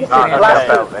Jump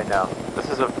out right now. This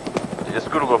is a... Just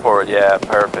scoot a little forward. Yeah,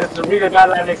 perfect. It's a really bad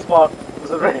landing spot. It's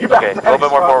a really bad Okay, a little bit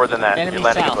more forward than that. Enemy You're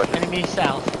landing south. good. Enemy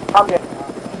south. Okay.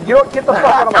 You don't get the fuck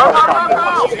out of my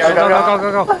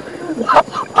helicopter. Go.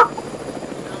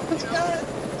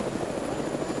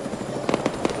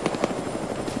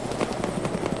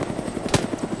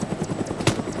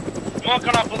 Look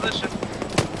on our position.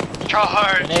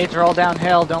 Charge. Grenades roll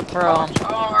downhill. Don't throw them.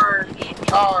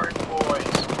 Charge, boys.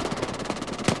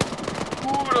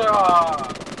 Hoorah!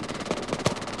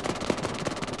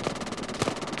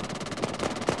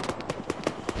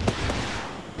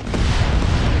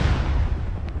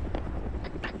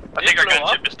 I think our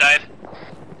gunship just died.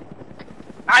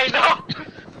 I know!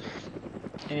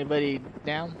 Anybody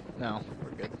down? No,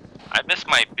 we're good. I missed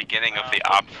my beginning of the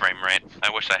op frame rate. I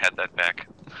wish I had that back.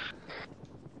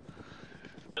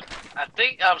 I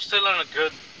think I'm still on a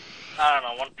good, I don't know,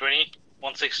 120,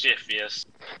 160 FPS.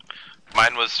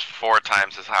 Mine was 4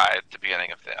 times as high at the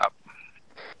beginning of the op.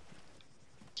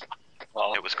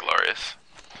 Well, it was glorious.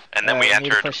 And then we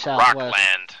entered Rockland.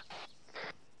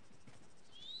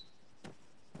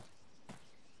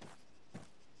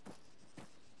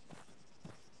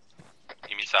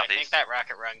 You mean southeast? I think that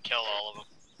rocket run killed all of them.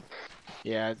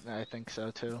 Yeah, I think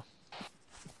so too.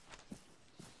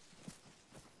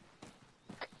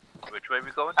 Which way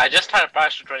we going? I just had a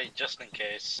parachute ready just in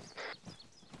case.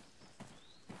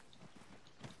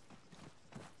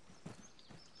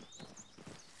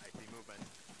 I see movement.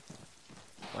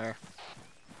 Where?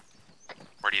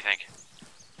 Where do you think?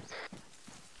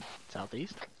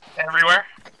 Southeast? Everywhere?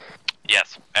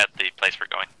 Yes, at the place we're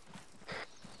going.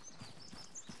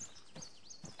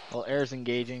 Well, air's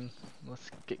engaging. Let's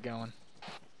get going.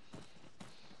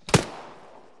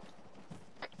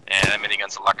 Yeah, that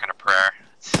minigun's a luck and a prayer.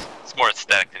 It's more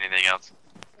aesthetic than anything else.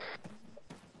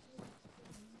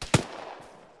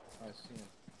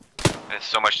 There's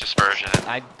so much dispersion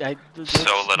and there's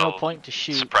so little no point to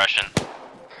shoot. suppression.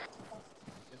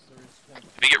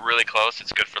 If you get really close,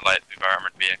 it's good for light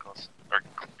armored vehicles. Or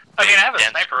I mean, I have a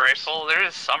dense sniper groups. rifle. There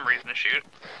is some reason to shoot.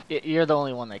 You're the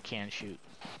only one that can shoot.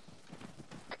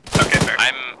 Okay, fair.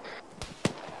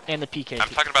 And the PK. I'm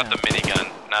talking about the minigun,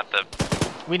 not the.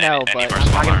 We know, any but of our I'm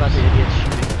small talking about arms. the idiots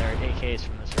shooting their AKs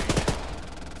from this range.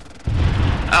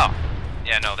 Oh,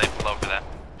 yeah, no, they blow for that.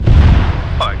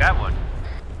 Oh, I got one.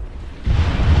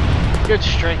 Good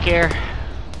strike air.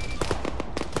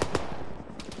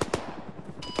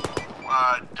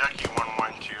 Ducky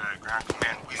 112 ground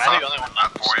command. We Am I the only one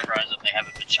not surprised that they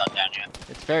haven't been shut down yet?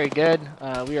 It's very good.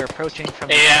 We are approaching from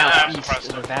the I'm southeast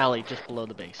in the valley just below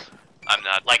the base. I'm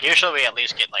not. Like, usually we at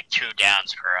least get like 2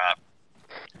 downs per up.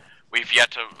 We've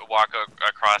yet to walk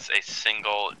across a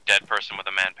single dead person with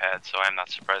a man pad, so I'm not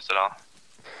surprised at all.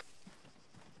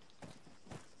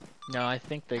 No, I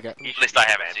think they got. At least I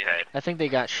haven't seen it. I think they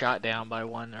got shot down by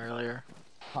one earlier.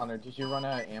 Connor, did you run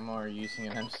out of ammo or are you using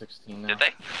an M16 now? Did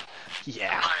they?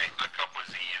 Yeah. A couple of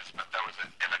Z's, but that was in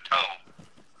a tow.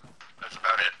 That's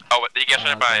about it. Oh, you get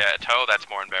shot by a toe? That's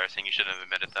more embarrassing. You shouldn't have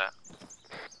admitted that.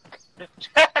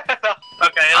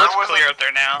 Okay, it looks clear up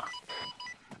there now.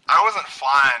 I wasn't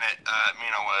flying it,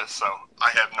 Mina was, so I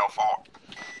have no fault.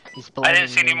 I didn't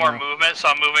see any more movement, so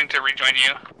I'm moving to rejoin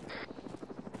you.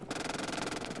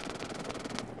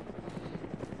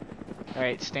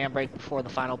 Alright, stand break before the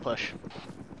final push.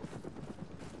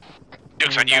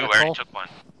 Jokes on you, I already took one.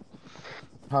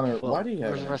 Connor, Well, why do you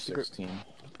have where's an the rest of the M16?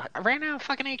 I ran out of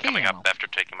fucking AK Coming ammo. up after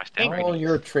taking my stand. Oh,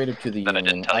 you're a traitor to the That I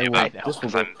Union. didn't tell you will, about. this will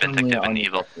Because go I'm permanently vindictive and on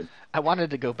evil. record. I wanted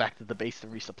to go back to the base to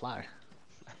resupply.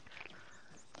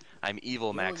 I'm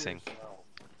evil maxing.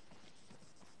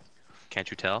 Can't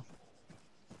you tell?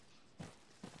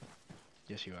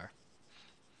 Yes, you are.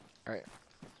 Alright.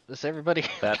 This everybody?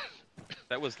 That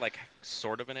was like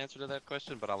sort of an answer to that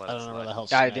question, but I'll let I it don't know slide. where the hell I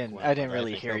Snack didn't went, but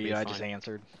really think hear he'll be you, I fine. just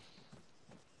answered.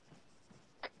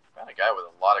 Got a guy with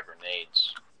a lot of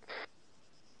grenades.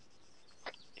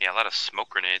 Yeah, a lot of smoke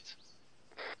grenades.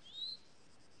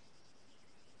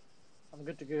 I'm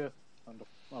good to go.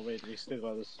 Oh wait, we still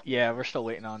got this. Yeah, we're still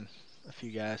waiting on a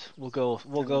few guys. We'll go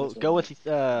minutes go with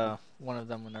one of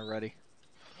them when they're ready.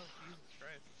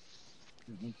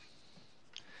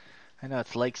 I know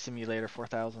it's Lake Simulator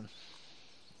 4000.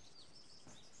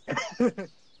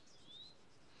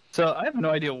 So I have no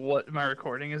idea what my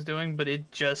recording is doing, but the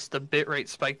bitrate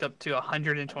spiked up to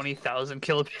 120,000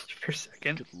 kilobits per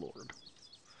second. Good lord.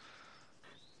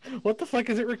 What the fuck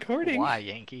is it recording? Why,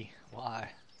 Yankee? Why?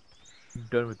 I'm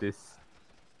done with this.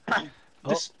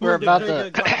 Oh, we're about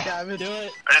to. I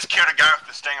just killed a guy with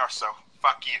the stinger, so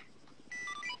fuck you.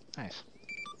 Nice.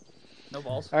 No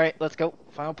balls. All right, let's go.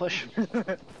 Final push. Nah,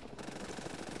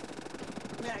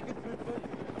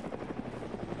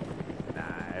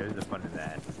 it was the fun of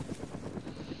that.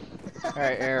 All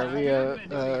right, Air. We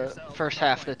first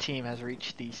half of the team has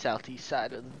reached the southeast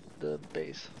side of the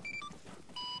base.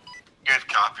 Good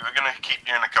copy. We're gonna keep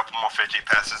doing a couple more 50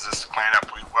 passes just to clean up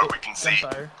what we can see.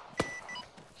 Yeah,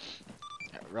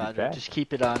 Roger. Okay. Just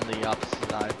keep it on the opposite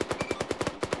side.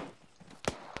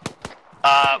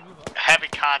 Heavy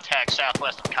contact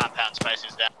southwest of compound,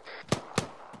 spices down.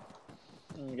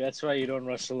 That's why you don't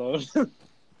rush alone.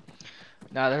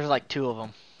 No, there's like 2 of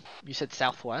them. You said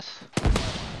southwest?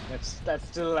 That's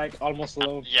still like almost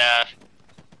alone. Yeah,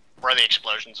 where the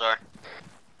explosions are.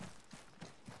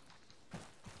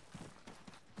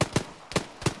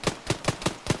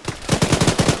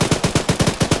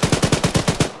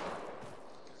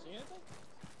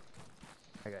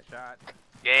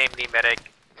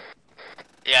 medic.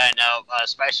 Yeah, I know.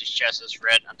 Spicy's chest is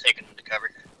red. I'm taking him to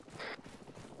cover.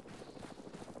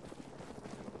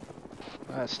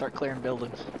 Start clearing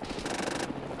buildings.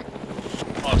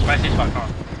 Oh, Spicy's fucked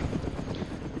on.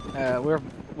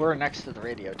 We're next to the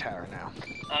radio tower now.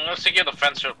 I'm gonna secure the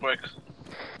fence real quick.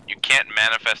 You can't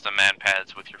manifest a man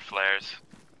pads with your flares.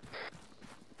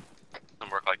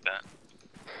 Doesn't work like that.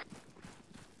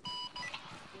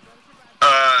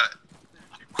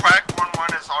 Quack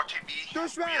 1-1 is RTB.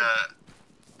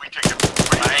 We take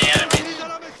it.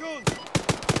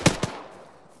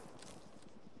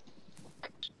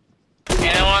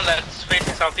 Anyone that's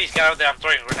facing southeast, get out there. I'm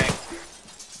throwing a grenade.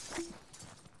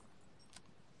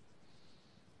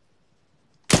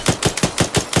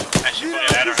 Actually, put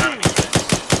it at or how many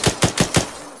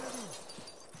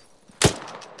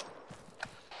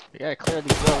We gotta clear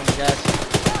these buildings,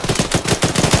 guys.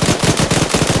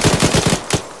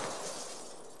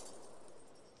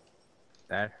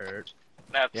 That hurt.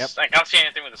 That's, Yep. I can't see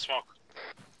anything with the smoke.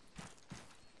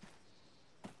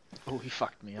 Oh, he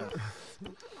fucked me up.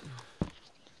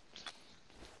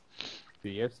 Do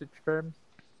you have stitch firm?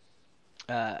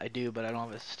 I do, but I don't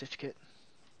have a stitch kit.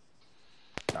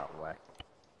 Oh, whack.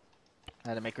 I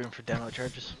had to make room for demo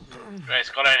charges. Guys,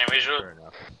 got any visual? Fair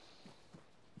enough.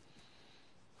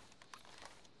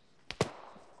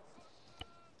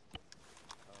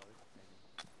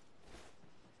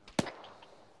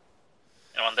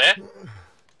 Anyone there?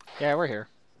 Yeah, we're here.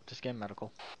 Just getting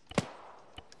medical.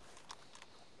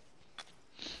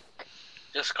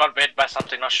 Just got bit by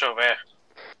something, not sure where.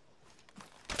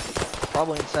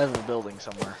 Probably inside of the building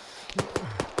somewhere.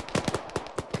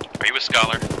 Are you a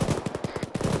scholar?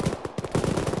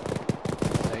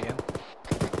 Say again?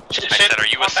 Shit, I said, are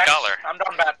you a Contacts. scholar? I'm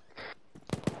down bad.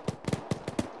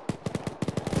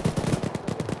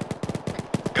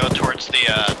 Go towards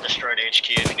the destroyed HQ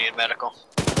if you need medical.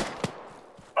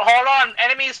 Hold on,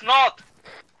 enemies north!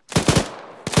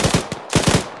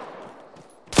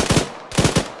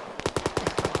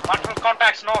 Multiple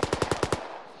contacts north.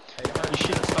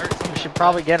 We should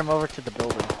probably get him over to the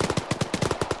building.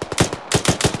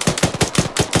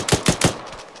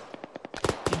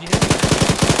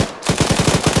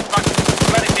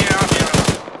 Medic here, out here.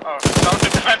 Oh, don't do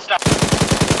defense now.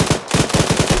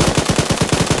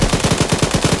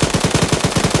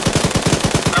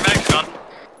 Our medic's gone.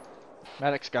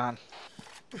 Medic's gone.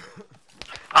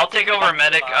 I'll take over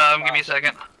medic. Give me a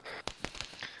second.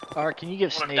 Alright, can you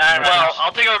give Snake Well,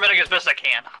 I'll take over medic as best I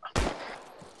can.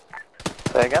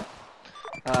 Say again?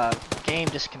 Game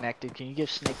disconnected. Can you give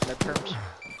Snake med terms?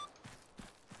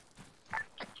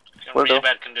 It's gonna be a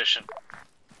bad condition.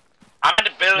 I'm in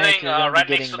the building, Snake, you're gonna be right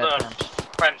next getting to the med terms.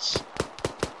 fence.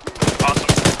 Awesome.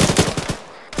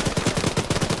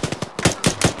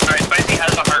 Alright, Spicy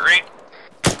has a heart rate.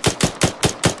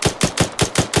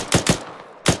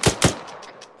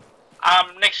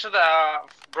 I'm next to the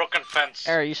broken fence.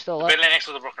 Are you still The up? building next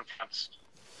to the broken fence.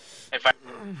 If I...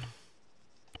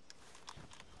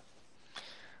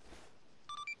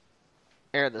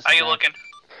 Air this. How you guy. looking?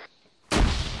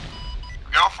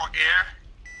 Go for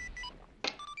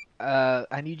air.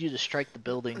 I need you to strike the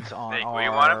buildings on Snake, where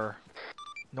you want our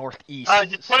northeast.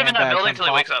 Just put him in that Sandbags building on till he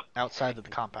top, wakes up. Outside of the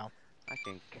compound. I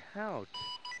can count.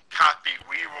 Copy.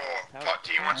 We will talk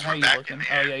to you once How we're are you back looking? in the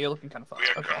Oh air. yeah, you're looking kind of fucked. We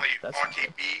are Okay, currently that's on not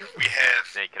good. TB. We have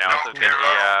They can also get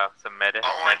some medical.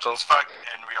 all engines fucked,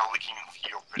 and we are leaking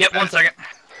fuel. pretty Yep, 1 bad. second.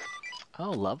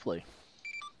 Oh, lovely.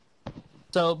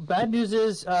 So bad news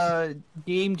is,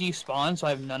 game despawned, so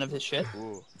I have none of his shit.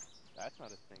 Ooh, that's not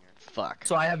a stinger. Fuck.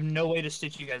 So I have no way to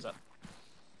stitch you guys up.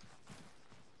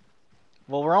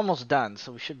 Well, we're almost done,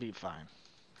 so we should be fine.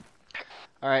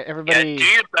 Alright, Yeah, everybody. do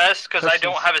your best, because I push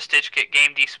don't this- have a stitch kit.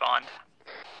 Game despawned.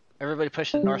 Everybody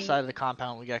push the north side of the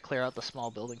compound. We gotta clear out the small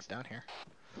buildings down here.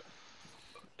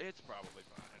 It's probably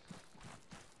fine.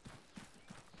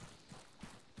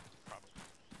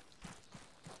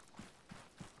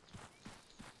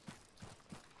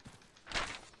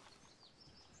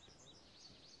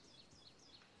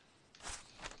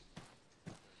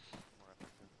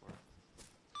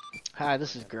 Hi,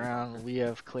 this is Ground. We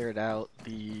have cleared out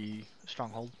the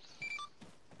stronghold.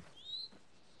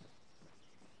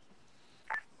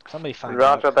 Somebody find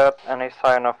Roger out. that. Any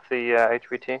sign of the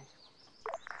HVT?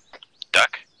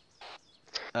 Duck?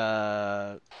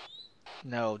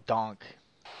 No, donk.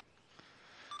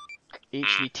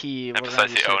 HVT, we're gonna Emphasize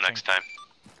be the O searching. next time.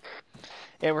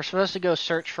 Yeah, we're supposed to go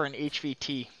search for an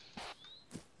HVT.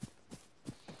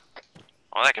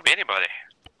 Well, that could be anybody.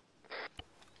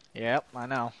 Yep, I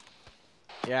know.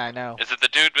 Yeah, I know. Is it the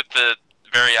dude with the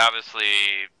very obviously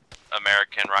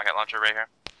American rocket launcher right here?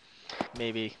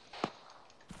 Maybe.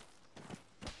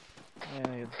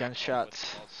 Yeah,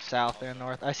 gunshots south and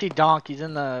north. I see Donk. He's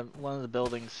in the one of the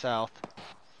buildings south.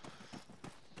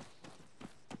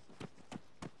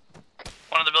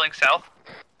 One of the buildings south?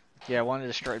 Yeah, one of the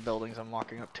destroyed buildings I'm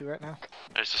walking up to right now.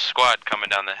 There's a squad coming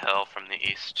down the hill from the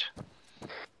east.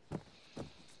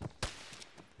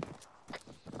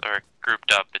 They're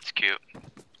grouped up, it's cute.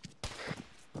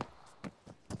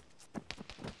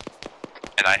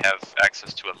 And I have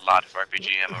access to a lot of RPG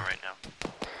ammo right now.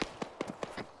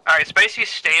 Alright, Spicy's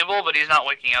stable, but he's not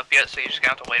waking up yet, so you're just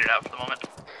gonna have to wait it out for the moment.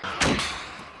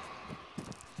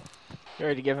 You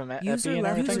ready to give him epi User and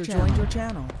left everything? user joined your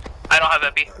channel. I don't have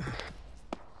epi.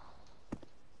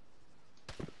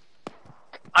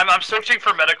 I'm searching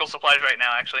for medical supplies right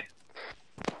now, actually.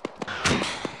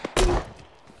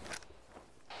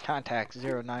 Contact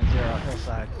 090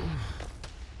 hillside.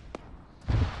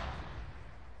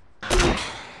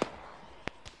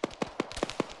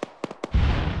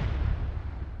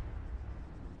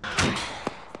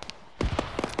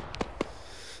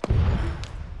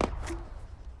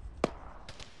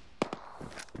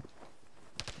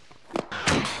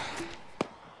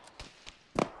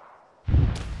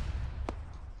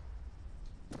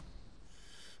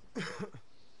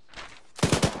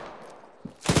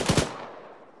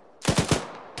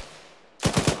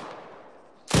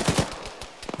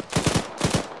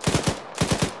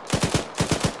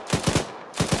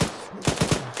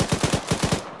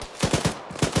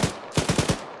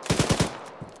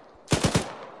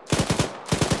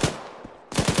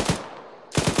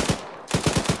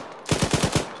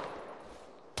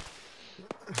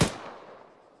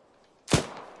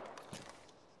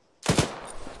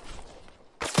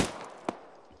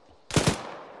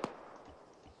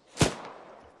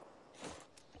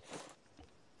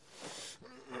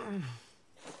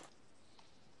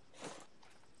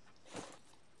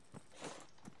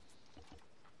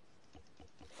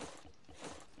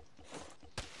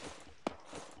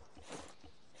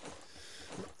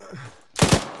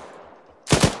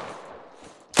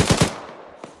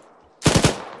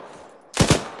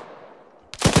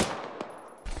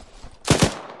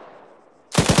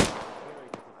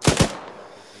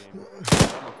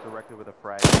 Almost directly with a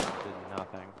frag, did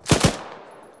nothing.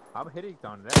 I'm hitting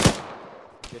on that.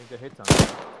 Getting good hits on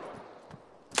it.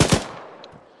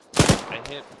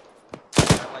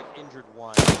 I like injured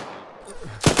one.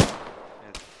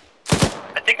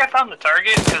 I think I found the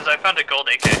target because I found a gold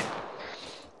AK.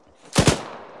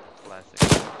 Classic.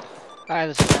 Alright,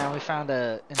 this is now we found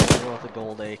a individual with a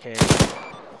gold AK.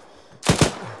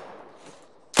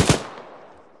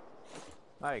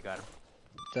 I got him.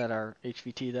 Is that our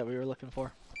HVT that we were looking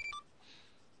for?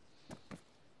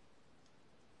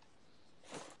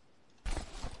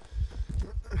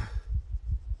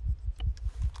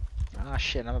 Ah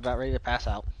shit, I'm about ready to pass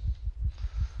out.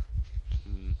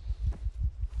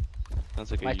 Sounds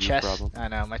like My a you chest, problem. I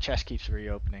know, my chest keeps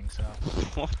reopening, so.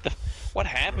 What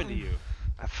happened to you?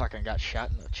 I fucking got shot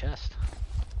in the chest.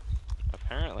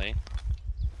 Apparently.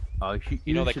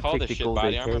 You know they call this shit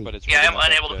body armor, but it's Yeah, really I'm not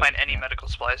that unable to good. find any medical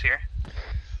supplies here.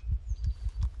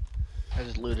 I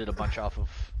just looted a bunch off of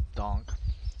Donk.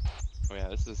 Oh yeah,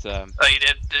 this is Oh, you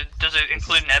did? Does it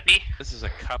include an epi? This is a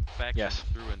cup faction Yes.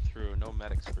 through and through. No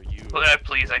medics for you.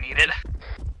 Please, I need it.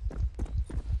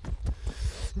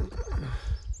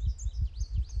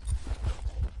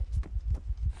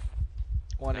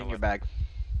 One in your bag.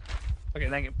 Okay,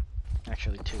 thank you.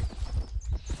 Actually, two.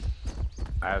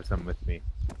 I have some with me.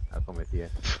 I'll come with you.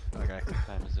 Okay. What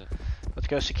time is it? Let's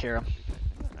go secure him.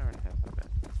 An hour and a half, not bad.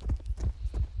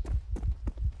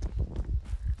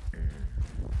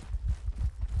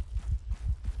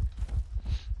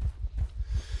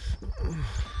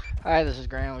 Hi, this is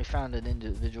Graham. We found an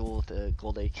individual with a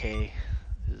gold AK.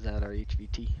 Is that our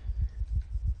HVT?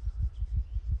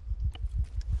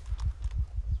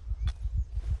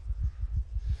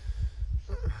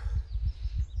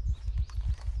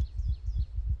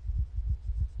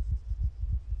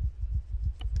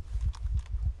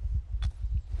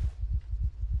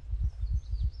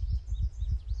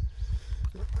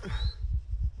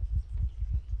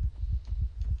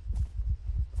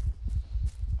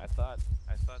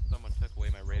 I thought someone took away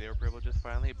my radio privileges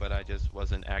finally, but I just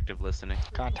wasn't active listening.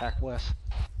 Contact West.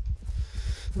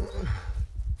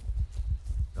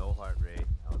 No heart rate.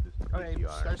 I'll just Okay,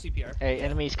 start CPR. Hey,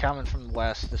 enemies coming from the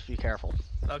west. Just be careful.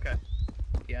 Okay.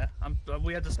 Yeah,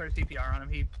 we had to start CPR on him.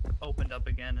 He opened up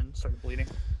again and started bleeding.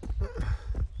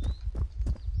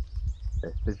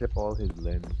 Stitch up all his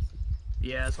limbs.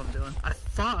 Yeah, that's what I'm doing. I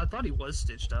thought he was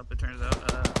stitched up. It turns out,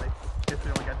 I guess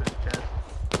we only got to his chest.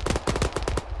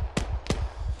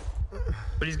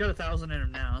 But he's got 1,000 in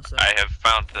him now, so. I have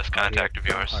found this contact of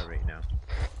yours. Heart rate now.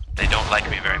 They don't like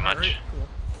me very much.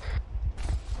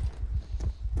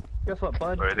 Guess what,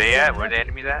 bud? Where are they at? Where are the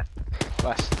enemies at?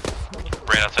 West.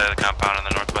 Right outside of the compound on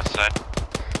the northwest side.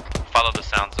 Follow the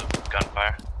sounds of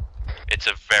gunfire. It's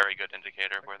a very good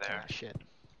indicator of where they are. Shit.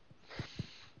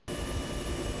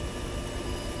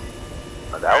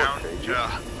 Oh, that was crazy.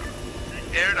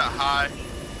 Air to high.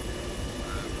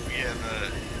 We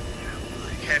have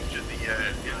captured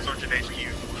the insurgent HQ,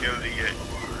 killed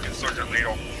the insurgent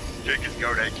leader, took his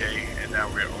gold AK, and now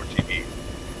we're at RTB.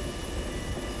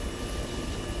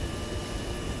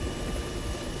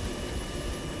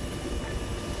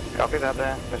 Copy that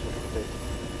there. Mission complete.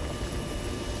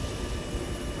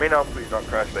 Reno, please don't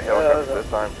crash the helicopter this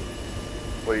time.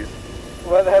 Please.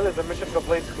 Where the hell is the mission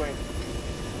complete screen?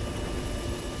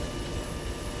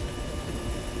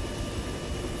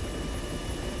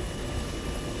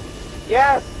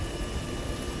 Yes!